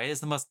endearing way.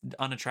 Is the most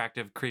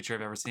unattractive creature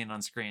I've ever seen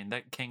on screen.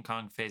 That King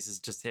Kong face is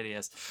just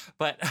hideous.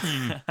 But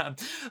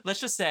let's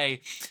just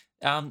say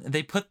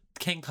they put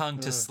King Kong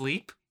to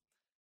sleep,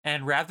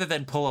 and rather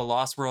than pull a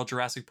Lost World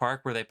Jurassic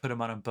Park where they put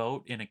him on a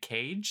boat in a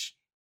cage,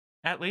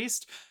 at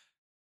least,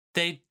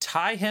 they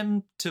tie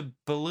him to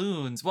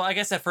balloons. Well, I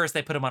guess at first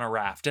they put him on a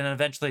raft and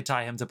eventually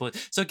tie him to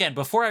balloons. So again,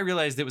 before I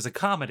realized it was a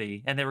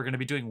comedy and they were going to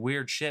be doing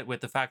weird shit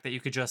with the fact that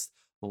you could just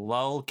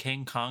lull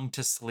King Kong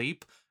to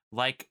sleep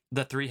like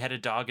the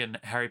three-headed dog in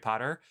Harry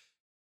Potter,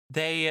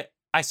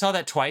 I saw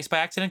that twice by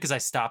accident because I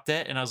stopped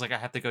it and I was like, I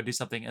have to go do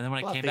something. And then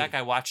when I came back,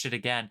 I watched it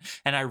again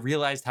and I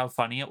realized how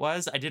funny it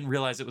was. I didn't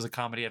realize it was a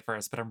comedy at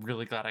first, but I'm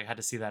really glad I had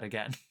to see that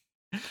again.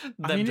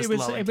 I mean,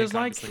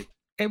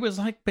 it was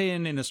like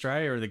being in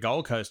Australia or the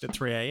Gold Coast at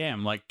 3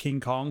 a.m. Like King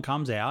Kong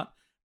comes out,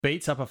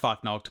 beats up a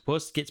fucking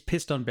octopus, gets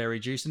pissed on berry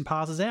juice, and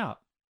passes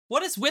out.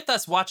 What is with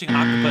us watching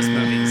octopus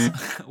movies?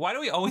 Why do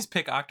we always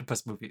pick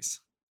octopus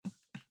movies?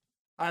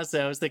 Honestly,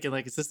 I was thinking,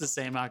 like, is this the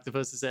same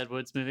octopus as Ed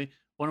Wood's movie?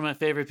 One of my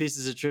favorite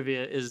pieces of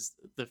trivia is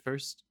the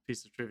first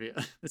piece of trivia.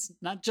 It's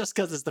not just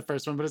because it's the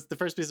first one, but it's the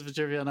first piece of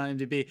trivia on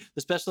IMDb.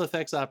 The special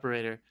effects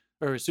operator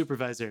or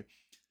supervisor,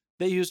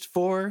 they used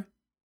 4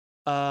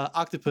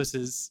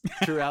 octopuses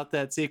throughout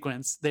that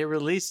sequence. They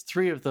released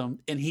 3 of them,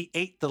 and he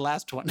ate the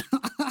last one.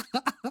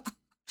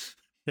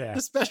 Yeah,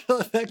 the special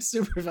effects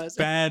supervisor.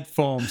 Bad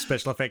form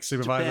special effects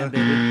supervisor.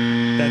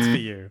 Japan, That's for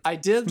you. I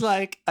did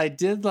like.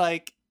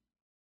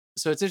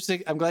 So it's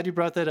interesting. I'm glad you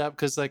brought that up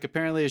because, like,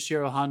 apparently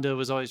Ishiro Honda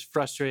was always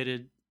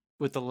frustrated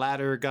with the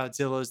latter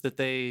Godzillas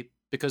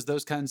because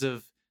those kinds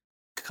of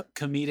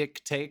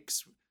comedic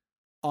takes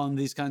on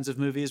these kinds of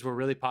movies were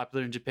really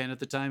popular in Japan at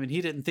the time, and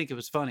he didn't think it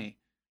was funny.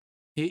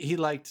 He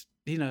liked,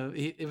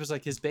 it was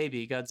like his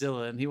baby,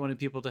 Godzilla, and he wanted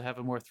people to have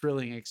a more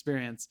thrilling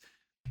experience.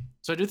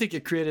 So I do think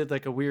it created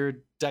like a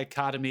weird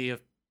dichotomy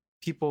of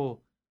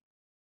people,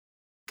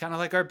 kind of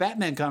like our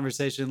Batman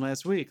conversation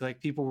last week. Like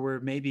people were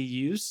maybe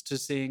used to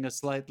seeing a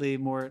slightly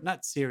more,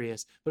 not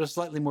serious, but a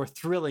slightly more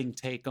thrilling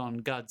take on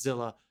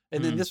Godzilla.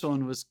 And then this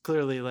one was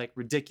clearly like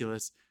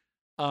ridiculous.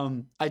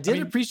 I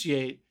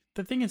appreciate.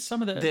 The thing is,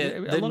 some of a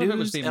lot of it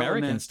was the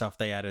American stuff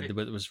they added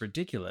that was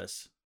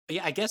ridiculous.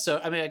 Yeah, I guess so.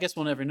 I mean, I guess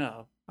we'll never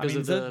know. I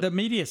mean, the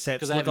media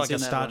sets look like a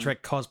Star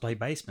Trek cosplay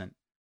basement.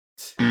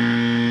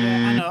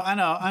 Yeah,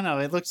 I know.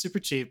 It looks super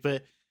cheap,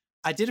 but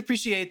I did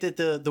appreciate that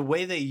the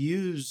way they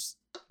use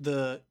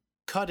the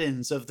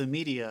cut-ins of the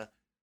media,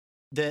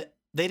 that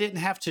they didn't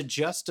have to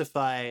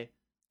justify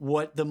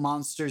what the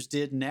monsters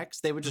did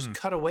next. They would just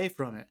cut away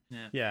from it.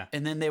 Yeah.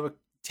 And then they would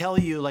tell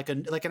you like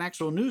an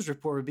actual news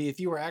report would be, if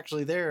you were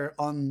actually there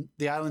on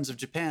the islands of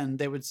Japan,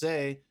 they would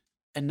say,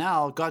 and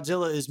now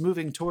Godzilla is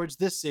moving towards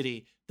this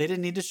city. They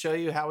didn't need to show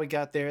you how we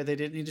got there. They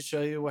didn't need to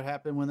show you what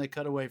happened when they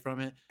cut away from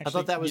it. Actually, I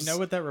thought that was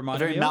what that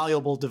reminded a very me of?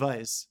 malleable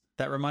device.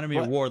 That reminded me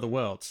of War of the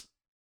Worlds.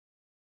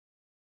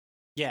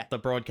 Yeah. The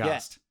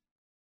broadcast. Yeah,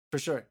 for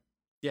sure.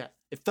 Yeah.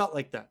 It felt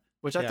like that,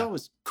 which I thought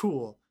was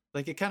cool.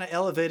 Like it kind of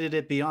elevated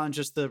it beyond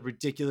just the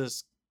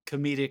ridiculous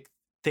comedic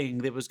thing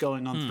that was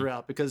going on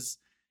throughout. Because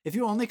if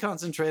you only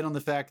concentrate on the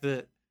fact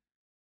that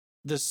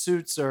the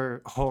suits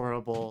are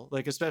horrible,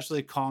 like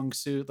especially Kong's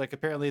suit, like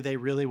apparently they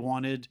really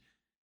wanted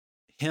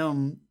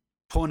him,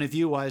 point of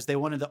view wise, they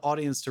wanted the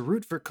audience to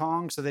root for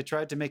Kong, so they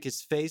tried to make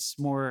his face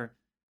more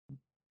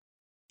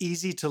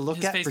easy to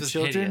look at for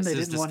children. They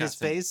didn't want his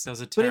face,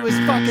 but it was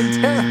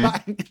fucking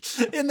terrifying.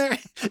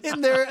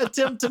 in their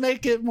attempt to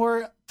make it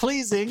more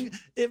pleasing,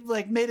 it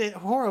like made it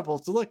horrible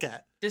to look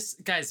at. This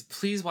guys,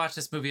 please watch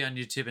this movie on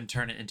YouTube and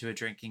turn it into a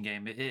drinking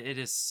game. It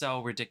is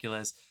so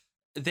ridiculous.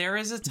 There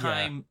is a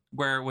time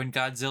where when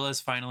Godzilla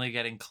is finally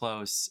getting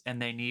close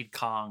and they need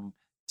Kong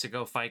to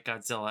go fight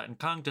Godzilla, and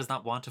Kong does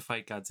not want to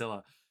fight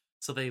Godzilla.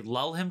 So they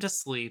lull him to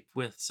sleep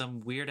with some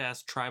weird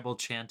ass tribal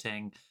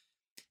chanting,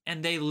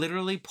 and they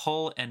literally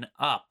pull an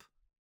Up.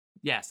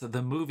 Yes,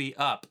 the movie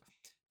Up.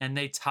 And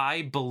they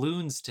tie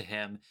balloons to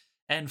him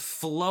and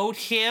float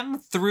him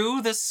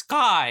through the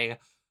sky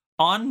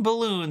on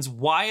balloons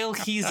while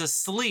he's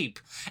asleep.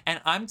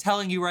 And I'm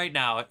telling you right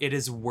now, it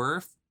is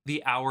worth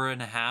the hour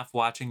and a half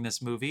watching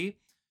this movie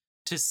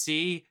to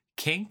see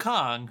King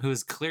Kong, who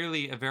is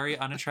clearly a very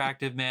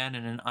unattractive man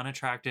in an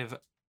unattractive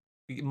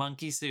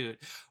monkey suit,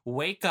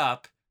 wake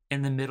up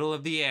in the middle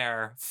of the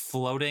air,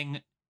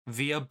 floating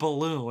via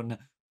balloon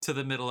to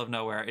the middle of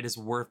nowhere. It is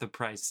worth the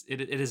price.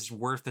 It is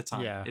worth the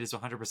time. Yeah. It is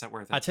 100%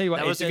 worth it. I tell you what,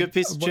 that was a good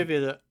piece of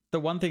trivia. The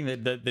one thing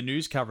that the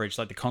news coverage,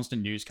 like the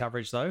constant news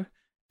coverage though,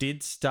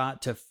 did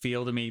start to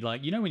feel to me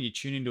like, you know when you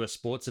tune into a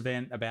sports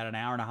event about an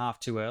hour and a half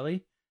too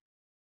early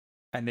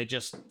and they're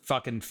just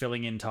fucking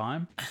filling in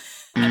time?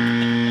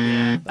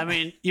 Yeah. I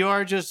mean, you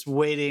are just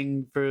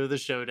waiting for the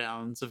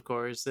showdowns, of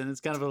course, and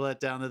it's kind of a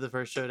letdown that the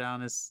first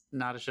showdown is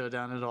not a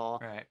showdown at all.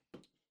 Right.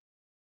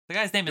 The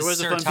guy's name is There was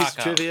Sir a fun Taco. piece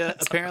of trivia.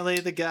 Apparently,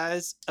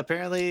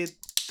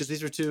 because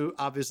these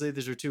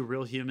were two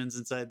real humans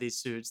inside these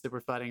suits that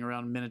were fighting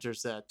around miniature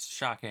sets.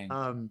 Shocking.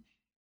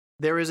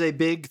 there is a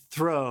big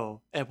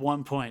throw at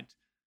one point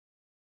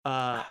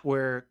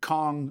where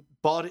Kong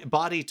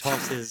body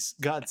tosses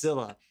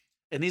Godzilla.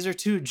 And these are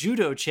two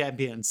judo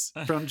champions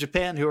from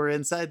Japan who are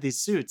inside these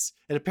suits.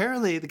 And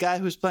apparently the guy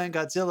who's playing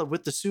Godzilla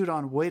with the suit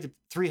on weighed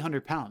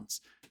 300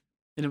 pounds.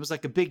 And it was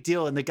like a big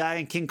deal. And the guy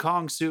in King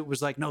Kong suit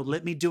was like, no,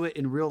 let me do it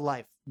in real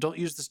life. Don't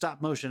use the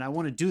stop motion. I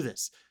want to do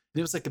this. And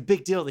it was like a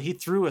big deal that he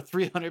threw a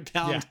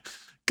 300-pound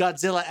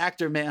Godzilla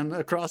actor man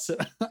across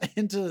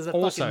into the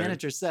fucking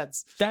miniature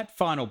sets. That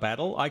final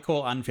battle, I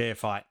call unfair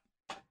fight.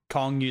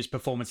 Kong used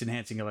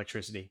performance-enhancing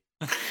electricity.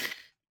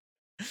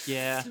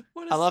 Yeah.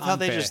 I love how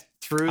they just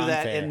threw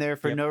that in there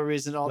for no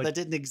reason at all. Like, that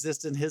didn't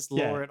exist in his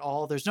lore at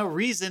all. There's no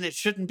reason it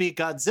shouldn't be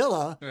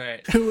Godzilla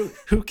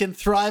who can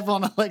thrive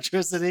on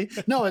electricity.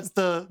 No, it's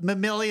the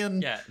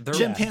mammalian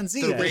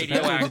chimpanzee. The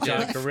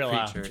radioactive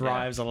gorilla creature,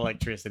 thrives on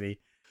electricity.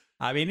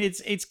 I mean,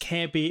 it's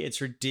campy,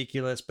 it's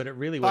ridiculous, but it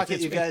really works. Fuck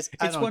it, you guys.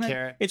 I don't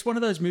care. It's one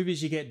of those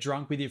movies you get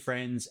drunk with your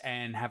friends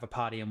and have a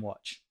party and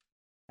watch.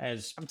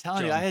 As I'm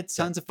telling you, I had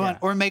tons of fun.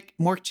 Or make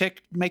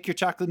your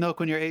chocolate milk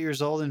when you're 8 years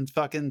old and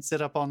fucking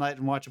sit up all night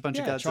and watch a bunch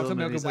of Godzilla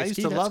movies. I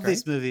used to love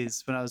these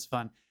movies when I was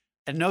fun.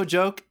 And no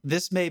joke,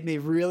 this made me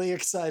really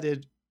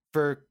excited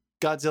for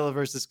Godzilla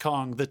versus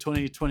Kong, the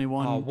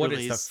 2021 what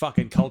release. is the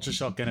fucking culture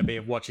shock going to be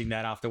of watching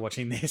that after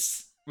watching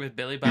this? With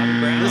Billy Bobby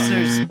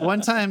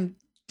Brown.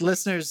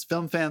 Listeners,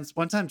 film fans,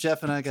 one time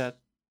Jeff and I got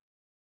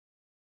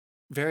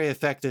very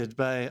affected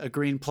by a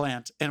green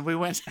plant. And we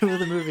went to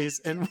the movies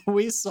and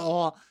we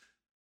saw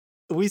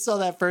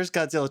that first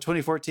Godzilla,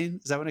 2014.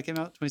 Is that when it came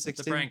out?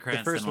 2016? The Bryan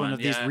Cranston first one of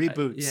these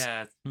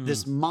reboots.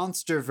 This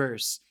monster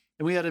verse.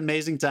 And we had an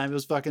amazing time. It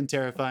was fucking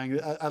terrifying.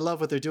 I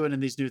love what they're doing in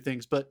these new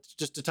things. But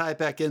just to tie it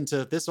back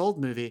into this old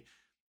movie,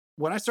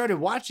 when I started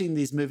watching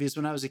these movies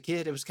when I was a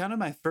kid, it was kind of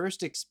my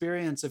first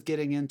experience of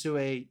getting into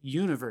a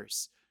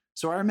universe.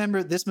 So I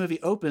remember this movie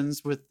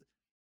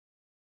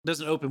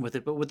doesn't open with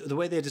it, but with the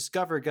way they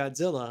discover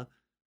Godzilla,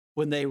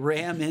 when they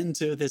ram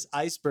into this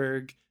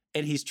iceberg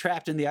and he's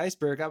trapped in the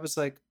iceberg, I was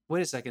like,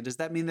 wait a second, does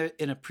that mean that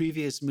in a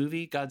previous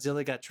movie,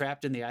 Godzilla got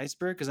trapped in the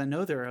iceberg? Because I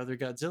know there are other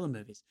Godzilla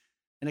movies.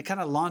 And it kind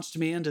of launched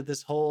me into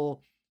this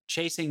whole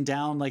chasing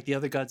down like the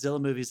other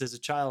Godzilla movies as a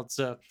child.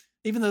 So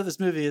even though this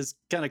movie is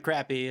kind of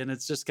crappy and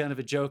it's just kind of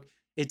a joke,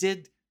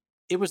 it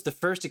was the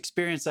first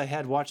experience I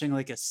had watching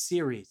like a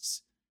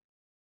series.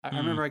 I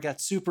remember I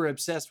got super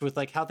obsessed with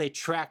like how they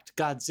tracked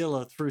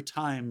Godzilla through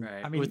time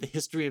with the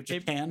history of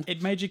Japan.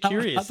 It made you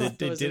curious. It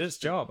did its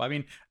job. I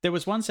mean, there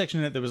was one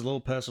section in it that was a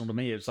little personal to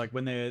me. It was like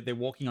when they're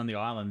walking on the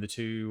island, the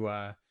two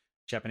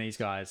Japanese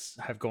guys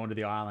have gone to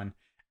the island,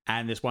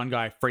 and this one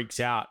guy freaks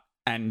out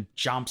and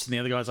jumps, and the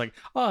other guy's like,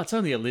 "Oh, it's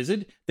only a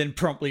lizard," then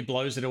promptly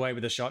blows it away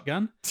with a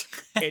shotgun.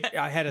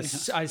 I had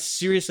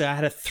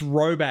a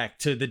throwback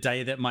to the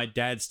day that my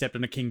dad stepped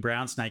on a king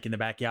brown snake in the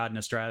backyard in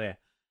Australia.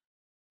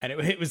 And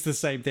it was the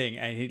same thing.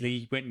 And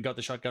he went and got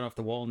the shotgun off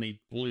the wall and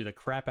he blew the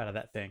crap out of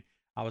that thing.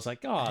 I was like,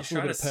 oh, it's a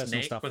little bit of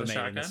personal stuff for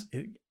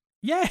me.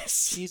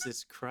 Yes.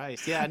 Jesus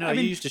Christ. Yeah, no, I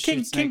mean, you used to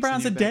shoot King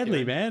Browns are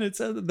deadly, man. It's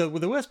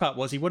the worst part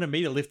was he wanted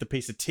me to lift a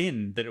piece of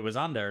tin that it was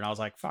under, and I was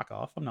like, fuck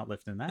off, I'm not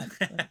lifting that.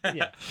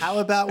 Yeah. How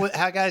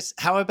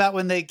about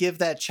when they give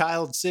that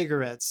child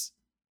cigarettes?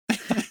 Do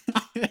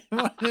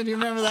you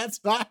remember that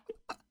spot?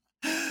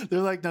 They're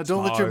like, no,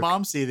 don't let your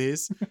mom see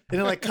these. And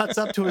it like cuts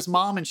up to his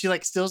mom and she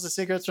like steals the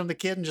cigarettes from the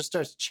kid and just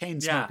starts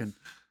chain smoking.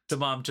 The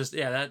mom just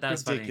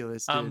that's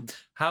ridiculous, funny. dude.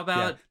 How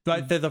about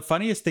but the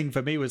funniest thing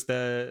for me was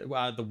the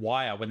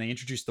wire, when they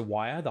introduced the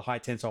wire, the high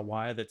tensile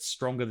wire that's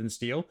stronger than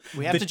steel.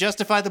 We have to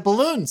justify the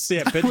balloons.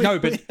 Yeah,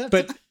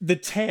 but the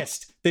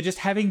test, they're just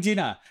having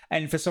dinner,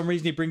 and for some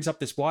reason he brings up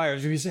this wire.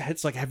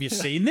 It's like, have you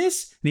seen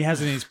this? And he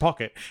has it in his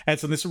pocket, and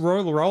it's on this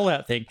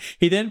rollout thing.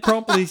 He then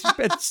promptly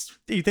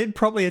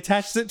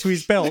attaches it to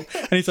his belt,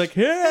 and he's like,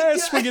 yeah,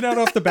 swinging out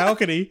off the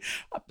balcony.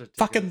 I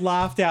fucking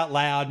laughed out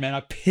loud, man.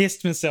 I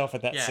pissed myself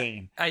at that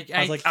scene. I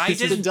was like,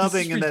 the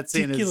dubbing in that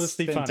scene is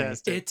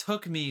fantastic. It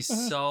took me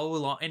so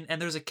long,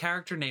 and there's a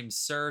character named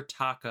Sir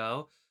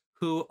Taco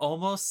who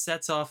almost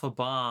sets off a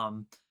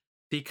bomb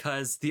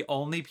because the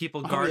only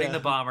people guarding the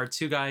bomb are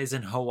two guys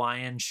in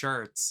Hawaiian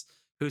shirts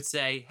who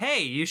say,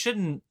 hey, you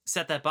shouldn't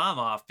set that bomb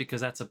off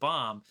because that's a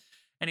bomb.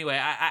 Anyway,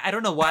 I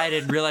don't know why I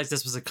didn't realize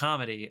this was a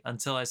comedy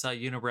until I saw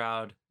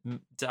Unibrowed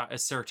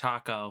Sir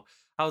Taco.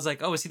 I was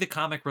like, oh, is he the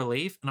comic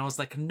relief? And I was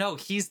like, no,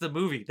 he's the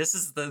movie. This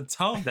is the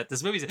tone that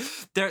this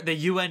movie's. They're the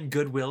UN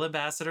goodwill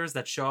ambassadors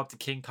that show up to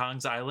King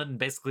Kong's island and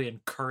basically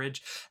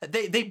encourage.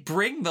 They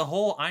bring the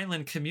whole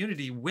island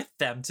community with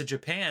them to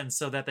Japan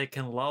so that they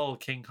can lull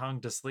King Kong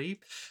to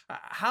sleep.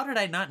 How did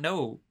I not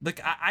know? Like,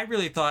 I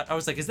really thought, I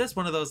was like, is this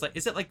one of those, like,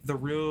 is it like The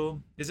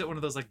Room? Is it one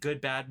of those like good,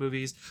 bad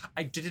movies?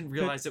 I didn't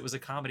realize it was a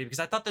comedy because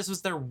I thought this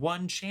was their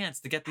one chance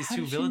to get these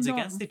two villains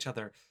against each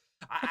other.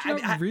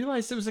 I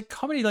realized it was a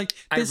comedy. Like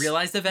I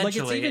realized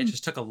eventually, it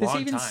just took a long time.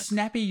 There's even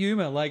snappy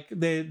humor. Like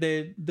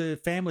the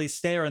families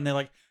stare and they're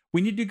like,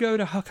 "We need to go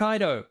to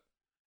Hokkaido,"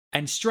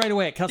 and straight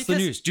away it cuts the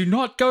news. Do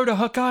not go to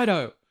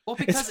Hokkaido. Well,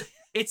 because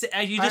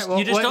you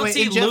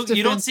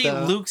don't see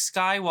Luke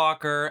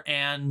Skywalker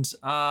and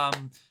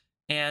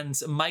and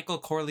Michael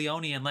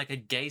Corleone in like a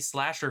gay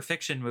slasher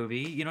fiction movie.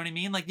 You know what I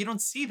mean? Like you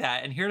don't see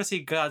that. And here to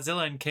see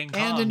Godzilla and King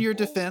Kong. And in your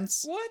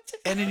defense, What?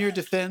 And in your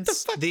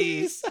defense,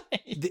 the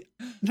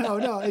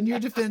in your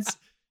defense,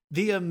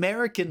 the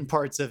American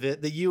parts of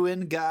it, the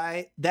UN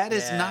guy, that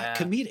is not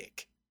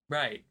comedic.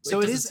 Right. So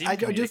it doesn't is. seem I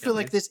do comedic, feel at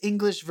like least. this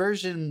English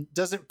version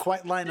doesn't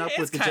quite line up It's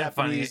with the kinda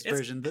funny. Japanese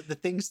version. The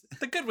things.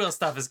 The Goodwill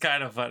stuff is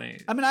kind of funny.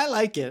 I mean, I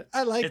like it.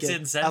 I like It's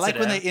it. I like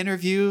when they insensitive.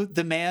 interview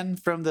the man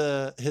from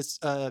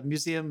the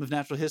Museum of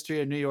Natural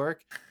History in New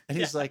York, and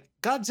he's like,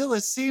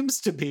 Godzilla seems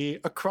to be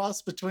a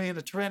cross between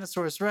a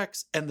Tyrannosaurus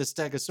Rex and the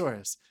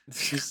Stegosaurus.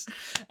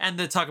 And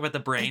they talk about the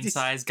brain just-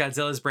 size.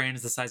 Godzilla's brain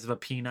is the size of a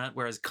peanut,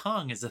 whereas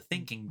Kong is a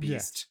thinking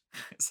beast.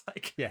 It's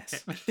like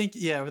Yes. I think,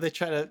 yeah, where they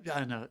try to, I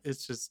don't know,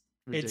 it's just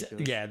ridiculous.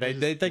 It's yeah, I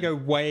they just- go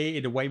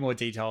into way more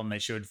detail than they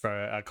should for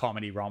a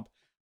comedy romp,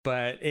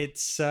 but it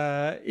is.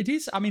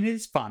 I mean, it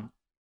is fun.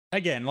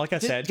 Again, like I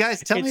said,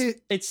 guys, tell it's, me-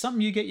 it's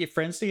something you get your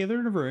friends together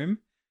in a room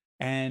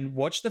and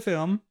watch the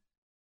film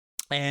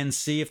and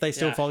see if they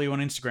still Yeah. follow you on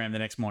Instagram the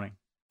next morning.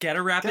 get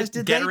a rapid Guys,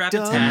 did get they a rapid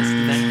dub- test,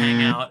 then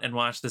hang out and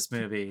watch this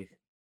movie.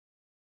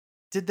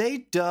 Did they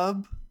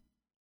dub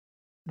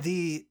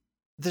the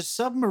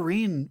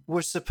submarine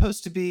was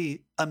supposed to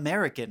be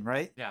American,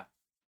 right? Yeah,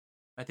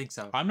 I think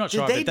so. I'm not Did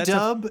sure, they but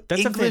dub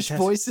that's a English fantastic-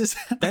 voices?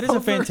 that is a over-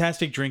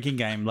 fantastic drinking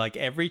game. Like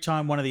every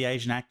time one of the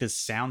Asian actors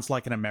sounds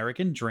like an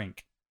American,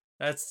 drink.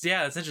 That's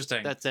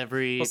interesting. That's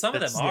every. Well, some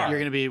of them that's- are. You're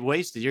going to be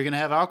wasted. You're going to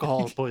have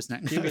alcohol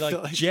poisoning. You'd be I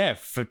feel like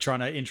Jeff for trying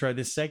to intro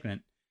this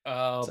segment.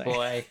 oh So-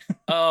 boy. yeah,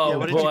 Oh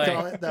what did boy. you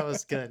call it? That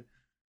was good.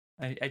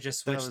 I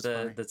just That switched was the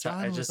funny. the John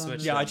I was just on switched.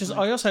 the- Yeah, the-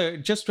 I also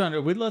just trying to.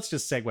 Let's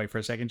just segue for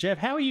a second, Jeff.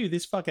 How are you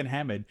this fucking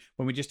hammered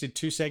when we just did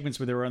 2 segments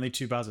where there were only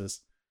 2 buzzers?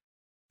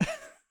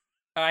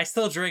 I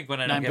still drink when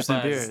I don't get 9%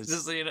 buzzed. beers.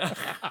 Just so you know,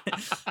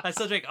 I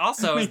still drink.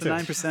 Also, Me The too.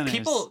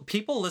 9%ers.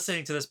 people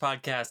listening to this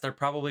podcast are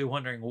probably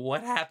wondering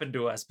what happened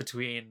to us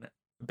between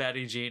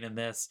Betty Jean and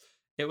this.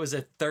 It was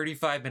a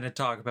 35-minute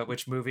talk about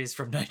which movies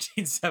from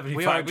 1975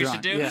 We are we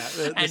should drunk. do.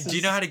 Yeah, And do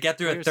you know how to get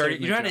through we a are 30?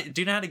 certainly You know how to, drunk.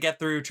 do you know how to get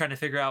through trying to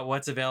figure out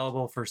what's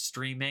available for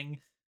streaming,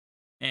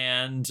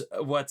 and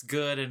what's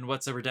good and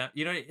what's a redemption?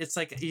 You know, it's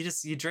like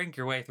you drink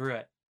your way through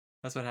it.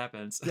 That's what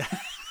happens.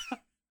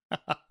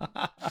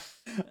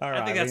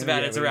 I think that's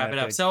about it to wrap it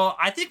up. So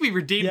I think we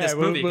redeemed this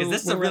movie because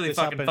this is a we'll wrap really this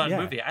up fucking and- fun yeah.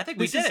 movie. I think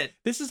we This did is- it.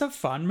 This is a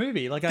fun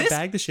movie. Like I This-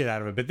 bagged the shit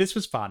out of it, but this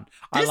was fun.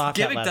 I This laughed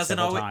out gimmick loud doesn't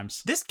several always.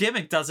 times. This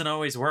gimmick doesn't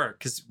always work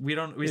because we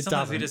don't. It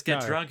Sometimes we doesn't, just get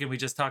no. drunk and we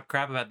just talk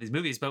crap about these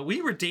movies. But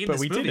we redeemed But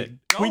this we did movie. it.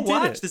 Go We did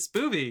watch it. this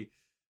movie.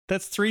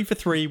 That's 3 for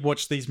 3.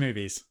 Watch these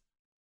movies.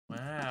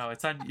 Wow,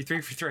 it's on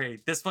 3 for 3.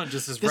 This one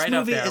just is This right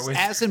up movie there is with.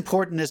 as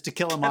important as To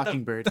Kill a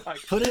Mockingbird.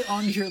 Put it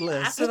on your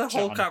list. After the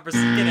whole John.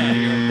 conversation, get out of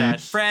here with that.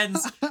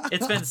 Friends,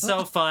 it's been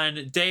so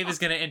fun. Dave is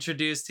going to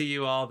introduce to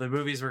you all the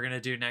movies we're going to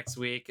do next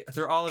week.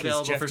 They're all 'Cause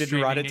available Jeff for didn't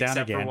streaming write it down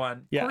except for again.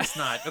 one. Yeah. Of course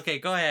not. Okay,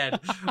 go ahead.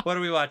 What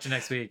are we watching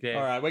next week, Dave?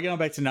 All right, we're going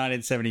back to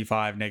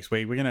 1975 next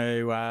week. We're going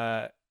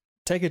to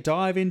take a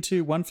dive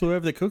into One Flew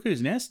Over the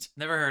Cuckoo's Nest.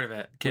 Never heard of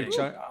it. Kidding. Which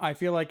I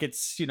feel like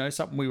it's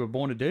something we were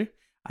born to do.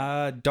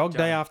 Dog Day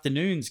John.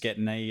 Afternoon's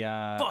getting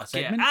a Fuck yeah.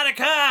 segment,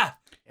 Attica!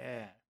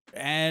 Yeah.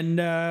 and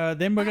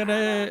then we're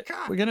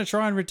gonna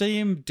try and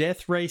redeem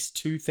Death Race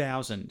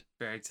 2000.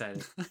 Very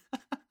excited.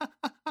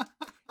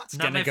 It's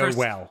Not gonna my go first-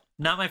 well.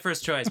 Not my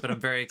first choice, but I'm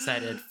very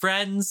excited.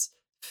 Friends,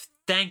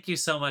 thank you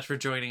so much for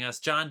joining us.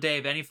 John,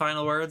 Dave, any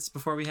final words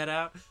before we head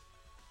out?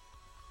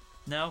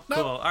 No? Nope.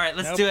 Cool. All right,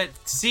 let's Nope. do it.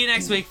 See you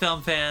next week,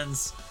 film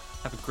fans.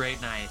 Have a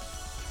great night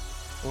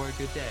or a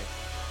good day.